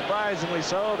tonight. Surprisingly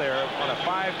so. They're on a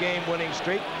 5-game winning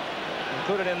streak.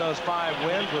 Included in those 5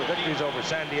 wins were victories over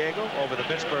San Diego, over the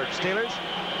Pittsburgh Steelers,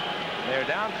 They're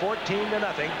down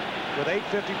 14-0 with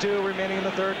 8:52 remaining in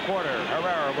the third quarter.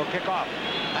 Herrera will kick off.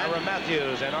 Ira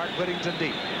Matthews and Art Whittington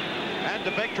deep. And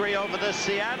the victory over the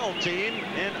Seattle team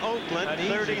in Oakland,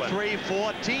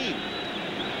 33-14.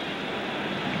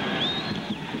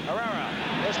 Herrera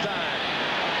this time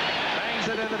bangs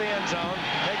it into the end zone,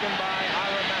 taken by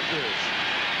Ira Matthews.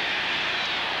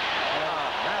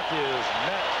 Matthews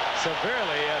met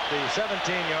severely at the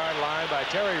 17-yard line by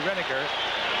Terry Reneker.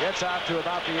 Gets out to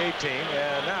about the 18,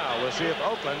 and now we'll see if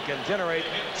Oakland can generate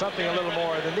something a little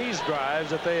more than these drives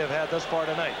that they have had thus far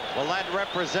tonight. Well, that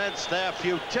represents their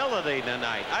futility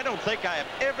tonight. I don't think I have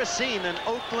ever seen an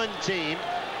Oakland team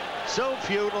so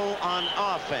futile on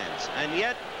offense, and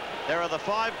yet there are the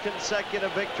 5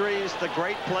 consecutive victories, the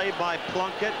great play by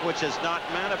Plunkett, which has not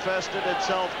manifested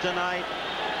itself tonight.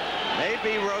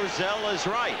 Maybe Rozelle is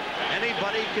right.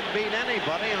 Anybody can beat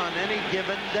anybody on any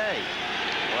given day.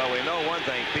 Well, we know one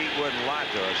thing. Pete wouldn't lie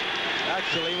to us.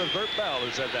 Actually, it was Bert Bell who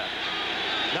said that.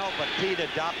 No, but Pete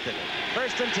adopted it.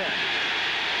 1st and 10.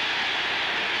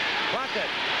 Plunkett.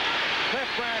 Cliff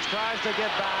Branch tries to get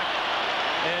back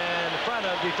in front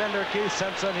of defender Keith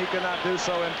Simpson. He could not do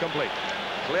so. Incomplete.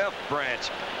 Cliff Branch.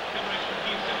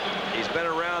 He's been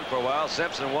around for a while.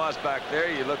 Simpson was back there.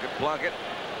 You look at Plunkett.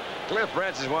 Cliff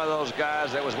Branch is one of those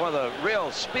guys that was one of the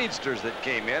real speedsters that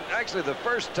came in. Actually, the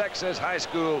first Texas high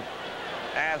school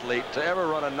athlete to ever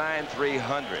run a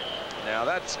 9.300. Now,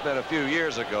 that's been a few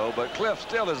years ago, but Cliff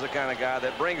still is the kind of guy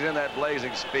that brings in that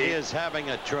blazing speed. He is having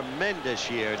a tremendous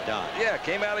year, Don. Yeah,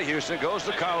 came out of Houston, goes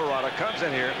to Colorado, comes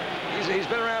in here. He's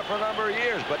been around for a number of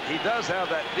years, but he does have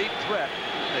that deep threat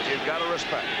that you've got to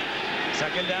respect.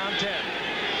 2nd down 10.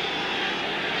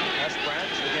 That's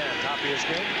Branch again, top of your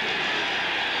screen.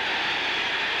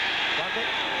 Plunkett,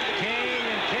 King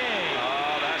and King.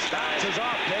 Oh, that's bounces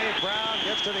off. Dave Brown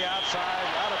gets to the outside,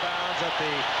 out of bounds at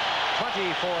the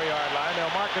 24-yard line. They'll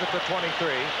mark it at the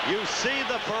 23. You see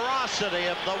the ferocity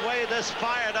of the way this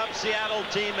fired-up Seattle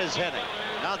team is hitting.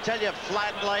 I'll tell you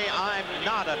flatly, I'm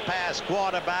not a pass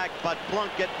quarterback, but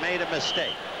Plunkett made a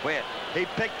mistake. When? He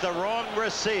picked the wrong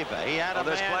receiver. He had on a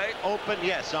this man play? open.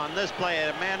 Yes, on this play,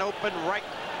 a man open right.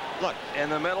 Look, in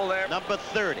the middle there. Number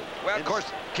 30. Well, of course,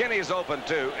 Kenny's open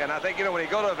too, and I think, you know, when you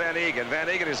go to Van Egan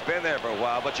has been there for a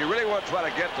while, but you really want to try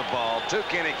to get the ball to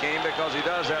Kenny King because he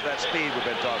does have that speed we've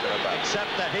been talking about.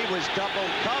 Except that he was double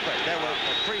covered. There were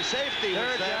free safety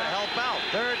was there to help out.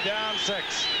 3rd down 6.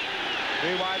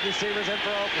 3 wide receivers in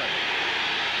for Oakland.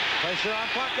 Pressure on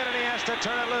Plunkett, and he has to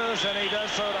turn it loose, and he does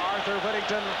so to Arthur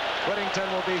Whittington. Whittington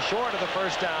will be short of the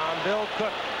 1st down. Bill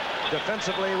Cook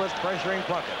defensively was pressuring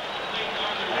Plunkett.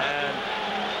 And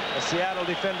the Seattle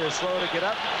defender is slow to get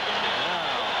up.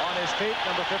 Now on his feet,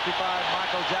 number 55,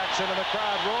 Michael Jackson, and the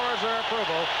crowd roars their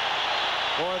approval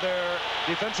for their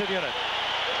defensive unit.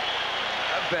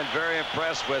 I've been very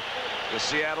impressed with the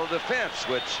Seattle defense,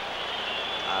 which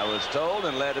I was told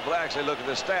and led to actually look at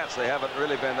the stats. They haven't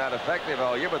really been that effective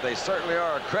all year, but they certainly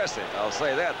are aggressive. I'll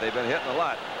say that. They've been hitting a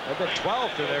lot. They've been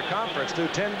 12th in their conference through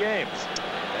 10 games.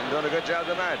 And doing a good job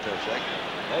tonight, too, Shake.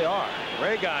 They are.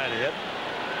 Ray Guy to hit.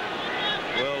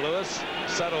 Will Lewis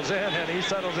settles in, and he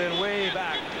settles in way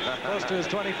back, close to his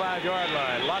 25-yard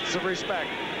line. Lots of respect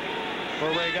for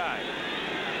Ray Guy.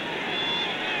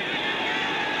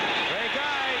 Ray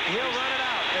Guy, he'll run it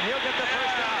out, and he'll get the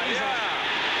first down easily.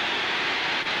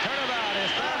 Turnabout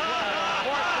is found on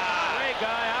 4th down. Ray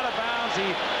Guy out of bounds.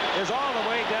 He is all the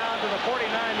way down to the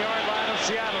 49-yard line of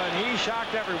Seattle, and he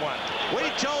shocked everyone. We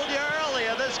told you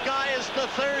earlier, this guy is the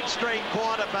 3rd-string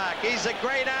quarterback. He's a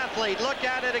great athlete. Look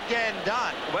at it again,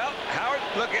 Don. Well, Howard,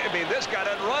 look, I mean, this guy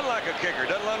doesn't run like a kicker,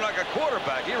 doesn't run like a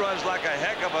quarterback. He runs like a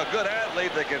heck of a good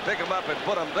athlete that can pick him up and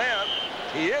put him down.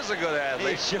 He is a good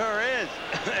athlete. He sure is.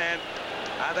 And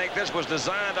I think this was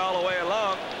designed all the way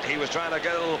along. He was trying to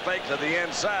get a little fake to the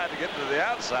inside to get to the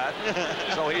outside.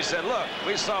 So he said, look,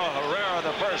 we saw Herrera in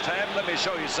the 1st half. Let me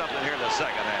show you something here in the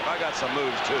 2nd half. I got some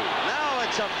moves, too. Now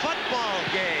it's a football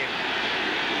game.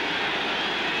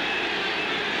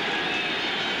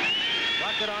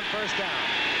 Plunkett on 1st down.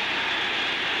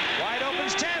 Wide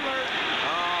opens Chandler.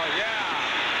 Oh, yeah.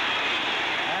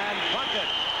 And Plunkett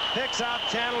picks out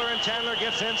Chandler, and Chandler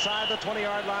gets inside the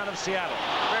 20-yard line of Seattle.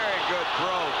 Very good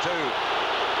throw, too.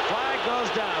 Flag goes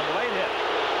down. Late hit.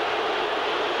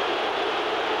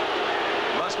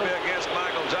 Must be against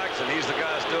Michael Jackson. He's the guy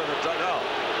that's doing the oh.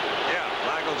 Yeah,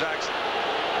 Michael Jackson.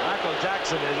 Michael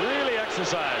Jackson is really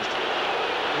exercised.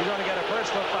 He's going to get a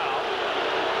personal foul.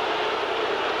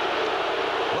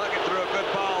 Plunkett threw a good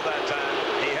ball that time.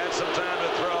 He had some time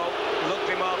to throw. Looked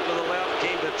him off to the left.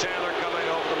 Came to Chandler coming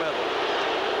over the middle.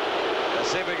 Let's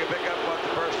see if we can pick up what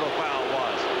the personal foul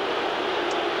was.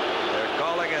 They're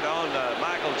calling it on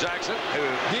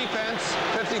Defense,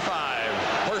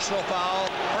 55. Personal foul,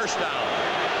 first down.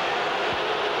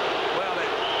 Well,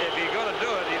 if you're going to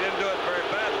do it, he didn't do it very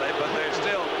badly, but they're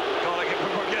still calling it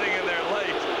when we're getting in there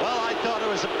late. Well, I thought it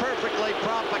was a perfectly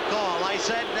proper call. I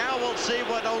said, now we'll see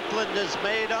what Oakland is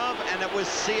made of, and it was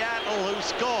Seattle who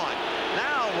scored.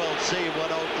 Now we'll see what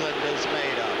Oakland is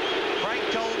made of. Frank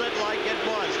told it like it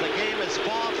was. The game is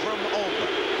far from over.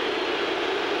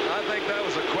 I think that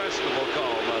was a questionable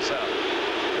call myself.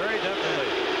 Very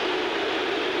definitely.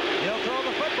 He'll throw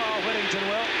the football, Whittington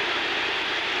will.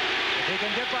 If he can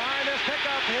get behind this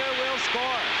pickup here, will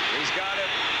score. He's got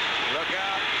it. Look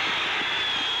out.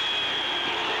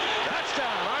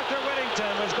 Touchdown. Arthur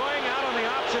Whittington was going out on the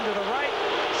option to the right,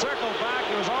 circled back.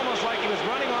 It was almost like he was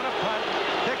running on a punt,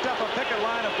 picked up a picket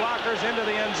line of blockers into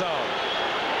the end zone.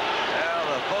 Well,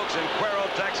 the folks in Cuero,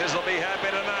 Texas will be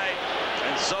happy tonight,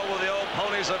 and so will the old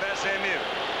ponies of SMU.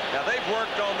 Now, they've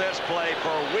worked on this play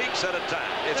for weeks at a time.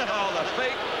 It's called a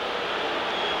fake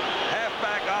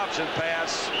halfback option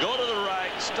pass. Go to the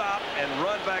right, stop, and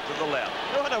run back to the left.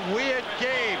 What a weird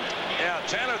game. Yeah,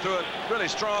 Chandler threw a really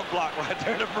strong block right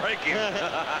there to break him.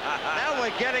 Now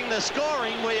we're getting the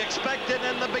scoring we expected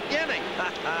in the beginning.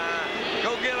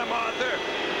 Go get him, Arthur.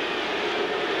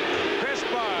 Chris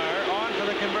Barr on for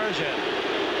the conversion.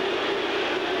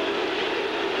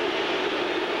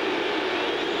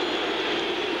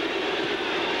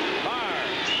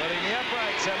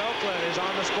 And Oakland is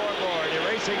on the scoreboard,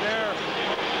 erasing their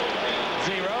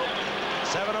 0.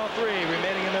 7:03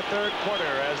 remaining in the third quarter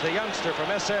as the youngster from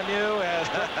SMU has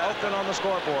put Oakland on the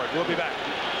scoreboard. We'll be back.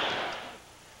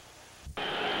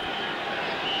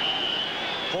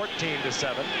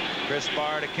 14-7. Chris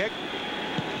Barr to kick.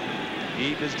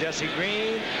 Deep is Jesse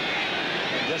Green.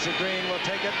 And Jesse Green will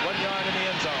take it 1 yard in the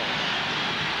end zone.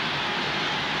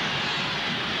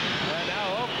 And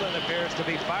now Oakland appears to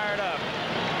be fired up.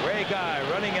 Ray Guy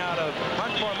running out of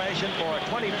punt formation for a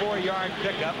 24-yard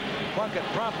pickup. Plunkett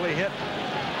promptly hit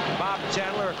Bob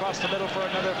Chandler across the middle for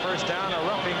another first down, a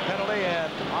roughing penalty,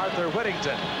 and Arthur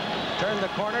Whittington turned the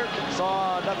corner,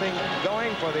 saw nothing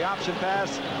going for the option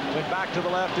pass, went back to the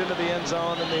left into the end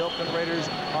zone, and the Oakland Raiders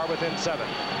are within 7.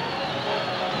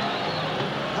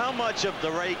 How much of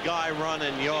the Ray Guy run,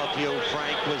 in your view,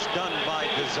 Frank, was done by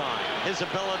design? His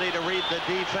ability to read the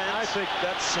defense? I think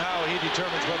that's how he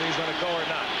determines whether he's going to go or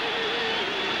not.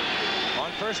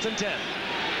 On 1st and 10.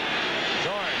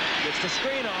 Zorn gets the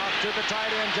screen off to the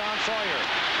tight end, John Sawyer.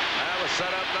 That was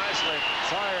set up nicely.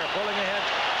 Sawyer pulling ahead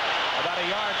about a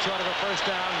yard short of a first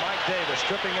down. Mike Davis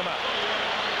tripping him up.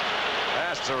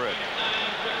 That's terrific.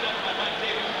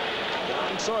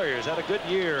 John Sawyer's had a good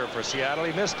year for Seattle.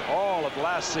 He missed all of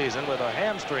last season with a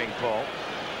hamstring pull.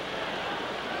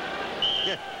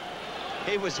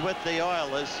 He was with the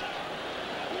Oilers.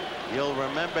 You'll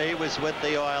remember he was with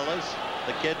the Oilers,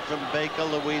 the kid from Baker,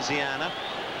 Louisiana.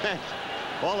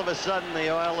 All of a sudden, the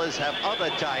Oilers have other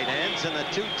tight ends and a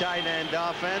 2 tight end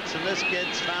offense, and this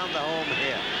kid's found a home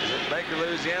here. Is it Baker,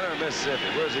 Louisiana, or Mississippi?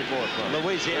 Where's he born from?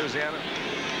 Louisiana.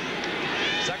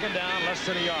 Second down, less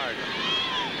than a yard.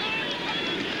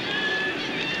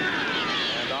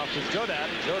 And off is Jodat.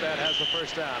 Jodat has the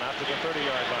first down after the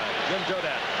 30-yard line. Jim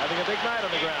Jodat having a big night on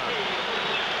the ground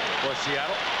for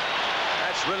Seattle.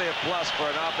 That's really a plus for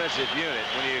an offensive unit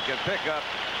when you can pick up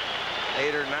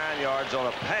 8 or 9 yards on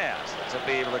a pass to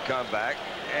be able to come back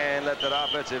and let that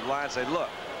offensive line say, look,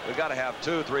 we've got to have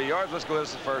 2 or 3 yards. Let's go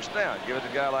with this first down. Give it to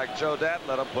a guy like Jodat and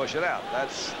let him push it out.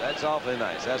 That's awfully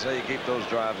nice. That's how you keep those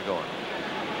drives going.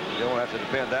 You don't have to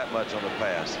depend that much on the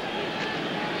pass.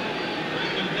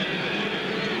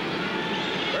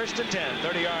 1st and 10,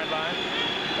 30-yard line.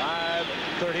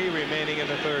 5:30 remaining in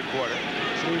the third quarter.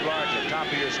 Steve Largent, top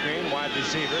of your screen, wide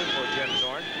receiver for Jim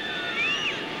Zorn.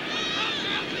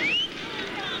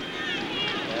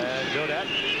 And Jodat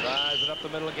drives it up the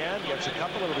middle again, gets a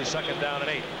couple. It'll be 2nd down and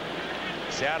 8.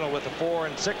 Seattle with a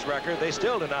 4-6 record. They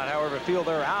still do not, however, feel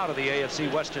they're out of the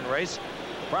AFC Western race,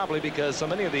 probably because so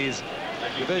many of these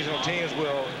divisional teams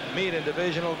will meet in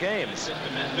divisional games.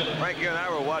 Frank, you and I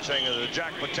were watching the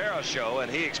Jack Patera show,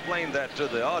 and he explained that to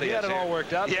the audience. He had it all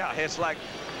worked out. Yeah, it's like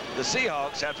the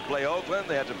Seahawks have to play Oakland,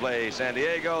 they have to play San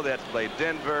Diego, they have to play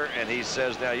Denver, and he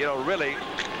says now, you know, really,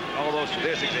 all those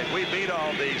statistics, if we beat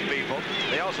all these people,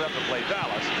 they also have to play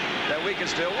Dallas, that we can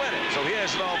still win it. So he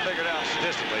has it all figured out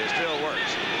statistically. It still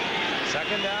works.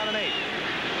 2nd down and 8.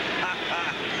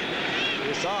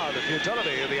 You saw the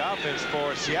futility of the offense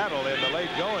for Seattle in the late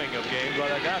going of games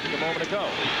like I got a moment ago.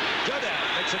 Jodat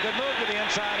makes a good move to the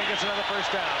inside and gets another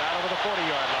first down out over the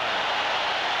 40-yard line.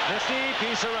 Nifty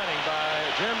piece of running by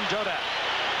Jim Jodat.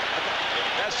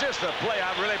 That's just a play.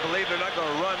 I really believe they're not going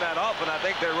to run that often. I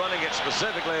think they're running it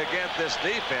specifically against this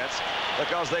defense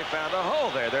because they found a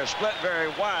hole there. They're split very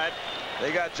wide.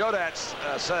 They got Jodat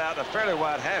set out in a fairly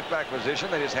wide halfback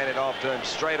position. They just hand it off to him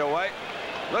straight away.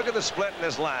 Look at the split in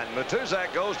this line.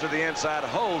 Matuzak goes to the inside,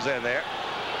 holes in there.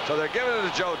 So they're giving it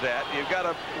to Jodat. You've got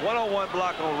a one-on-one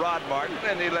block on Rod Martin,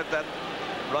 and you let that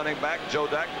running back,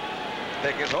 Jodat,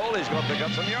 take his hole. He's going to pick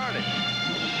up some yardage.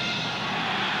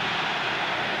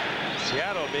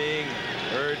 Seattle being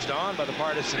urged on by the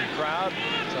partisan crowd.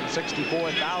 Some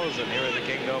 64,000 here in the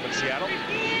Kingdome in Seattle.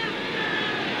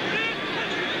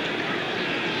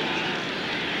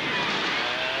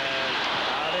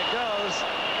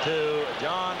 To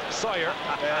John Sawyer,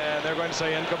 and they're going to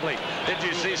say incomplete. Did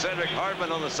you see Cedric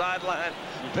Hartman on the sideline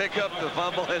pick up the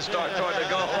fumble and start toward the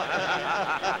goal?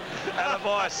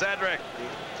 Attaboy, Cedric.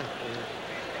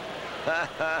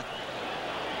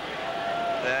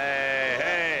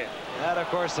 Hey. That, of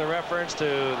course, the reference to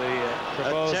the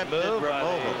proposed move by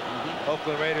the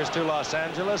Oakland Raiders to Los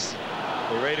Angeles.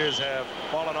 The Raiders have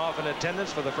fallen off in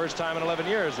attendance for the first time in 11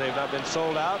 years. They've not been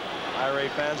sold out. IRA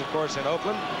fans, of course, in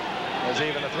Oakland. There's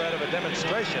even a threat of a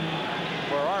demonstration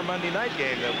for our Monday night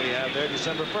game that we have there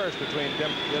December 1st between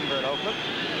Denver and Oakland.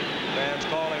 Fans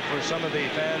calling for some of the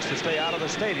fans to stay out of the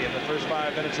stadium the first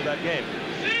 5 minutes of that game.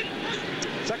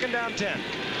 Second down 10.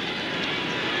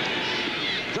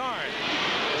 Zorn.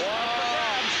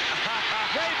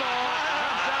 Rabel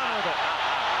comes down with it.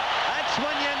 That's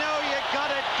when you know you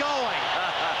got it going.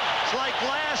 It's like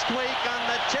last week on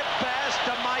the tip pass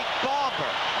to Mike Barber.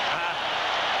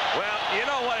 Well, you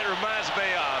know what it reminds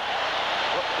me of?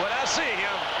 When I see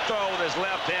him throw with his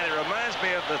left hand, it reminds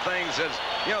me of the things that,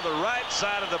 you know, the right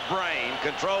side of the brain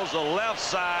controls the left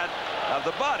side of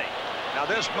the body. Now,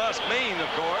 this must mean, of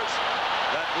course,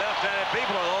 that left-handed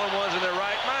people are the only ones in their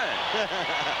right mind.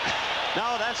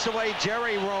 No, that's the way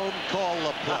Jerry Rome called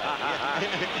the play.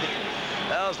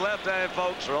 Those left-handed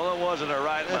folks are the only ones in their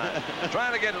right mind.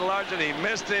 Trying to get it larger, and he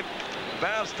missed him.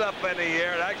 Bounced up in the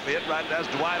air. Actually, it right. That's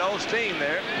Dwight O's team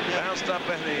there. Bounced up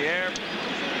in the air.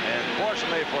 And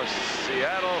fortunately for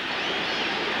Seattle,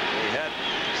 we had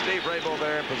Steve Rabel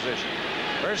there in position.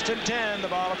 First and 10, the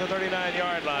ball at the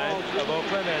 39-yard line of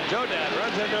Oakland, and Jodat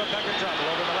runs into a peck of trouble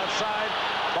over the left side.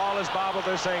 Ball is bobbled.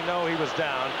 They're saying no, he was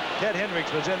down. Ted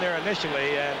Hendricks was in there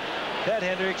initially, and Ted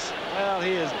Hendricks, well,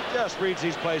 he has just reads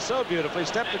these plays so beautifully.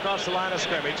 Stepped across the line of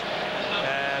scrimmage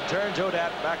and turned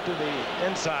Jodat back to the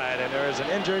inside, and there is an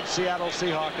injured Seattle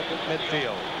Seahawk at the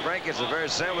midfield. Frank, it's a very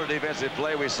similar defensive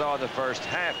play we saw in the first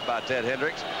half by Ted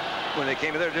Hendricks. When they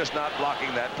came in, they're just not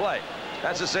blocking that play.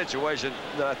 That's a situation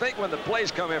that I think when the plays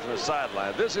come in from the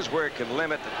sideline, this is where it can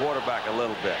limit the quarterback a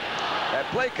little bit. That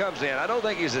play comes in. I don't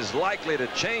think he's as likely to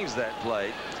change that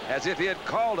play as if he had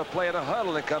called a play in a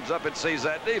huddle and comes up and sees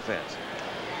that defense.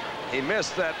 He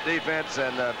missed that defense,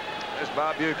 and there's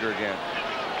Bob Bucher again.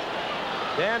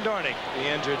 Dan Dornick, the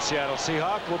injured Seattle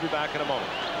Seahawk, will be back in a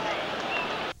moment.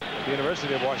 The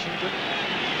University of Washington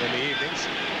in the evenings.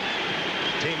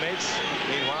 Teammates,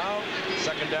 meanwhile,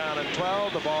 second down and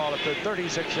 12. The ball at the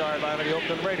 36-yard line of the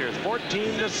Oakland Raiders.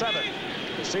 14-7.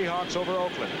 The Seahawks over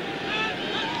Oakland.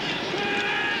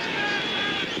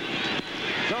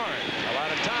 Zorn, a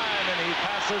lot of time, and he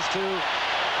passes to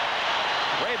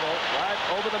Rabel right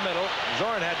over the middle.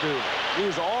 Zorn had to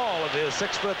use all of his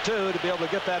 6'2" to be able to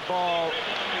get that ball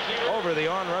over the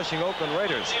on-rushing Oakland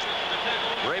Raiders.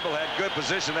 Rabel had good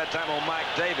position that time on Mike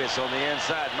Davis on the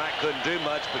inside. Mike couldn't do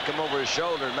much but come over his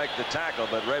shoulder and make the tackle,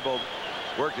 but Rabel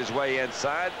worked his way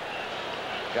inside,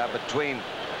 got between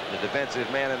the defensive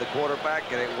man and the quarterback,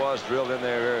 and it was drilled in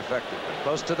there very effectively.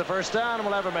 Close to the first down, and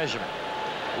we'll have a measurement.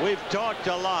 We've talked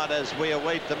a lot as we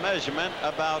await the measurement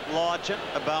about Largent,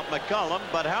 about McCullum,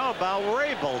 but how about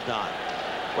Rabel, Don?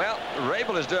 Well,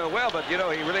 Rabel is doing well, but, you know,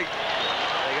 he really...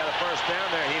 They got a first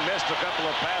down there. He missed a couple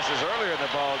of passes earlier in the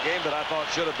ball game that I thought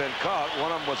should have been caught.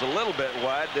 One of them was a little bit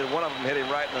wide. Then one of them hit him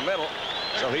right in the middle.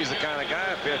 So he's the kind of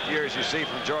guy, fifth year, as you see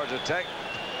from Georgia Tech,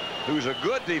 who's a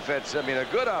good defense, I mean, a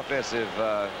good offensive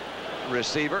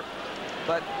receiver.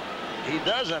 But he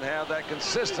doesn't have that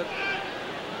consistent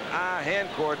eye-hand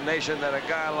coordination that a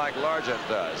guy like Largent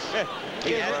does.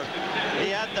 He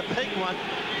had the big one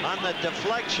on the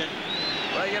deflection.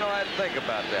 Well, you know, I didn't think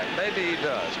about that. Maybe he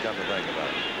does, come to think about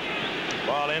it.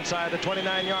 Ball inside the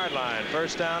 29-yard line.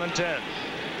 First down and 10.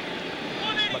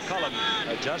 McCullum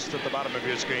adjusts at the bottom of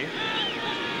your screen.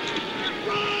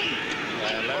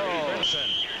 And Larry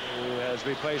Brinson, who has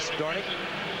replaced Dornick,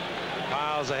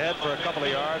 piles ahead for a couple of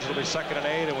yards. It'll be 2nd and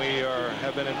 8, and we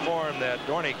have been informed that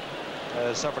Dornick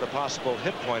suffered a possible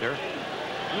hip pointer.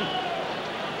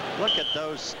 Look at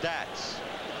those stats.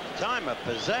 Time of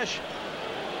possession.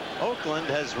 Oakland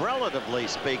has, relatively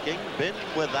speaking, been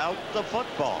without the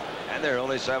football. And they're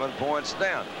only 7 points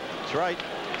down. That's right.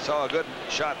 Saw a good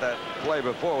shot that play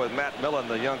before with Matt Millen,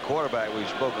 the young quarterback we've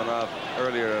spoken of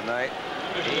earlier tonight.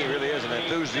 He really is an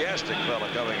enthusiastic fella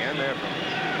coming in there from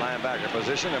linebacker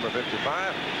position, number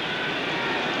 55.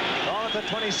 All at the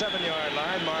 27-yard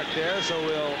line, marked there, so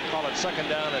we'll call it 2nd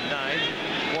down and 9.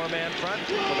 4-man front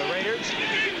for the Raiders.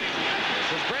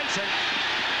 This is Brinson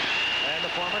and the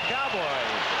former Cowboy.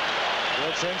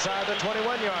 It's inside the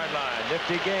 21-yard line.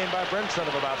 Nifty gain by Brinson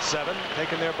of about 7,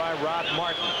 taken there by Rod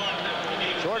Martin.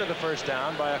 Short of the first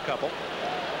down by a couple.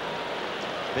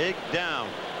 Big down,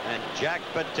 and Jack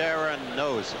Patera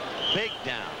knows it. Big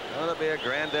down. Going to be a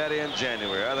granddaddy in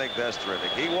January. I think that's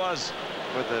terrific. He was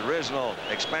with the original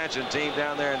expansion team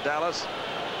down there in Dallas.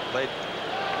 Played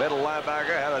middle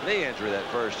linebacker, had a knee injury that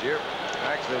first year.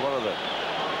 Actually, one of the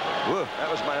that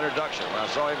was my introduction. When I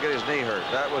saw him get his knee hurt,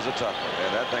 that was a tough one,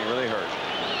 and that thing really hurt.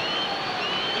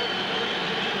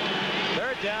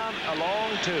 3rd down, a long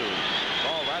 2.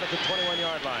 Ball right at the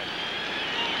 21-yard line.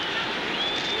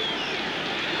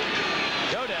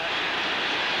 Jodat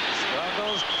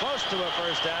struggles close to a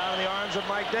first down in the arms of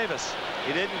Mike Davis.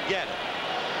 He didn't get it.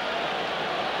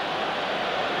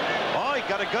 Oh, he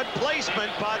got a good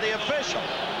placement by the official.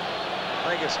 I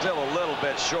think it's still a little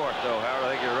bit short, though, Howard.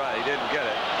 I think you're right. He didn't get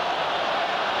it.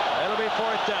 It'll be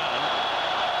 4th down.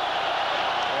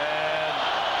 And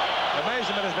the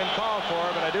measurement has been called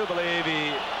for, but I do believe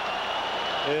he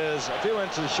is a few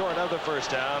inches short of the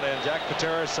first down. And Jack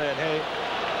Patera is saying, hey,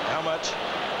 how much?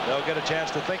 They'll get a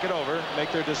chance to think it over,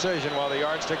 make their decision while the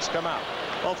yardsticks come out.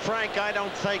 Well, Frank, I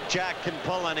don't think Jack can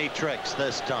pull any tricks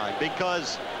this time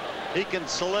because he can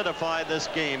solidify this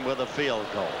game with a field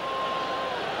goal.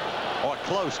 Or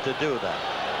close to do that.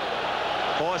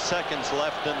 4 seconds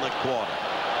left in the quarter.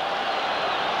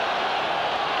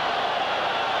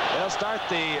 They'll start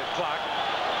the clock.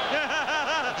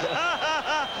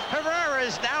 Herrera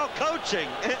is now coaching.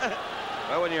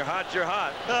 Well, when you're hot, you're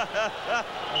hot.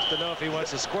 Wants to know if he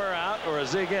wants a square out or a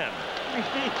zig in. They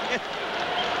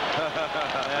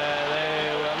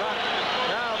will not.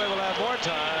 Now they will have more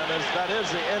time, as that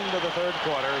is the end of the 3rd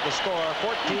quarter. The score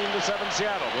 14-7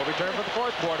 Seattle. We'll return for the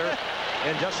 4th quarter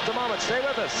in just a moment. Stay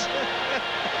with us.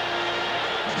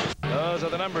 Those are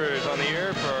the numbers on the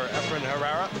year for Efren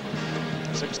Herrera.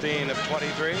 16 of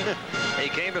 23. He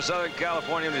came to Southern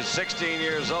California when he was 16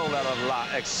 years old out of La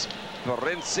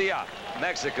Experiencia,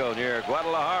 Mexico, near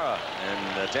Guadalajara,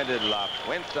 and attended La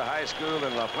Fuente High School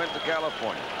in La Fuente,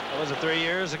 California. That was 3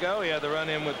 years ago. He had the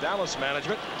run-in with Dallas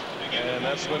management, and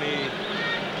that's when he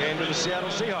came to the Seattle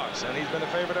Seahawks, and he's been a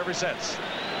favorite ever since.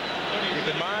 Keep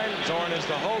in mind, Zorn is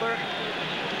the holder.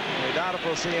 We doubt if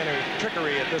we'll see any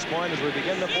trickery at this point as we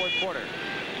begin the 4th quarter.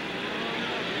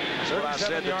 That's what I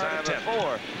said the time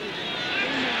before.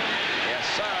 Yes,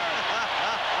 sir.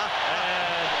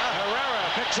 And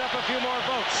Herrera picks up a few more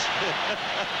votes.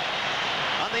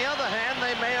 On the other hand,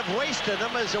 they may have wasted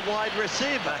him as a wide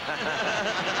receiver.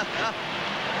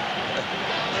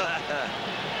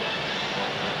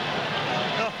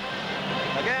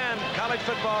 Again, college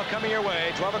football coming your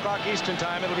way. 12 o'clock Eastern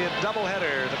time. It'll be a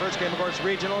doubleheader. The first game, of course,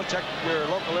 regional. Check your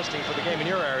local listing for the game in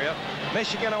your area.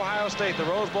 Michigan, Ohio State, the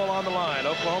Rose Bowl on the line.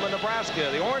 Oklahoma, Nebraska,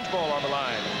 the Orange Bowl on the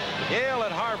line. Yale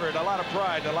at Harvard, a lot of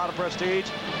pride and a lot of prestige.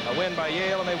 A win by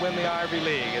Yale, and they win the Ivy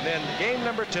League. And then game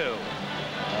number 2.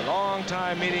 A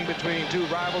long-time meeting between 2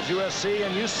 rivals, USC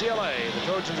and UCLA. The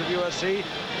Trojans of USC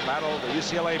battle the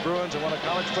UCLA Bruins in one of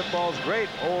college football's great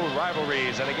old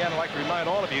rivalries. And again, I'd like to remind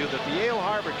all of you that the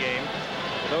Yale-Harvard game,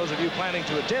 for those of you planning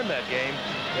to attend that game,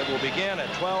 it will begin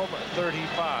at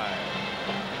 12:35.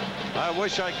 I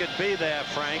wish I could be there,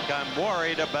 Frank. I'm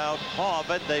worried about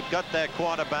Harvard. They've got their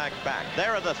quarterback back.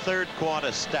 There are the 3rd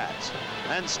quarter stats.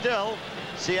 And still,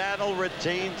 Seattle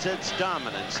retains its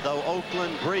dominance, though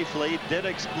Oakland briefly did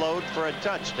explode for a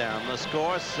touchdown. The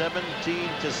score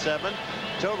 17-7.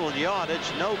 Total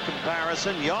yardage, no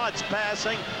comparison. Yards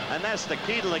passing, and that's the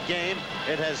key to the game.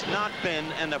 It has not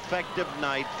been an effective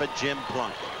night for Jim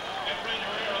Plunkett.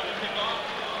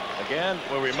 Again,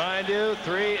 we'll remind you,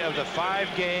 3 of the 5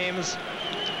 games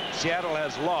Seattle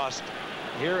has lost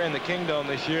here in the Kingdome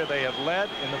this year. They have led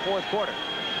in the 4th quarter.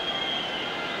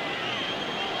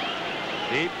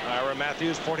 Deep, Ira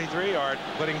Matthews, 43. Art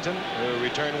Whittington, who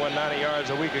returned 190 yards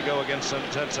a week ago against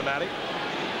Cincinnati.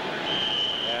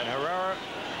 And Herrera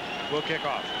will kick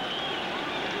off.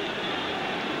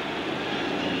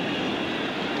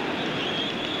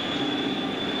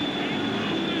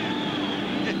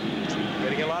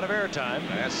 Getting a lot of airtime.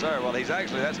 Yes, sir. Well,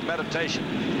 that's meditation.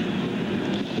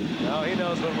 No, he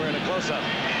knows when we're in a close-up.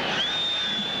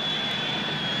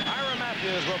 Ira Matthews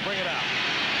Matthews will bring it out.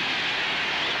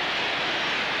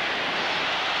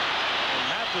 And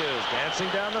Matthews dancing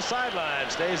down the sideline,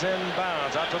 stays in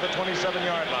bounds out to the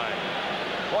 27-yard line.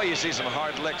 Boy, you see some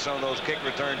hard licks on those kick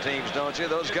return teams, don't you?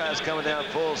 Those guys coming down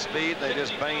full speed, they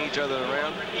just bang each other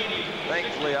around.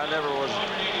 Thankfully, I never was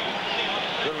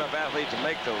a good enough athlete to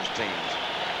make those teams.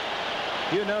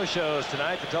 Few no-shows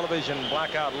tonight. The television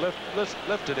blackout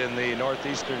lifted in the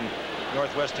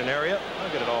northwestern area.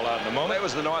 I'll get it all out in a moment. Well, it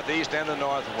was the northeast and the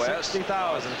northwest.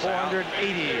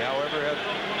 60,480, however, have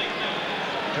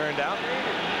turned out.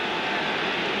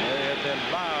 They have been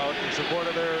loud in support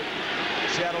of their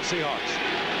Seattle Seahawks.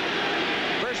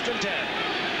 1st and 10.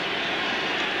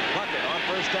 Plunkett on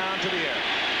 1st down to the air.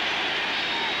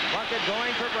 Plunkett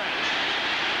going for Branch.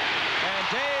 And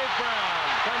Dave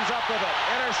Brown comes up with it.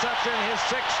 Interception, his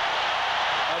 6th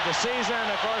of the season.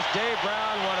 Of course, Dave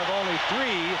Brown, one of only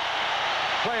 3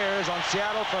 players on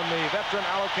Seattle from the veteran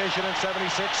allocation in '76.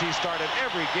 He started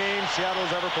every game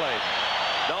Seattle's ever played.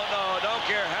 Don't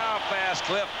care how fast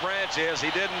Cliff Branch is.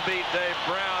 He didn't beat Dave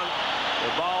Brown.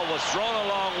 The ball was thrown a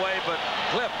long way, but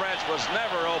Cliff Branch was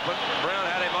never open. Brown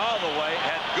had him all the way,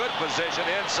 had good position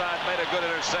inside, made a good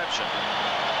interception.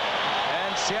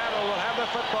 And Seattle will have the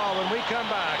football when we come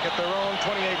back at their own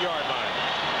 28-yard line.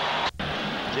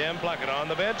 Jim Plunkett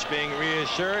on the bench, being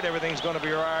reassured everything's going to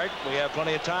be all right. We have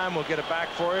plenty of time. We'll get it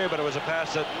back for you, but it was a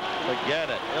pass that,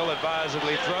 forget it,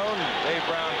 ill-advisedly thrown. Dave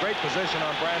Brown, great position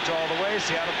on Branch all the way.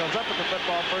 Seattle comes up with the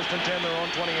football, 1st and 10, their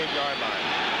own 28-yard line.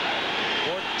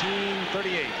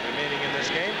 14:38 remaining in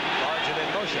this game. Largent in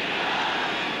motion.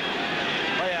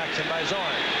 Play action by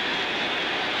Zorn.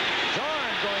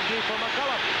 Zorn going deep for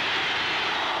McCullum.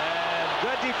 And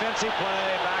good defensive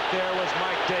play back there was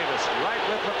Mike Davis, right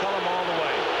with McCullum all the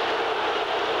way.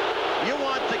 You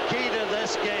want the key to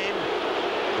this game.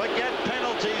 Forget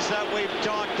penalties that we've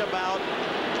talked about.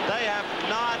 They have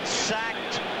not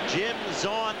sacked Jim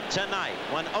Zorn tonight.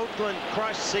 When Oakland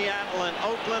crushed Seattle in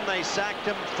Oakland, they sacked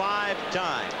him 5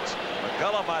 times.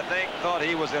 McCullum, I think, thought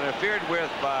he was interfered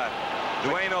with by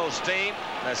Dwayne Osteen.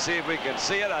 Let's see if we can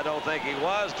see it. I don't think he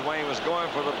was. Dwayne was going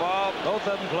for the ball. Both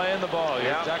of them playing the ball.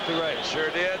 You're exactly right.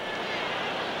 Sure did.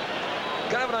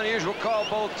 Kind of an unusual call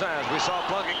both times. We saw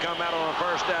Plunkett come out on a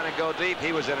 1st down and go deep.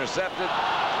 He was intercepted.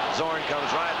 Zorn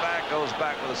comes right back, goes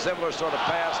back with a similar sort of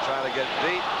pass, trying to get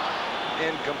deep.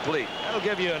 Incomplete. That'll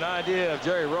give you an idea of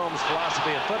Jerry Rome's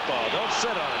philosophy of football. Don't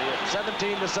sit on it.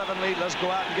 17-7 lead. Let's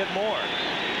go out and get more.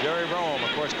 Jerry Rome,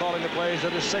 of course, calling the plays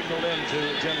that are signaled in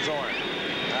to Jim Zorn.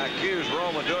 I accuse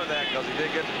Rome of doing that because he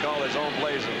did get to call his own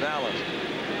plays in Dallas.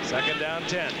 2nd down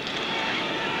 10.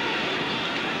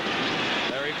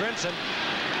 Larry Brinson.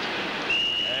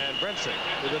 And Brinson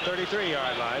to the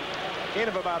 33-yard line. Gain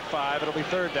of about 5. It'll be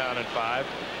 3rd down and 5.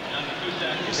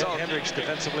 Hendricks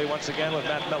defensively once again with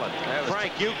Matt Millen.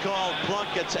 Frank, you called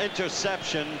Plunkett's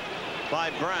interception by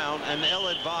Brown an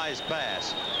ill-advised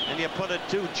pass, and you put it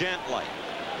too gently.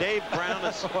 Dave Brown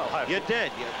is, you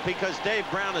did, because Dave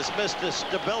Brown has missed his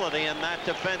stability in that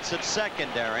defensive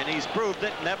secondary, and he's proved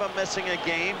it, never missing a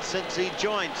game since he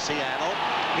joined Seattle.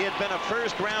 He had been a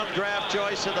 1st-round draft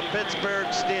choice of the Pittsburgh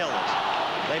Steelers.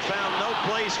 They found no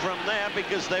place from there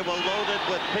because they were loaded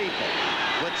with people.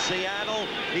 With Seattle,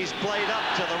 he's played up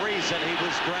to the reason he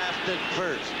was drafted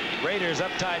 1st. Raiders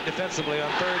up tight defensively on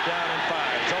 3rd down and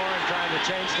 5. Zorn trying to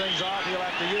change things off. He'll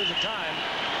have to use the time.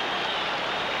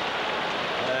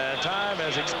 Time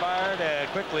has expired, and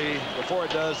quickly before it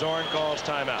does, Zorn calls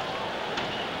timeout.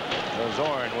 So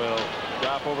Zorn will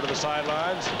drop over to the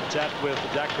sidelines, chat with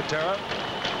Jack Patera,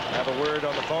 have a word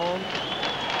on the phone,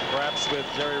 perhaps with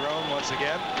Jerry Rome once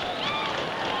again.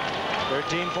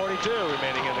 13:42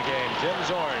 remaining in the game. Jim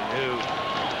Zorn, who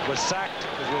was sacked,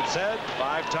 as we've said,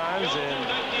 5 times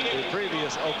in the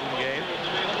previous Oakland game.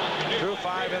 Threw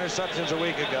 5 interceptions a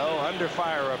week ago, under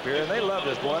fire up here, and they love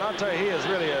this boy. And I'll tell you, he is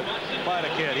really quite a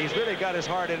kid. He's really got his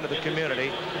heart into the community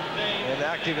and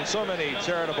active in so many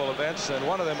charitable events. And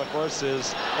one of them, of course,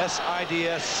 is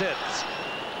SIDS SIDS.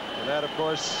 And that, of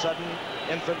course, sudden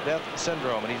infant death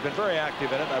syndrome. And he's been very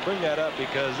active in it. And I bring that up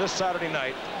because this Saturday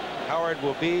night, Howard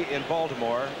will be in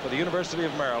Baltimore for the University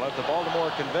of Maryland, the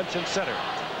Baltimore Convention Center,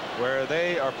 where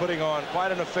they are putting on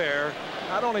quite an affair,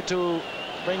 not only to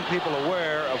bring people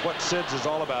aware of what SIDS is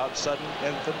all about, sudden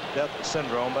infant death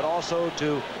syndrome, but also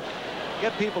to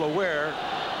get people aware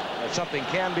that something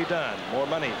can be done. More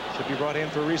money should be brought in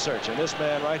for research. And this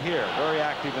man right here, very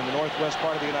active in the northwest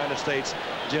part of the United States,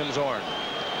 Jim Zorn.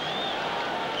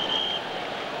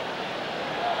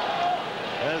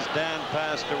 There's Dan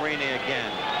Pastorini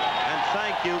again. And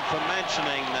thank you for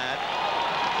mentioning that,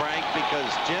 Frank, because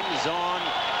Jim Zorn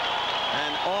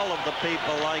and all of the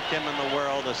people like him in the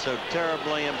world are so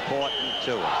terribly important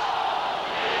to us.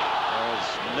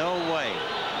 There's no way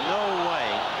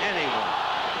anyone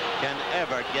can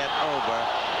ever get over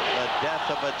the death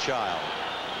of a child.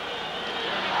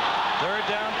 Third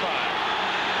down 5.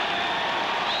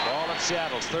 Ball at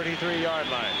Seattle's 33-yard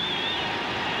line.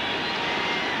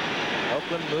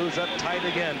 Oakland moves up tight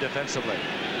again defensively.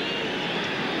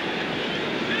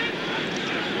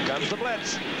 Here comes the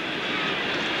blitz.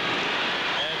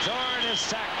 And Zorn is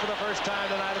sacked for the first time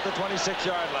tonight at the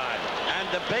 26-yard line. And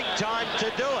the big time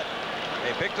to do it.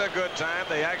 They picked a good time.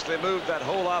 They actually moved that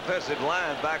whole offensive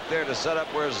line back there to set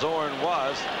up where Zorn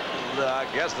was. I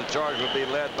guess the charge would be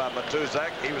led by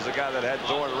Matuzak. He was the guy that had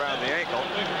Zorn around the ankle.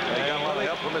 And he got a lot of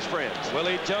help from his friends.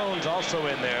 Willie Jones also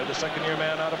in there, the second-year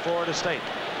man out of Florida State.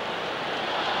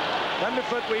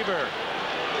 Thunderfoot Weaver.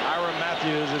 Hiram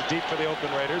Matthews is deep for the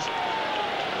Oakland Raiders.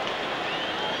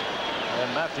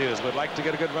 And Matthews would like to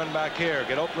get a good run back here,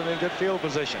 get Oakland in good field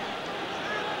position.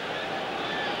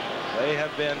 They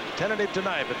have been tentative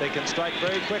tonight, but they can strike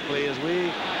very quickly, as we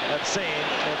have seen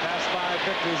their past 5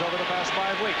 victories over the past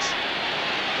 5 weeks.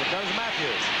 Here comes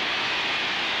Matthews.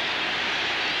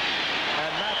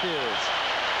 And Matthews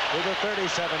to the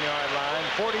 37-yard line.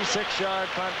 46-yard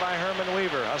punt by Herman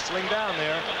Weaver. Hustling down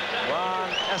there, Ron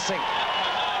Essing.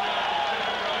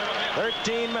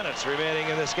 13 minutes remaining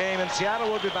in this game, and Seattle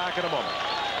will be back in a moment.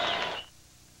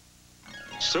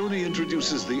 Sony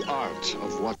introduces the art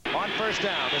of what... On first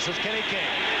down, this is Kenny King.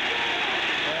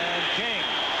 And King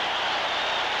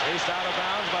chased out of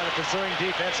bounds by the pursuing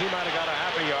defense. He might have got a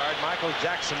half a yard. Michael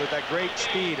Jackson with that great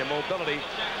speed and mobility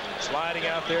sliding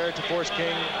out there to force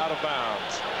King out of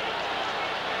bounds.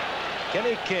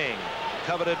 Kenny King,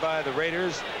 coveted by the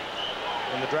Raiders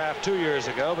in the draft 2 years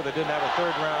ago, but they didn't have a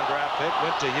third-round draft pick,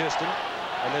 went to Houston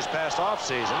in this past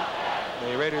offseason.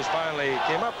 The Raiders finally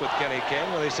came up with Kenny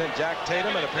King when they sent Jack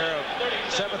Tatum and a pair of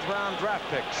 7th-round draft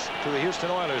picks to the Houston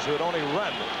Oilers, who had only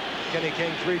run Kenny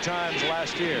King 3 times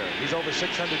last year. He's over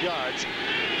 600 yards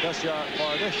thus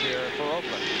far this year for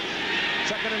Oakland.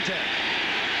 2nd and 10.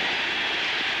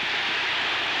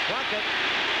 Plunkett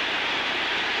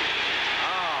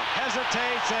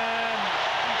hesitates, and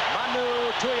Manu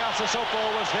Tuiasosopo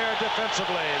was there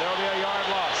defensively. There'll be a yard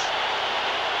loss.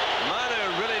 Manu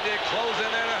really did close in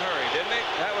there in a hurry, didn't he?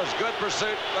 That was good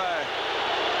pursuit by...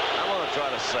 I want to try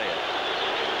to say it.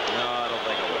 No, I don't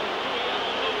think I will.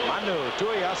 Manu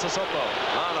Tuiasosopo.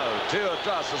 Manu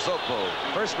Tuiasosopo.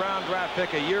 First-round draft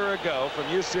pick a year ago from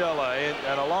UCLA,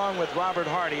 and along with Robert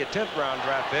Hardy, a 10th-round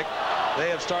draft pick, they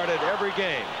have started every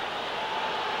game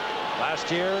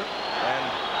last year,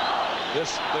 and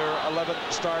this their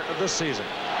 11th start of this season.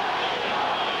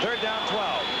 3rd down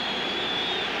 12.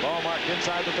 Ball marked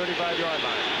inside the 35-yard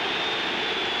line.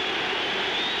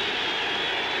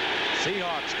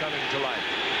 Seahawks coming to life.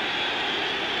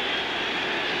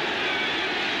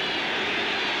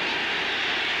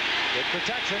 Good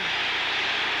protection.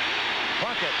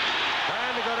 Plunkett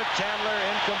trying to go to Chandler,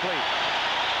 incomplete.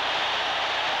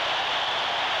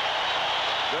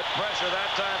 Good pressure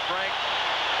that time, Frank,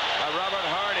 by Robert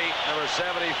Hardy, number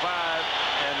 75,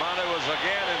 and Manu was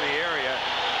again in the area.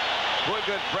 Put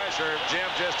good pressure. Jim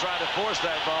just tried to force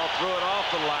that ball, threw it off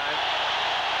the line,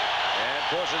 and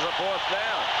forces a 4th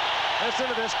down. Listen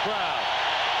to this crowd.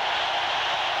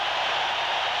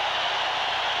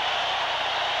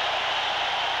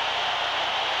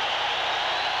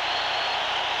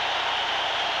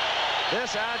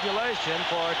 This adulation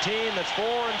for a team that's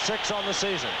 4-6 on the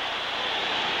season.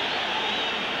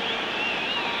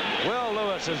 Will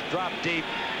Lewis has dropped deep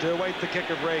to await the kick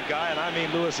of Ray Guy, and I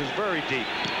mean Lewis is very deep.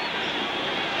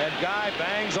 And Guy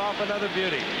bangs off another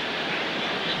beauty.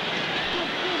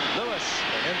 Lewis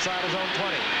inside his own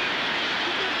 20.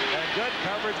 And good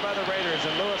coverage by the Raiders,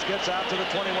 and Lewis gets out to the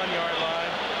 21-yard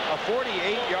line. A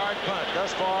 48-yard punt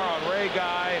thus far on Ray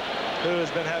Guy, who has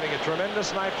been having a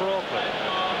tremendous night for Oakland.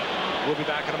 We'll be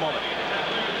back in a moment.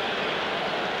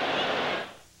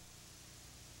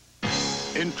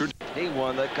 He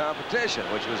won that competition,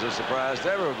 which was a surprise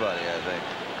to everybody, I think,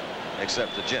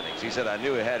 except to Jennings. He said, I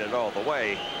knew he had it all the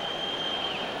way.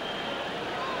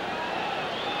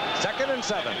 2nd and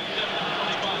 7.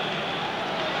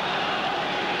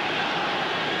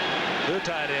 2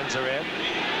 tight ends are in.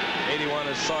 81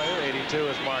 is Sawyer, 82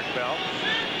 is Mark Bell.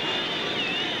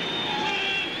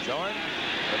 Zorn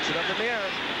puts it up in the air.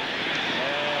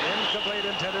 And incomplete,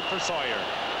 intended for Sawyer.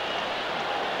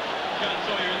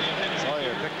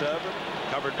 Sawyer picked up,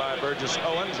 covered by Burgess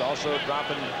Owens, also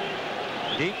dropping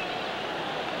deep.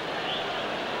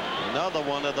 Another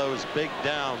one of those big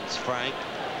downs, Frank.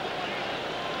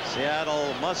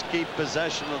 Seattle must keep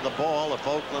possession of the ball if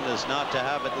Oakland is not to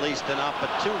have at least an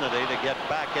opportunity to get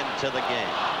back into the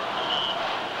game.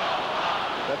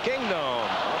 The Kingdom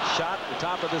shot the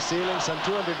top of the ceiling some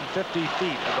 250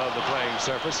 feet above the playing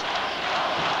surface.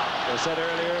 As I said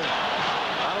earlier,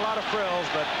 not a lot of frills,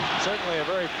 but certainly a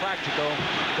very practical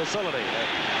facility.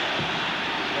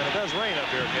 And it does rain up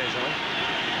here occasionally.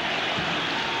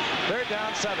 Third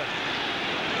down, 7.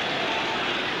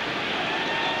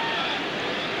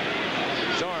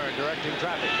 Zorn directing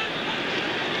traffic.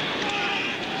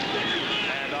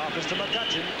 And off is to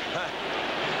McCutcheon.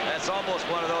 That's almost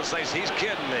one of those things. He's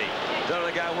kidding me. Telling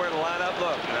the guy where to line up.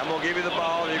 Look, I'm going to give you the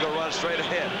ball, and you're going to run straight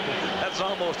ahead. That's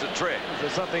almost a trick. Is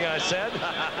there something I said?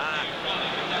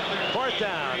 Fourth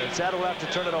down, and Seattle will have to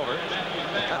turn it over.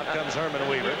 Out comes Herman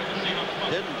Weaver.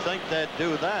 Didn't think they'd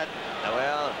do that.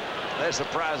 Well, they're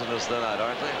surprising us tonight,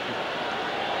 aren't they?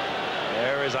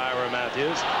 There is Ira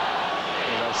Matthews.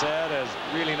 As I said, has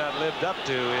really not lived up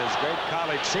to his great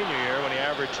college senior year when he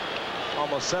averaged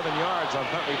almost 7 yards on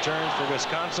punt returns for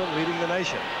Wisconsin, leading the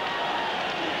nation.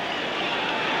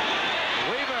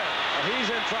 Weaver,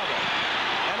 he's in trouble.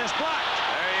 And it's blocked.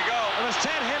 There you go. It was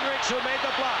Ted Hendricks who made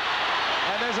the block.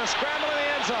 And there's a scramble in the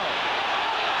end zone.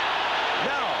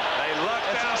 No. They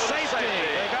lucked out with safety.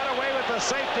 They got away with the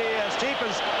safety as deep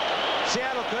as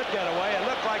Seattle could get away. It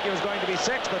looked like it was going to be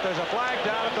 6, but there's a flag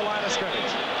down at the line of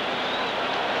scrimmage.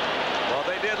 Well,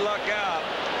 they did luck out,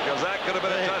 because that could have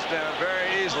been a touchdown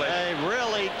very easily. They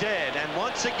really did. And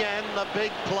once again, the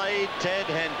big play, Ted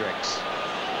Hendricks.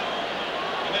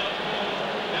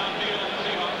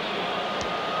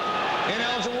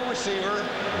 Ineligible receiver,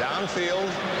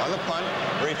 downfield, on the punt,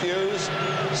 refused,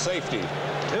 safety.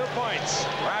 2 points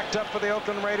racked up for the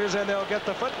Oakland Raiders, and they'll get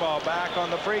the football back on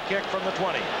the free kick from the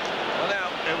 20. Well, now,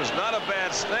 it was not a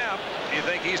bad snap. You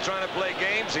think he's trying to play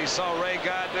games? He saw Ray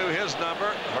Guy do his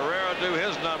number, Herrera do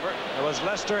his number. It was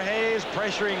Lester Hayes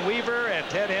pressuring Weaver and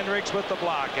Ted Hendricks with the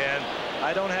block. And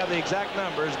I don't have the exact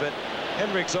numbers, but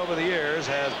Hendricks over the years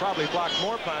has probably blocked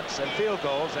more punts and field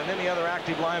goals than any other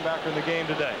active linebacker in the game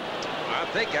today. I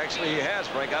think actually he has,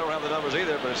 Frank. I don't have the numbers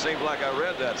either, but it seems like I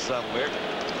read that somewhere.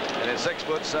 And at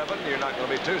 6'7", you're not going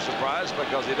to be too surprised,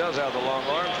 because he does have the long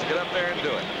arms to get up there and do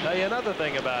it. Tell you another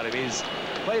thing about him. He's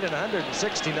played in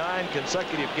 169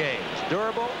 consecutive games.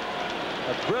 Durable,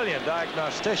 a brilliant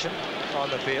diagnostician on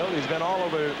the field. He's been all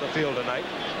over the field tonight,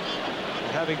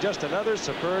 having just another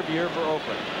superb year for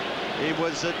Oakland. He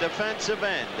was a defensive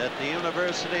end at the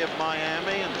University of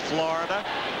Miami in Florida.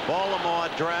 Baltimore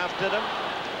drafted him,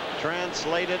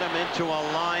 translated him into a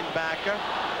linebacker.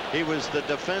 He was the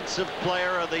defensive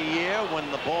player of the year when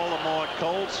the Baltimore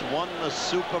Colts won the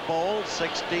Super Bowl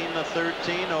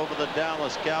 16-13 over the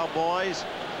Dallas Cowboys.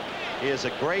 He is a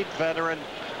great veteran.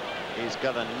 He's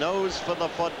got a nose for the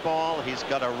football. He's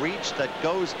got a reach that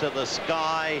goes to the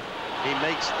sky. He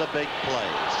makes the big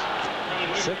plays.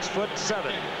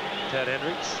 6'7". Ted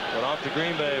Hendricks went off to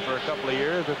Green Bay for a couple of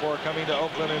years before coming to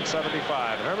Oakland in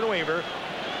 '75. And Herman Weaver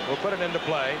will put it into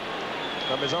play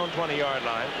from his own 20-yard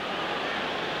line.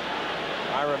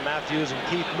 Ira Matthews and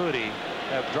Keith Moody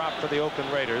have dropped for the Oakland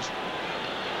Raiders.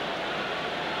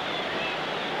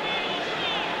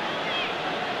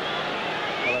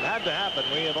 Well, it had to happen.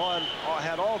 We have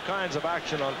had all kinds of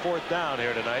action on 4th down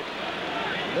here tonight.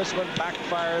 This one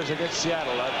backfires against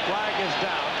Seattle. A flag is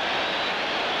down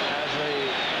as the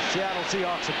Seattle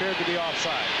Seahawks appeared to be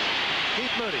offside.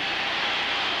 Keith Moody.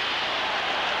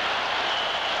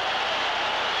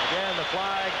 Again, the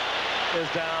flag is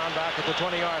down back at the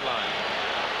 20-yard line.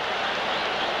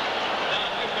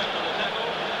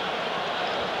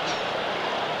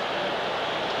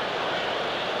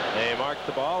 They mark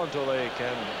the ball until they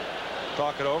can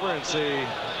talk it over and see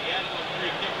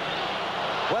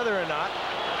whether or not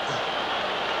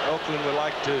Oakland would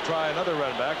like to try another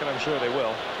run back, and I'm sure they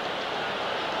will.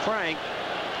 Frank,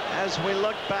 as we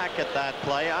look back at that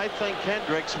play, I think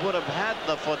Hendricks would have had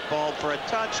the football for a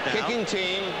touchdown. Kicking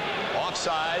team,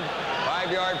 offside,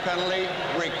 5-yard penalty,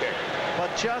 free kick.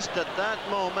 But just at that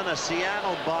moment, a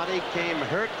Seattle body came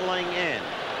hurtling in,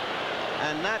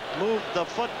 and that moved the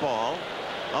football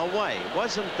away.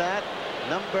 Wasn't that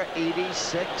number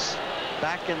 86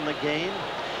 back in the game?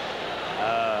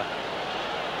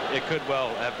 It could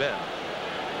well have been.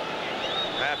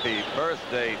 Happy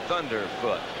birthday,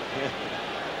 Thunderfoot.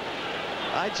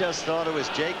 I just thought it was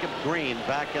Jacob Green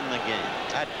back in the game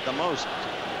at the most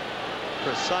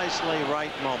precisely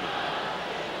right moment.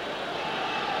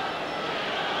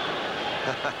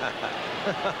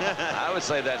 I would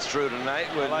say that's true tonight,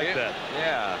 wouldn't I like you? that.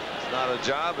 Yeah, it's not a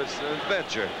job, it's an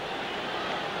adventure.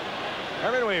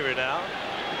 Herman Weaver now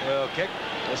will kick.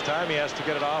 This time he has to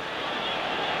get it off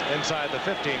inside the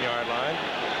 15-yard line.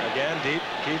 Again, deep,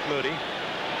 Keith Moody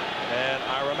and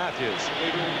Ira Matthews.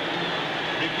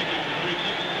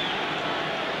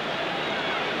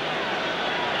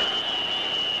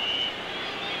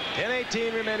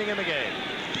 10:18 remaining in the game.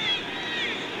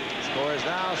 Score is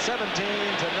now 17-9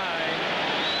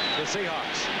 the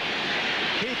Seahawks.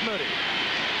 Keith Moody.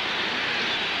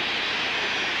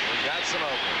 Got some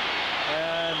open.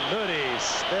 And Moody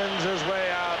spins his way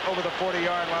out over the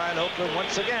 40-yard line. Oakland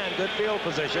once again good field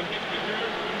position.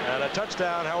 And a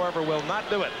touchdown, however, will not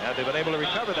do it. Had they been able to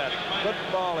recover that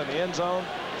football in the end zone,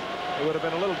 it would have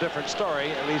been a little different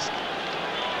story, at least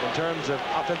in terms of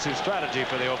offensive strategy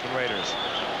for the Oakland Raiders.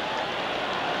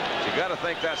 You got to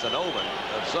think that's an omen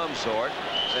of some sort,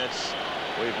 since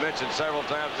we've mentioned several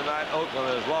times tonight Oakland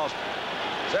has lost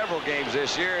several games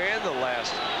this year in the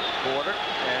last quarter,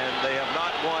 and they have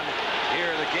not won here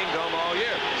in the Kingdome all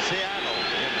year. Seattle.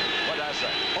 What did I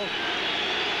say? Oh.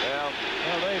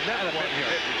 Well, they've never won here.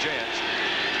 50 chance.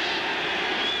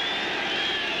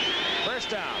 First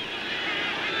down.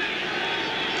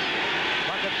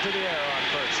 Bucket to the air on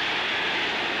first.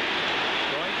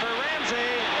 Going for Ramsey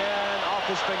and off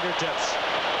his fingertips.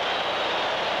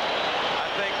 I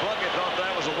think Plunkett thought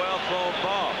that was a well-thrown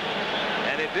ball.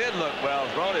 And it did look well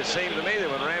thrown. It seemed to me that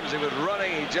when Ramsey was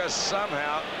running, he just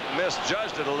somehow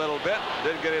misjudged it a little bit.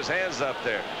 Didn't get his hands up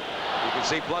there. You can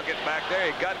see Plunkett back there.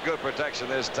 He got good protection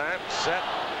this time. Set.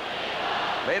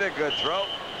 Made a good throw.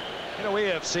 You know, we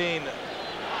have seen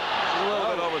a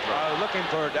little bit overthrown. Looking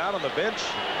for down on the bench.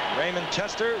 Raymond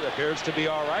Chester appears to be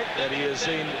all right. And he has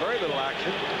seen very little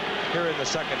action here in the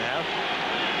second half.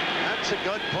 That's a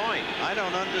good point. I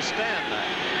don't understand that.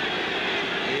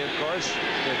 He, of course,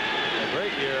 did a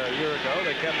great year a year ago.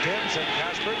 They kept him, sent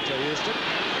Casper to Houston,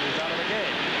 and he's out of the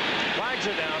game. Flags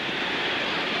are down.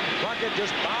 Plunkett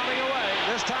just bombing away.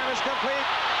 This time it's complete,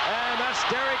 and that's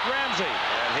Derek Ramsey.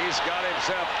 And he's got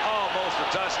himself almost a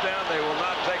touchdown. They will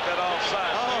not take that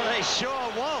offside. Oh, they sure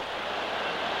won't.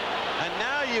 And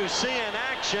now you see in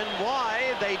action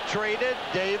why they traded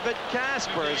David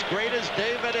Casper. As great as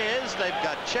David is, they've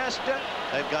got Chester,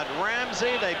 they've got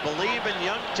Ramsey, they believe in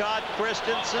young Todd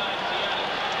Christensen.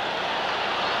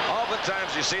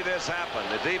 Oftentimes you see this happen.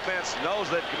 The defense knows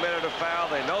they've committed a foul.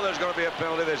 They know there's going to be a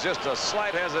penalty. There's just a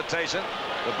slight hesitation.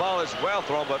 The ball is well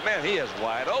thrown, but man, he is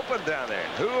wide open down there.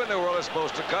 Who in the world is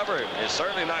supposed to cover him? It's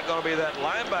certainly not going to be that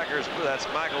linebacker. That's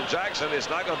Michael Jackson. It's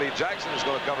not going to be Jackson who's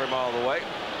going to cover him all the way.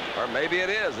 Or maybe it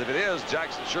is. If it is,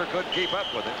 Jackson sure could keep up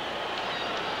with it.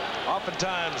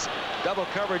 Oftentimes, double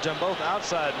coverage on both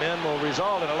outside men will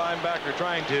result in a linebacker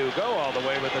trying to go all the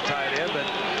way with the tight end. But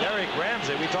Derek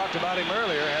Ramsey, we talked about him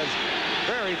earlier, has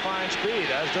very fine speed,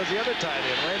 as does the other tight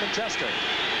end, Raymond Chester.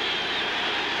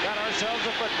 Got ourselves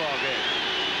a football game.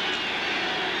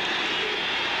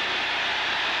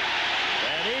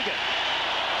 Van Egan.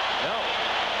 No.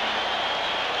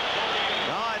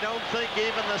 No, I don't think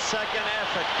even the second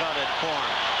effort got it for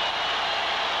him.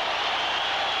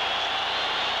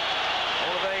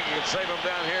 Only thing you can save him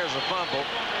down here is a fumble.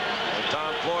 And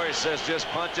Tom Flory says just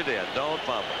punch it in. Don't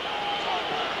fumble.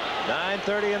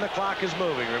 9:30 and the clock is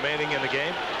moving, remaining in the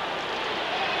game.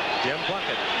 Jim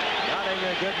Plunkett not having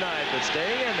a good night, but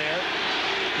staying in there.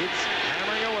 Keeps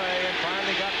hammering away and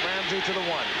finally got Ramsey to the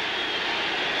one.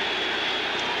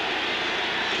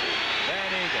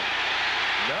 Van Egan.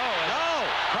 No.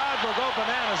 Crowd will go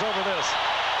bananas over this.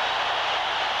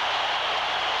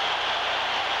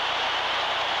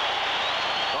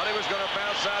 Thought he was going to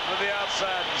bounce out to the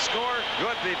outside and score.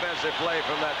 Good defensive play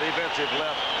from that defensive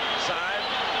left side.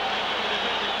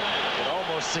 You can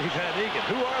almost see Van Egan.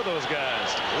 Who are those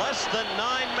guys? Less than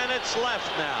 9 minutes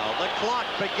left now. The clock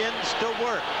begins to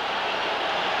work.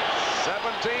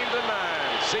 17-9.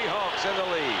 Seahawks in the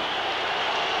lead.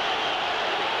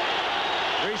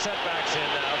 3 setbacks in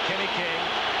now. Kenny King,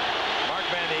 Mark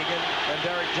Van Egan, and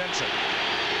Derek Jensen.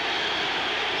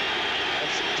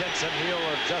 That's Jensen. He'll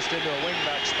adjust into a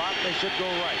wingback spot. They should go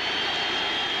right.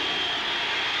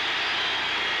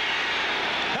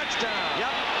 Touchdown.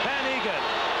 Yep. Van Egan.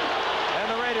 And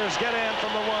the Raiders get in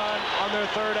from the one on their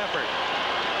third effort.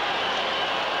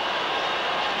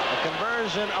 A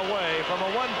conversion away from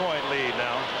a 1-point lead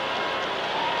now.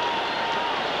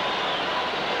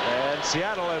 And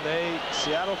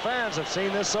Seattle fans have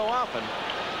seen this so often.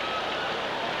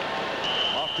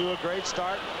 Off to a great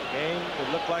start. A game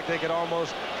that looked like they could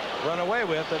almost run away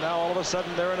with, and now all of a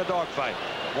sudden they're in a dogfight.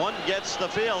 One gets the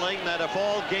feeling that if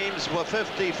all games were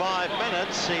 55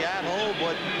 minutes, Seattle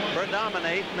would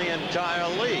predominate in the entire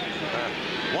league.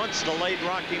 Once the late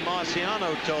Rocky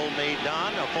Marciano told me,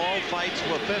 Don, if all fights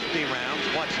were 50 rounds,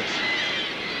 watch this.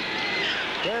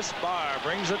 This bar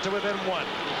brings it to within 1.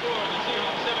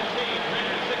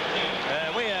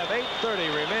 And we have 8:30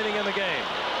 remaining in the game.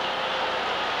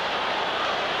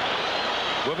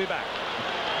 We'll be back.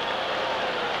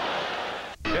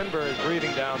 Denver is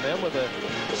breathing down them with a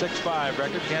 6-5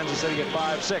 record. Kansas City at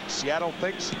 5-6. Seattle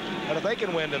thinks that if they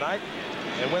can win tonight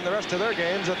and win the rest of their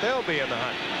games, that they'll be in the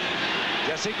hunt.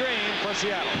 Jesse Green for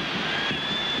Seattle.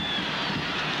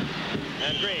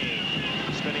 And Green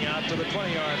spinning out to the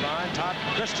 20-yard line. Todd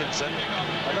Christensen,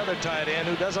 another tight end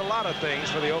who does a lot of things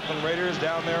for the Oakland Raiders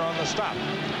down there on the stop.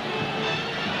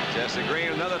 Jesse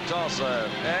Green, another Tulsa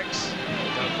ex.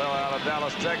 Young fellow out of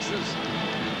Dallas, Texas.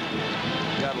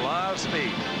 Got a lot of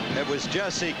speed. It was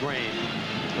Jesse Green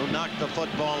who knocked the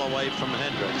football away from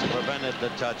Hendricks and prevented the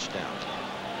touchdown.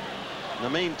 In the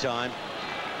meantime,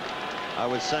 I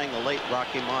was saying the late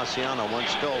Rocky Marciano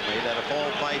once told me that if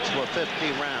all fights were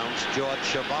 50 rounds, George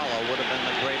Chuvalo would have been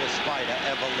the greatest fighter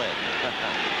ever lived.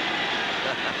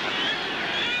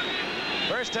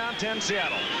 First down, 10,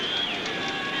 Seattle.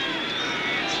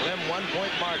 Slim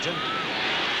 1-point margin.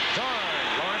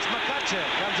 Lawrence McCutcheon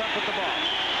comes up with the ball.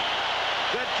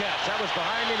 Good catch. That was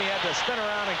behind him. He had to spin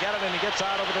around and get it, and he gets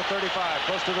out over the 35,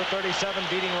 close to the 37,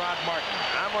 beating Rod Martin.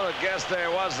 I'm going to guess there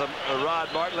was a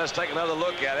Rod Martin. Let's take another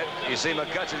look at it. You see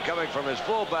McCutcheon coming from his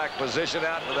fullback position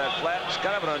out to that flat. It's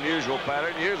kind of an unusual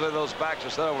pattern. Usually those backs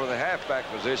are set over the halfback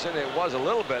position. It was a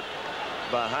little bit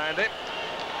behind it.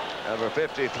 Number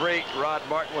 53, Rod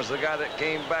Martin, was the guy that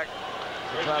came back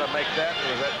to try to make that.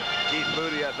 Or was that Keith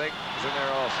Moody, I think, was in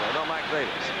there also. No, Mike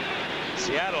Davis.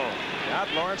 Seattle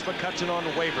got Lawrence McCutcheon on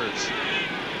waivers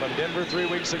from Denver 3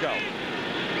 weeks ago.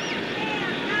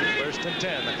 First and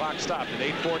 10. The clock stopped at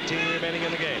 8:14 remaining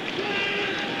in the game.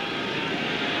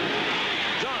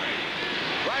 Zorn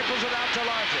rifles it out to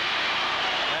Largent.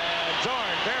 And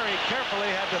Zorn very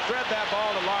carefully had to thread that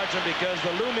ball to Largent because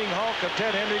the looming hulk of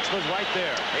Ted Hendricks was right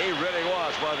there. He really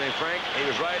was, wasn't he, Frank? He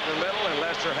was right in the middle, and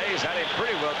Lester Hayes had him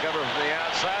pretty well covered from the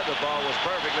outside. The ball was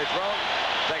perfectly thrown.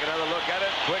 Take another look at it.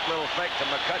 Quick little fake to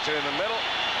McCutcheon in the middle.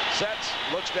 Sets,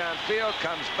 looks downfield,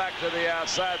 comes back to the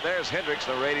outside. There's Hendricks,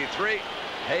 number 83.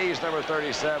 Hayes, number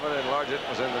 37, and Largent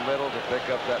was in the middle to pick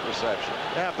up that reception.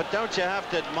 Yeah, but don't you have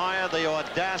to admire the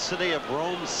audacity of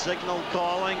Rome's signal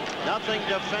calling? Nothing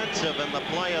defensive in the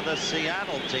play of the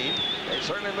Seattle team. They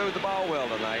certainly moved the ball well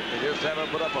tonight. They just haven't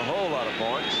put up a whole lot of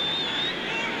points.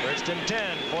 First and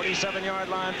 10, 47-yard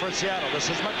line for Seattle. This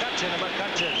is McCutcheon, and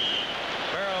McCutcheon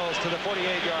barrels to the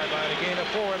 48-yard line. A gain of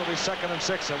 4. It'll be 2nd and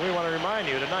 6. And we want to remind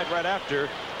you tonight, right after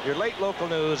your late local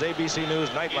news, ABC News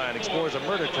Nightline explores a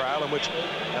murder trial in which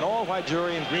an all-white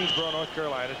jury in Greensboro, North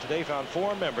Carolina, today found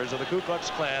 4 members of the Ku Klux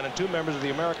Klan and 2 members of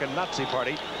the American Nazi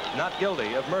Party not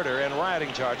guilty of murder and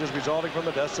rioting charges resulting from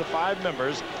the deaths of 5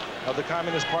 members of the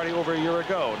Communist Party over a year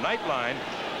ago. Nightline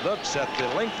looks at the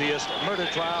lengthiest murder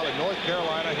trial in North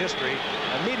Carolina history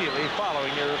immediately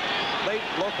following your late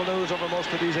local news over most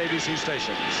of these ABC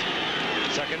stations.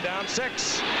 2nd down,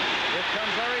 6. Here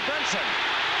comes Larry Benson.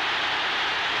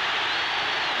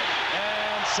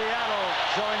 And Seattle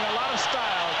showing a lot of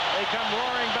style. They come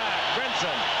roaring back.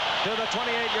 Benson to the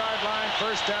 28-yard line.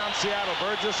 First down, Seattle.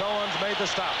 Burgess Owens made the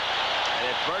stop. And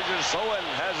if Burgess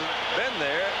Owens hasn't been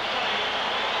there,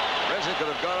 Benson could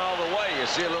have gone all the way. You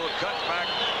see a little cutback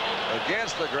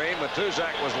against the green.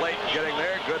 Matuzak was late getting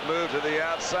there. Good move to the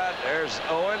outside. There's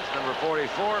Owens, number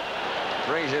 44.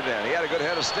 Brings it down. He had a good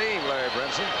head of steam, Larry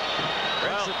Brinson.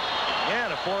 Brinson, yeah,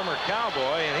 and a former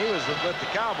Cowboy, and he was with the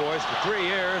Cowboys for 3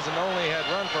 years and only had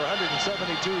run for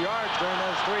 172 yards during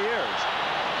those 3 years.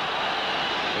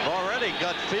 They've already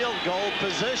got field goal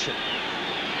position.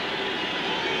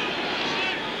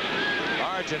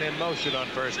 Largent in motion on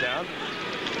first down.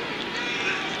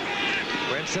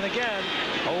 Brinson again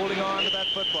holding on to that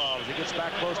football. As he gets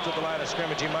back close to the line of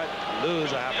scrimmage, he might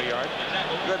lose a half a yard.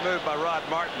 Good move by Rod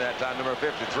Martin that time, number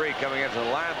 53, coming into the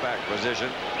linebacker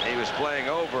position. He was playing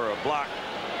over a block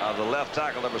of the left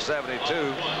tackle, number 72,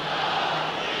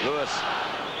 Lewis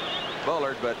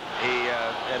Bullard, but he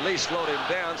at least slowed him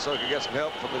down so he could get some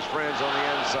help from his friends on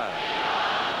the inside.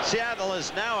 Seattle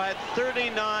has now had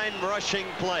 39 rushing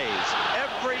plays.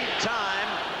 Every time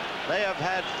they have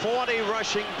had 40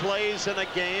 rushing plays in a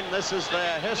game. This is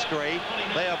their history.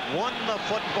 They have won the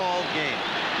football game.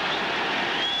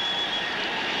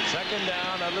 2nd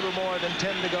down, a little more than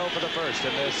 10 to go for the first,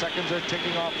 and the seconds are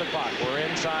ticking off the clock. We're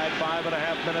inside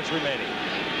 5.5 minutes remaining.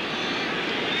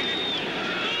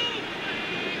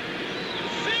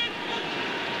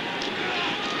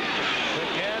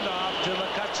 Quick handoff to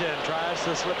McCutcheon. Tries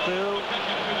to slip through.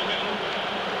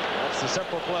 That's the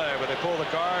simple play where they pull the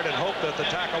guard and hope that the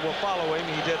tackle will follow him.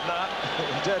 He did not.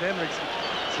 Ted Hendricks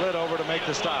slid over to make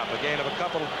the stop. A gain of a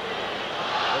couple.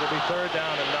 It'll be 3rd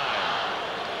down and 9.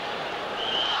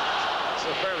 It's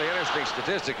a fairly interesting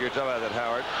statistic you're talking about, that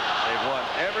Howard. They've won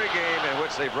every game in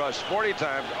which they've rushed 40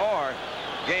 times or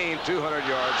gained 200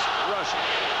 yards rushing.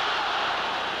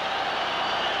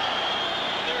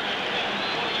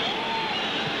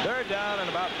 Third down and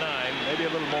about 9, maybe a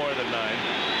little more than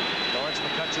 9. Lawrence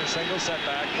McCutcheon single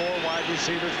setback, 4 wide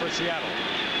receivers for Seattle.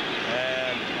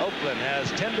 And Oakland has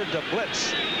tended to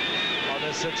blitz on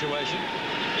this situation.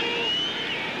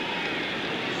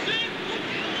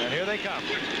 And here they come.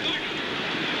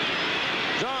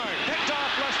 Zorn picked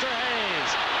off Lester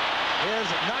Hayes. His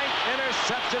 9th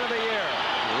interception of the year.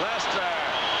 Lester.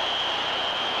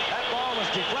 That ball was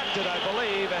deflected, I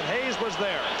believe, and Hayes was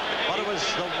there. But it was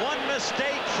the one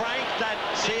mistake, Frank, that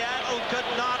Seattle could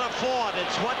not afford.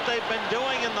 It's what they've been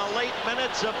doing in the late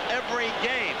minutes of every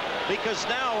game, because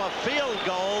now a field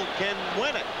goal can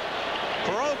win it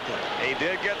for Oakland. He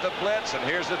did get the blitz, and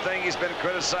here's the thing he's been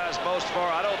criticized most for.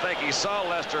 I don't think he saw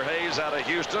Lester Hayes out of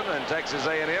Houston and Texas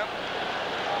A&M.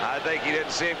 I think he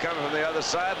didn't see him coming from the other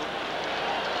side.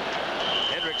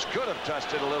 Hendricks could have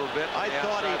touched it a little bit. I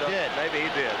thought he did. Maybe he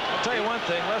did. I'll tell you one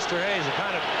thing, Lester Hayes, the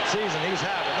kind of season he's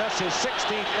having, that's his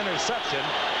 16th interception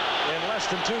in less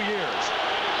than 2 years.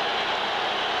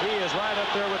 He is right up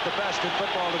there with the best in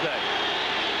football today.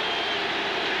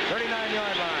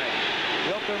 39-yard line.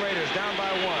 The Oakland Raiders down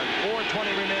by 1. 4:20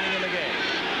 remaining in the game.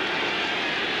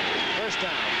 First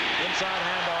down. Inside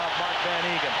handoff. Mark Van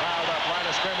Egan piled up line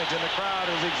of scrimmage, and the crowd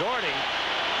is exhorting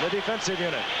the defensive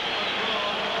unit.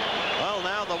 Well,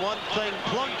 now the one thing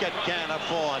Plunkett can't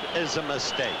afford is a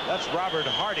mistake. That's Robert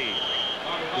Hardy,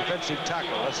 defensive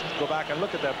tackle. Let's go back and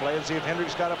look at that play and see if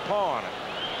Hendricks got a paw on it.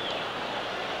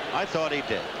 I thought he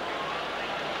did.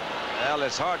 Well,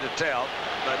 it's hard to tell,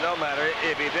 but no matter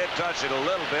if he did touch it a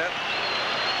little bit.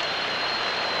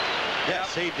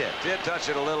 Yes, he did. Did touch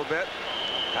it a little bit.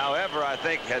 However, I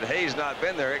think had Hayes not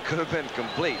been there, it could have been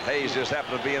complete. Hayes just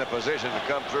happened to be in a position to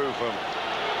come through from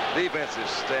defensive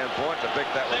standpoint to pick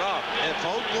that one off. If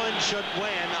Oakland should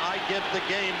win, I give the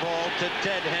game ball to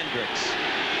Ted Hendricks.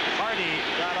 Hardy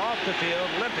got off the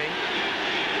field limping.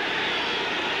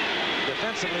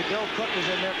 Defensively, Bill Cook was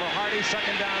in there for Hardy.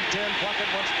 2nd down, 10.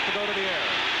 Plunkett wants to go to the air.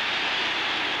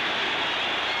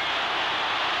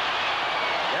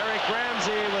 Eric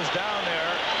Ramsey was down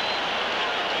there,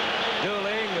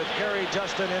 dueling with Kerry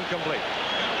Justin, incomplete.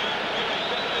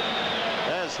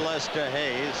 There's Lester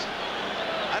Hayes.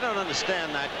 I don't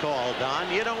understand that call, Don.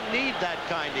 You don't need that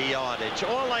kind of yardage.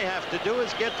 All they have to do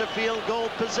is get the field goal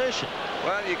position.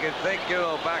 Well, you can think,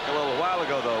 back a little while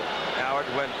ago, though, Howard,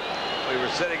 when we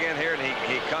were sitting in here and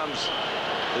he comes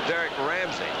to Derek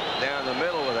Ramsey down the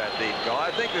middle with that deep call.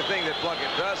 I think the thing that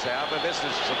Plunkett does have, and this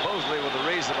is supposedly with the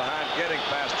reason behind getting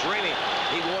past Trini,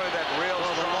 he wanted that real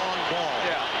strong long ball.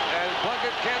 Yeah, and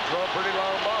Plunkett can throw a pretty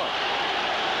long ball.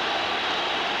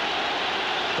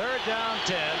 3rd down,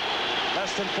 10.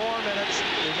 Less than 4 minutes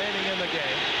remaining in the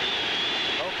game.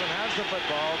 Oakland has the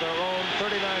football, their own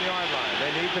 39-yard line.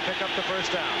 They need to pick up the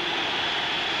first down.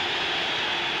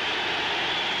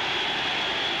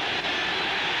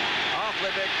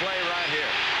 Awfully big play right here.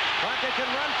 Plunkett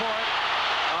can run for it.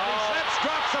 He slips,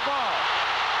 drops the ball.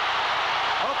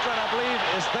 Oakland, I believe,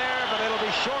 is there, but it'll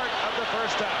be short of the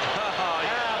first down.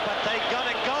 Yeah, but they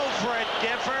gotta go for it,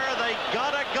 Giffer. They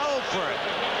gotta go for it.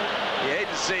 You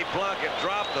hate to see Plunkett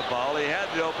drop the ball. He had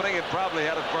the opening and probably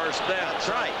had a first down. That's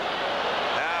right.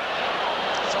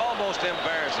 It's almost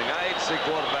embarrassing. I hate to see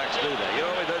quarterbacks do that. You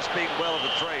know, he doesn't speak well of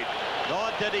the trade. Nor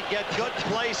did he get good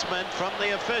placement from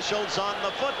the officials on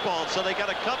the football, so they got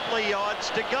a couple of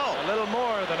yards to go. A little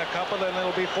more than a couple, then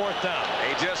it'll be 4th down.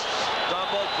 He just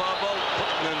stumbled, fumbled,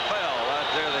 and fell right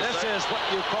there. This is what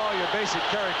you call your basic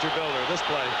character builder, this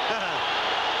play.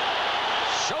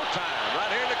 Showtime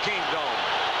right here in the Kingdome.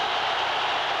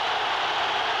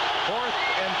 4th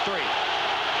and 3.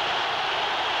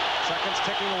 Seconds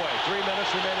ticking away. 3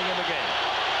 minutes remaining in the game.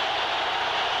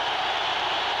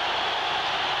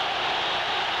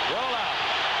 Roll out.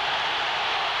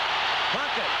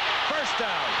 Plunkett, first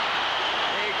down.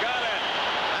 He got it.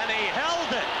 And he held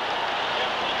it.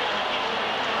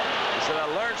 He said, I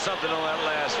learned something on that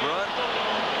last run.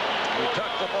 He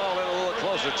tucked the ball in a little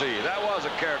closer to you. That was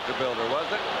a character builder,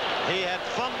 wasn't it? He had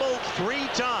fumbled 3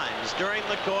 times during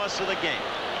the course of the game.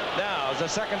 Now, as the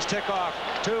seconds tick off,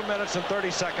 2 minutes and 30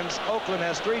 seconds. Oakland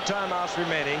has 3 timeouts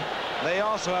remaining. They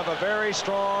also have a very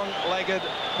strong-legged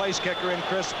place kicker in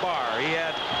Chris Barr. He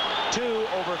had 2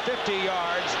 over 50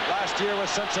 yards last year with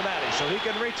Cincinnati, so he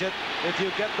can reach it if you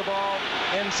get the ball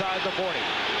inside the 40.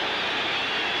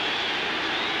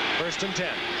 1st and 10.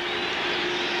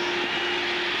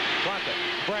 Plunkett,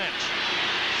 Branch,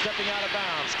 stepping out of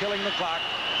bounds, killing the clock,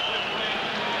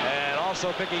 and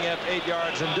also picking up 8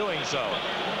 yards in doing so.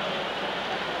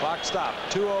 Clock stopped,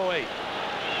 2:08.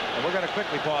 And we're going to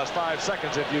quickly pause 5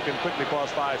 seconds, if you can quickly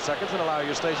pause 5 seconds and allow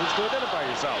your stations to identify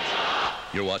yourselves.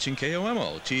 You're watching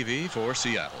KOMO TV for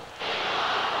Seattle.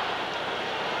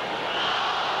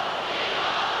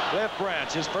 Cliff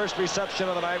Branch, his first reception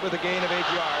of the night with a gain of 8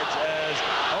 yards as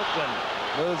Oakland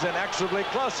moves inexorably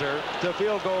closer to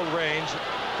field goal range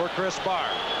for Chris Barr.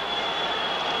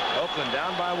 Oakland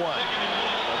down by 1.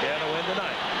 Again, a win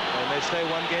tonight. And they stay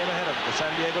 1 game ahead of the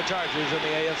San Diego Chargers in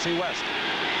the AFC West.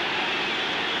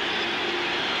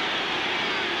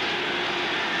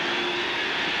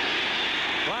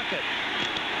 Plunkett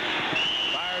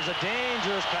fires a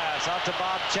dangerous pass out to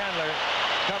Bob Chandler.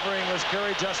 Covering was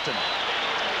Kerry Justin.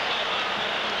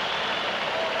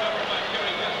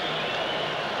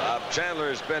 Chandler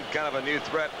has been kind of a new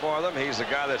threat for them. He's a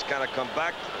guy that's kind of come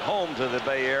back home to the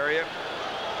Bay Area.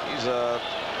 He's a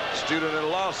student in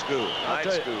law school,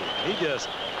 night school. He just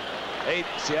ate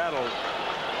Seattle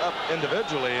up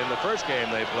individually in the first game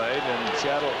they played, and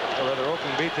Seattle, or rather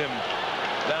Oakland, beat them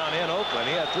down in Oakland.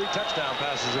 He had 3 touchdown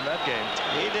passes in that game.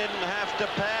 He didn't have to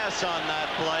pass on that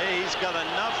play. He's got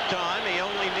enough time. He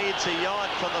only needs a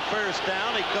yard for the first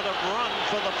down. He could have run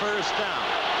for the first down.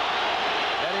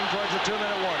 Heading towards a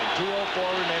 2-minute warning.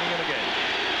 2:04 remaining in the game.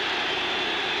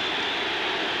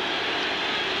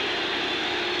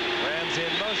 Rams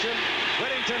in motion.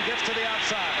 Whittington gets to the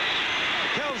outside.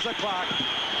 Kills the clock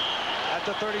at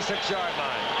the 36-yard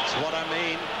line. That's what I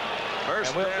mean.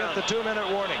 First and we'll get the 2-minute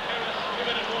warning.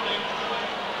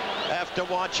 After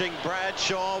watching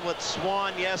Bradshaw with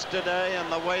Swan yesterday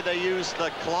and the way they use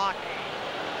the clock,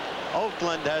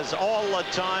 Oakland has all the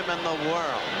time in the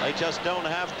world. They just don't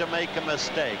have to make a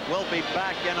mistake. We'll be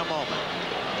back in a moment.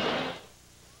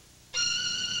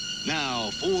 Now,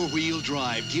 4-wheel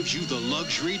drive gives you the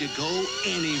luxury to go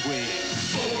anywhere.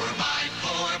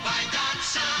 4x4 by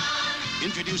Datsun.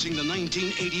 Introducing the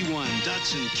 1981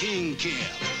 Datsun King Cab.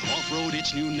 Off-road,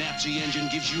 its new Napsy engine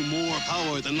gives you more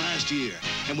power than last year.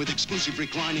 And with exclusive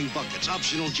reclining buckets,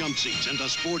 optional jump seats, and a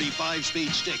sporty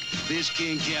 5-speed stick, this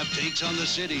King Cab takes on the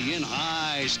city in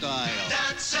high style.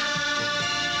 Datsun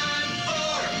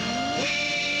 4-wheel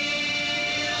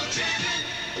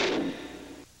driven.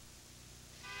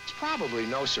 It's probably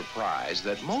no surprise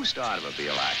that most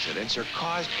automobile accidents are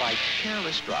caused by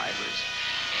careless drivers.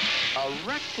 A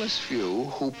reckless few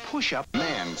who push up.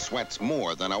 Man sweats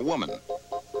more than a woman.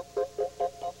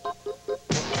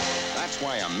 That's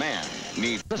why a man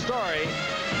needs... The story,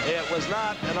 it was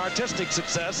not an artistic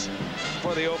success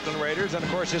for the Oakland Raiders, and of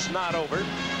course it's not over.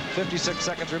 56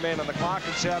 seconds remain on the clock,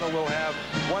 and Seattle will have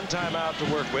 1 timeout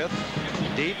to work with.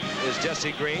 Deep is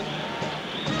Jesse Green.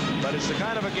 But it's the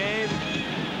kind of a game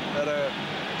that a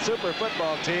super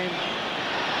football team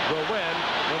will win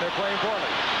when they're playing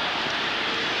poorly.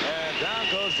 And down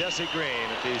goes Jesse Green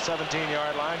at the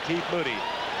 17-yard line. Keith Moody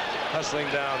hustling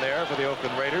down there for the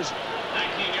Oakland Raiders.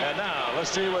 And now let's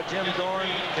see what Jim Dorn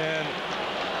can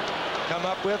come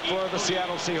up with for the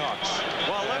Seattle Seahawks.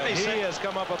 Well, let me say, he has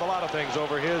come up with a lot of things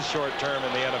over his short term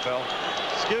in the NFL.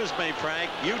 Excuse me,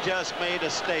 Frank, you just made a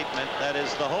statement that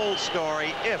is the whole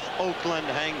story if Oakland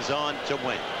hangs on to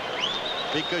win.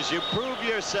 Because you prove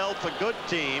yourself a good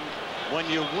team when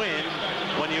you win,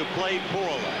 when you play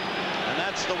poorly. And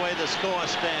that's the way the score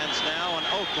stands now, and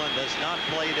Oakland has not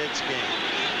played its game.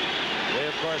 We,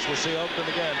 of course, will see Oakland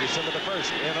again December the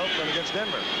 1st in Oakland against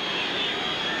Denver.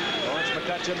 Lawrence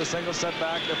McCutcheon, the single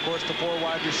setback. Of course, the 4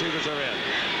 wide receivers are in.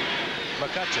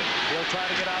 McCutcheon, he'll try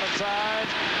to get out inside.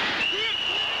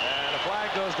 And a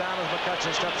flag goes down as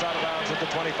McCutcheon steps out of bounds at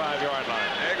the 25-yard line.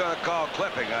 They're going to call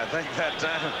clipping, I think, that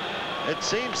time. It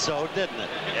seems so, didn't it?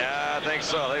 Yeah, I think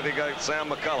so. I think they got Sam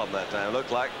McCullum that time, it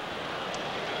looked like.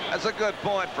 That's a good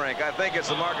point, Frank. I think it's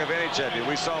the mark of any champion.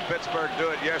 We saw Pittsburgh do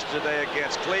it yesterday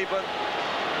against Cleveland.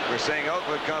 We're seeing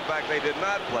Oakland come back. They did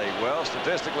not play well.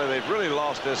 Statistically, they've really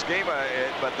lost this game,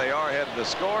 but they are ahead of the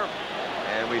score.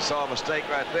 And we saw a mistake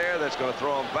right there that's going to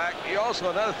throw them back. You also,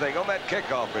 another thing, on that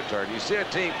kickoff return, you see a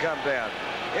team come down.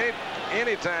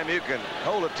 Anytime you can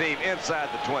hold a team inside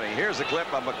the 20. Here's a clip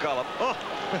by McCullum. Oh.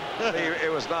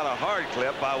 It was not a hard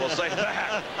clip, I will say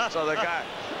that. So the guy,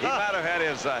 he might have had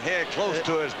his hand close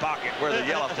to his pocket where the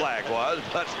yellow flag was,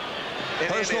 but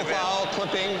personal foul,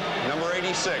 clipping, number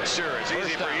 86. Sure, it's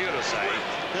easy for you to say.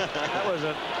 That was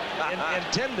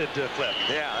intended to clip.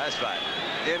 Yeah, that's right.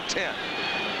 Intent.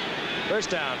 First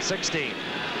down, 16.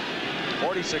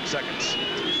 46 seconds.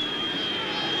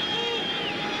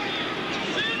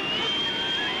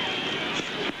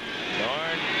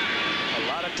 Dorn, a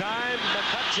lot of time.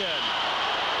 McCutcheon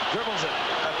dribbles it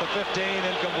at the 15,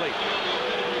 incomplete.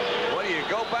 Well, you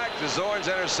go back to Zorn's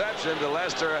interception to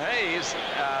Lester Hayes.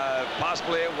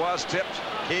 Possibly it was tipped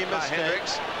by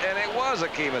Hendricks, and it was a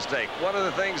key mistake. One of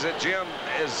the things that Jim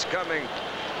is coming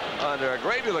under a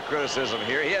great deal of criticism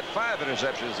here. He had 5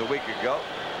 interceptions a week ago.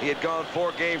 He had gone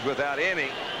 4 games without any.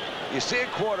 You see a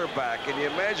quarterback and you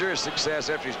measure his success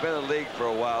after he's been in the league for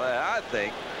a while, I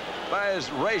think, by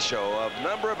his ratio of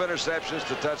number of interceptions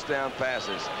to touchdown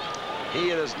passes. He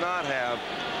does not have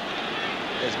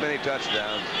as many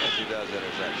touchdowns as he does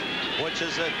interceptions. Which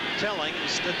is a telling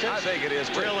statistic. I think it is.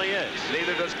 It really is.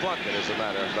 Neither does Plunkett, as a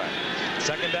matter of fact.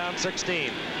 Second down,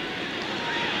 16.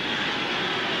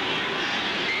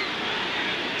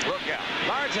 Look out.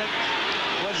 Largent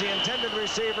was the intended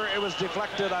receiver. It was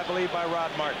deflected, I believe, by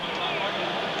Rod Martin.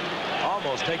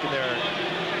 Almost taken there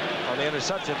on the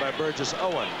interception by Burgess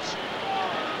Owens.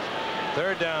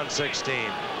 Third down,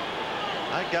 16.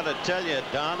 I got to tell you,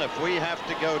 Don, if we have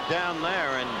to go down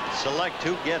there and select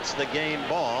who gets the game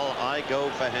ball, I go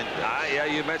for Hendricks. Yeah,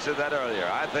 you mentioned that earlier.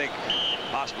 I think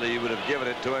possibly you would have given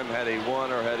it to him had he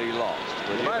won or had he lost.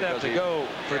 You might have to go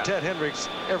for Ted Hendricks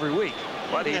every week.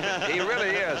 But he really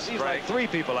is. He's Frank. like 3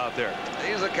 people out there.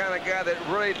 He's the kind of guy that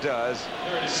really does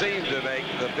seem to make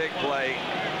the big play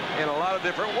in a lot of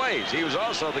different ways. He was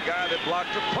also the guy that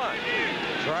blocked the punt.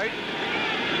 That's right.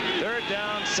 Third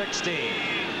down, 16.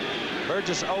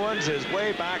 Burgess Owens is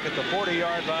way back at the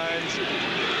 40-yard lines,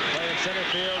 playing center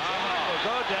field. Will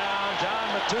go down. John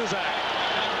Matuzak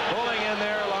pulling in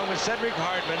there along with Cedric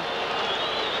Hardman.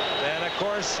 And, of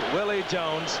course, Willie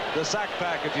Jones, the sack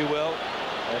pack, if you will.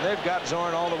 And they've got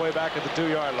Zorn all the way back at the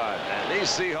 2-yard line. And these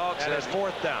Seahawks have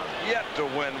fourth down. Yet to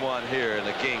win one here in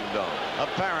the Kingdom.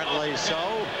 Apparently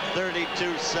so.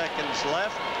 32 seconds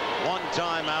left. 1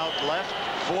 timeout left.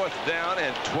 Fourth down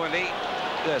and 20.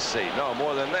 Let's see. No,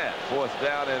 more than that. Fourth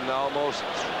down and almost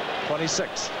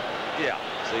 26. Yeah.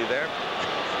 See there?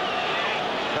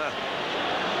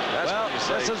 That's well, what you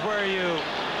say. This is where you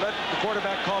let the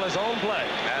quarterback call his own play.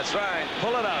 That's right.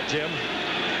 Pull it out, Jim.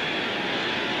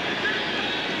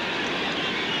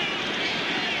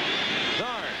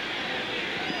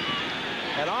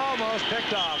 And almost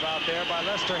picked off out there by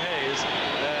Lester Hayes.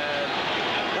 And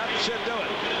that should do it.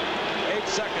 8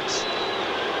 seconds.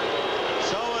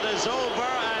 So it is over,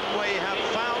 and we have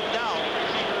found out.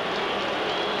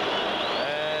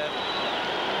 And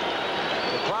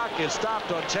the clock is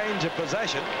stopped on change of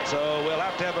possession, so we'll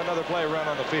have to have another play run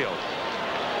on the field.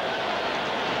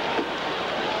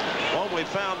 Well, we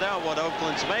found out what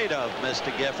Oakland's made of,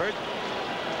 Mr. Gifford.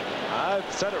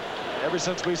 I've said it ever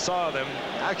since we saw them.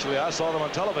 Actually, I saw them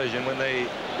on television when they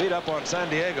beat up on San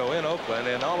Diego in Oakland,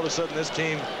 and all of a sudden this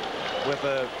team with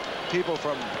people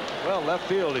from, well, left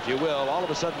field, if you will, all of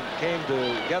a sudden came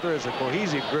together as a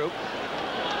cohesive group,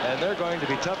 and they're going to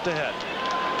be tough to hit.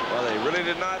 Well, they really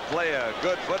did not play a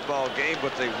good football game,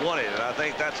 but they won it, and I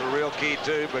think that's a real key,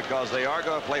 too, because they are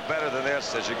going to play better than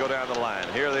this as you go down the line.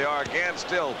 Here they are again,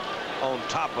 still on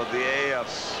top of the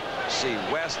AFC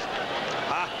West.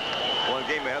 One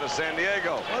game ahead of San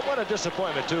Diego. What a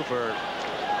disappointment, too, for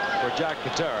Jack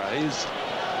Patera. He's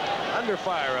under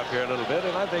fire up here a little bit,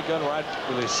 and I think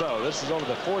unrightfully so. This is only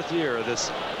the 4th year of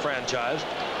this franchise,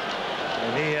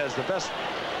 and he has the best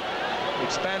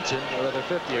expansion, or rather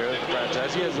 5th year of the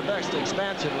franchise. He has the best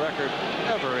expansion record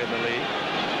ever in the league.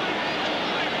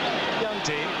 Young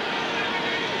team.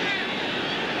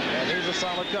 And he's a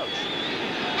solid coach.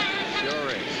 Sure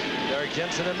is. Derek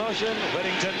Jensen in motion.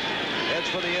 Whittington heads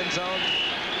for the end zone.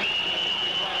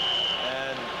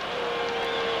 And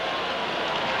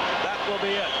that will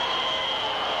be it.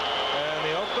 And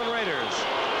the Oakland Raiders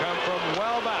come from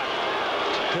well back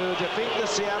to defeat the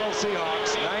Seattle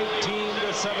Seahawks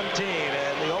 19-17.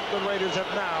 And the Oakland Raiders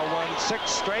have now won 6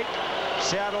 straight.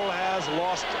 Seattle has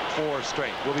lost 4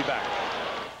 straight. We'll be back.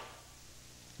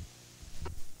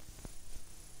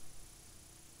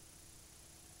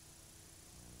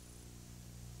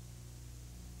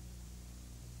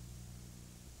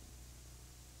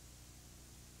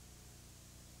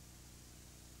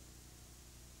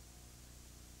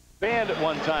 Band at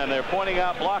one time. They're pointing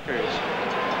out blockers.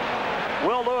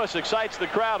 Will Lewis excites the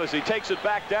crowd as he takes it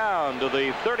back down to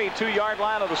the 32-yard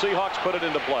line of the Seahawks. Put it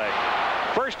into play.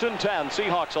 1st and 10.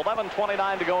 Seahawks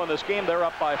 11:29 to go in this game. They're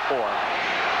up by 4.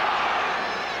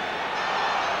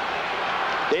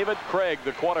 David Craig,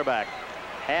 the quarterback.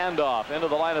 Handoff into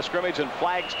the line of scrimmage, and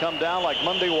flags come down like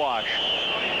Monday wash.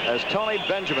 As Tony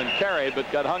Benjamin carried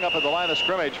but got hung up at the line of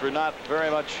scrimmage for not very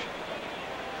much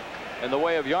in the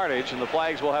way of yardage, and the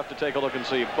flags will have to take a look and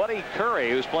see. Buddy Curry,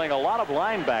 who's playing a lot of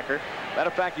linebacker. Matter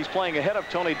of fact, he's playing ahead of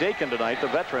Tony Dakin tonight, the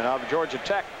veteran out of Georgia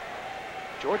Tech.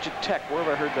 Georgia Tech, where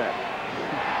have I heard that?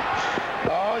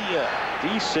 Oh, yeah.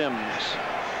 D. Sims.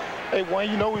 Hey,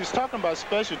 Wayne, you know, we was talking about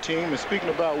special team and speaking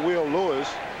about Will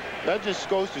Lewis. That just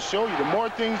goes to show you the more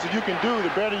things that you can do,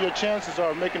 the better your chances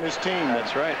are of making this team.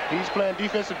 That's right. He's playing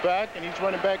defensive back and he's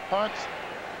running back punts.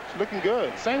 It's looking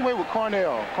good. Same way with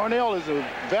Cornell. Cornell is a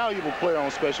valuable player on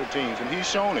special teams, and he's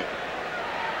shown it.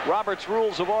 Robert's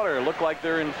rules of order look like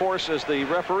they're in force as the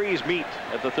referees meet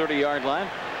at the 30-yard line.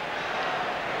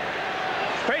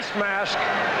 Face mask,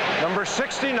 number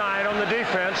 69 on the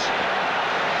defense.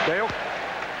 Dale.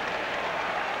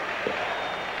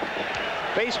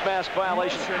 Face mask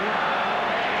violation.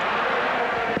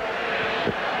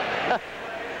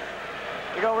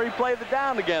 They're going to replay the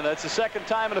down again. That's the second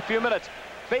time in a few minutes.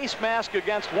 Face mask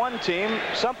against one team,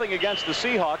 something against the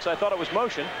Seahawks. I thought it was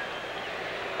motion.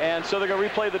 And so they're going to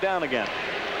replay the down again.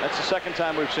 That's the second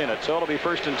time we've seen it. So it'll be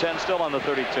 1st and 10 still on the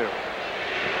 32.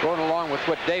 Going along with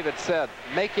what David said,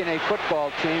 making a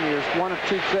football team, you're one of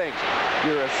two things.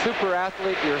 You're a super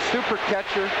athlete, you're a super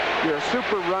catcher, you're a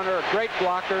super runner, a great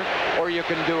blocker, or you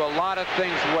can do a lot of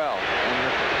things well.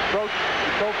 And pro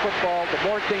football, the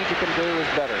more things you can do is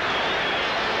better.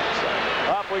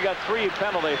 Up, we got 3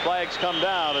 penalty flags come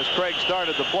down as Craig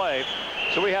started the play.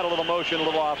 So we had a little motion, a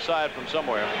little offside from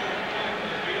somewhere.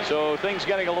 So things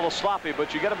getting a little sloppy,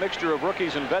 but you get a mixture of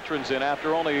rookies and veterans in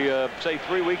after only, say,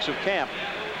 3 weeks of camp.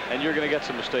 And you're going to get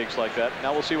some mistakes like that.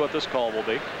 Now we'll see what this call will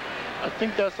be. I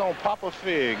think that's on Papa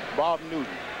Fig, Bob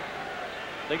Newton.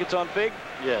 Think it's on Fig?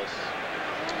 Yes.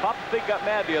 Papa Fig got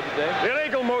mad the other day.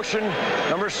 Illegal motion,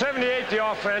 number 78,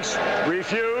 the offense,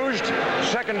 refused,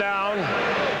 2nd down.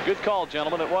 Good call,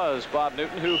 gentlemen. It was Bob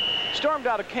Newton, who stormed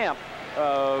out of camp.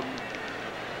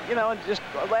 You know, and just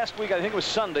last week, I think it was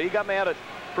Sunday, he got mad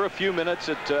for a few minutes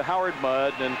at Howard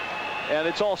Mudd, and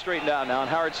it's all straightened out now. And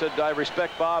Howard said, I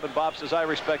respect Bob, and Bob says, I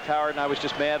respect Howard, and I was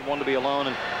just mad, wanted to be alone.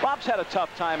 And Bob's had a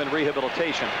tough time in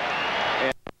rehabilitation.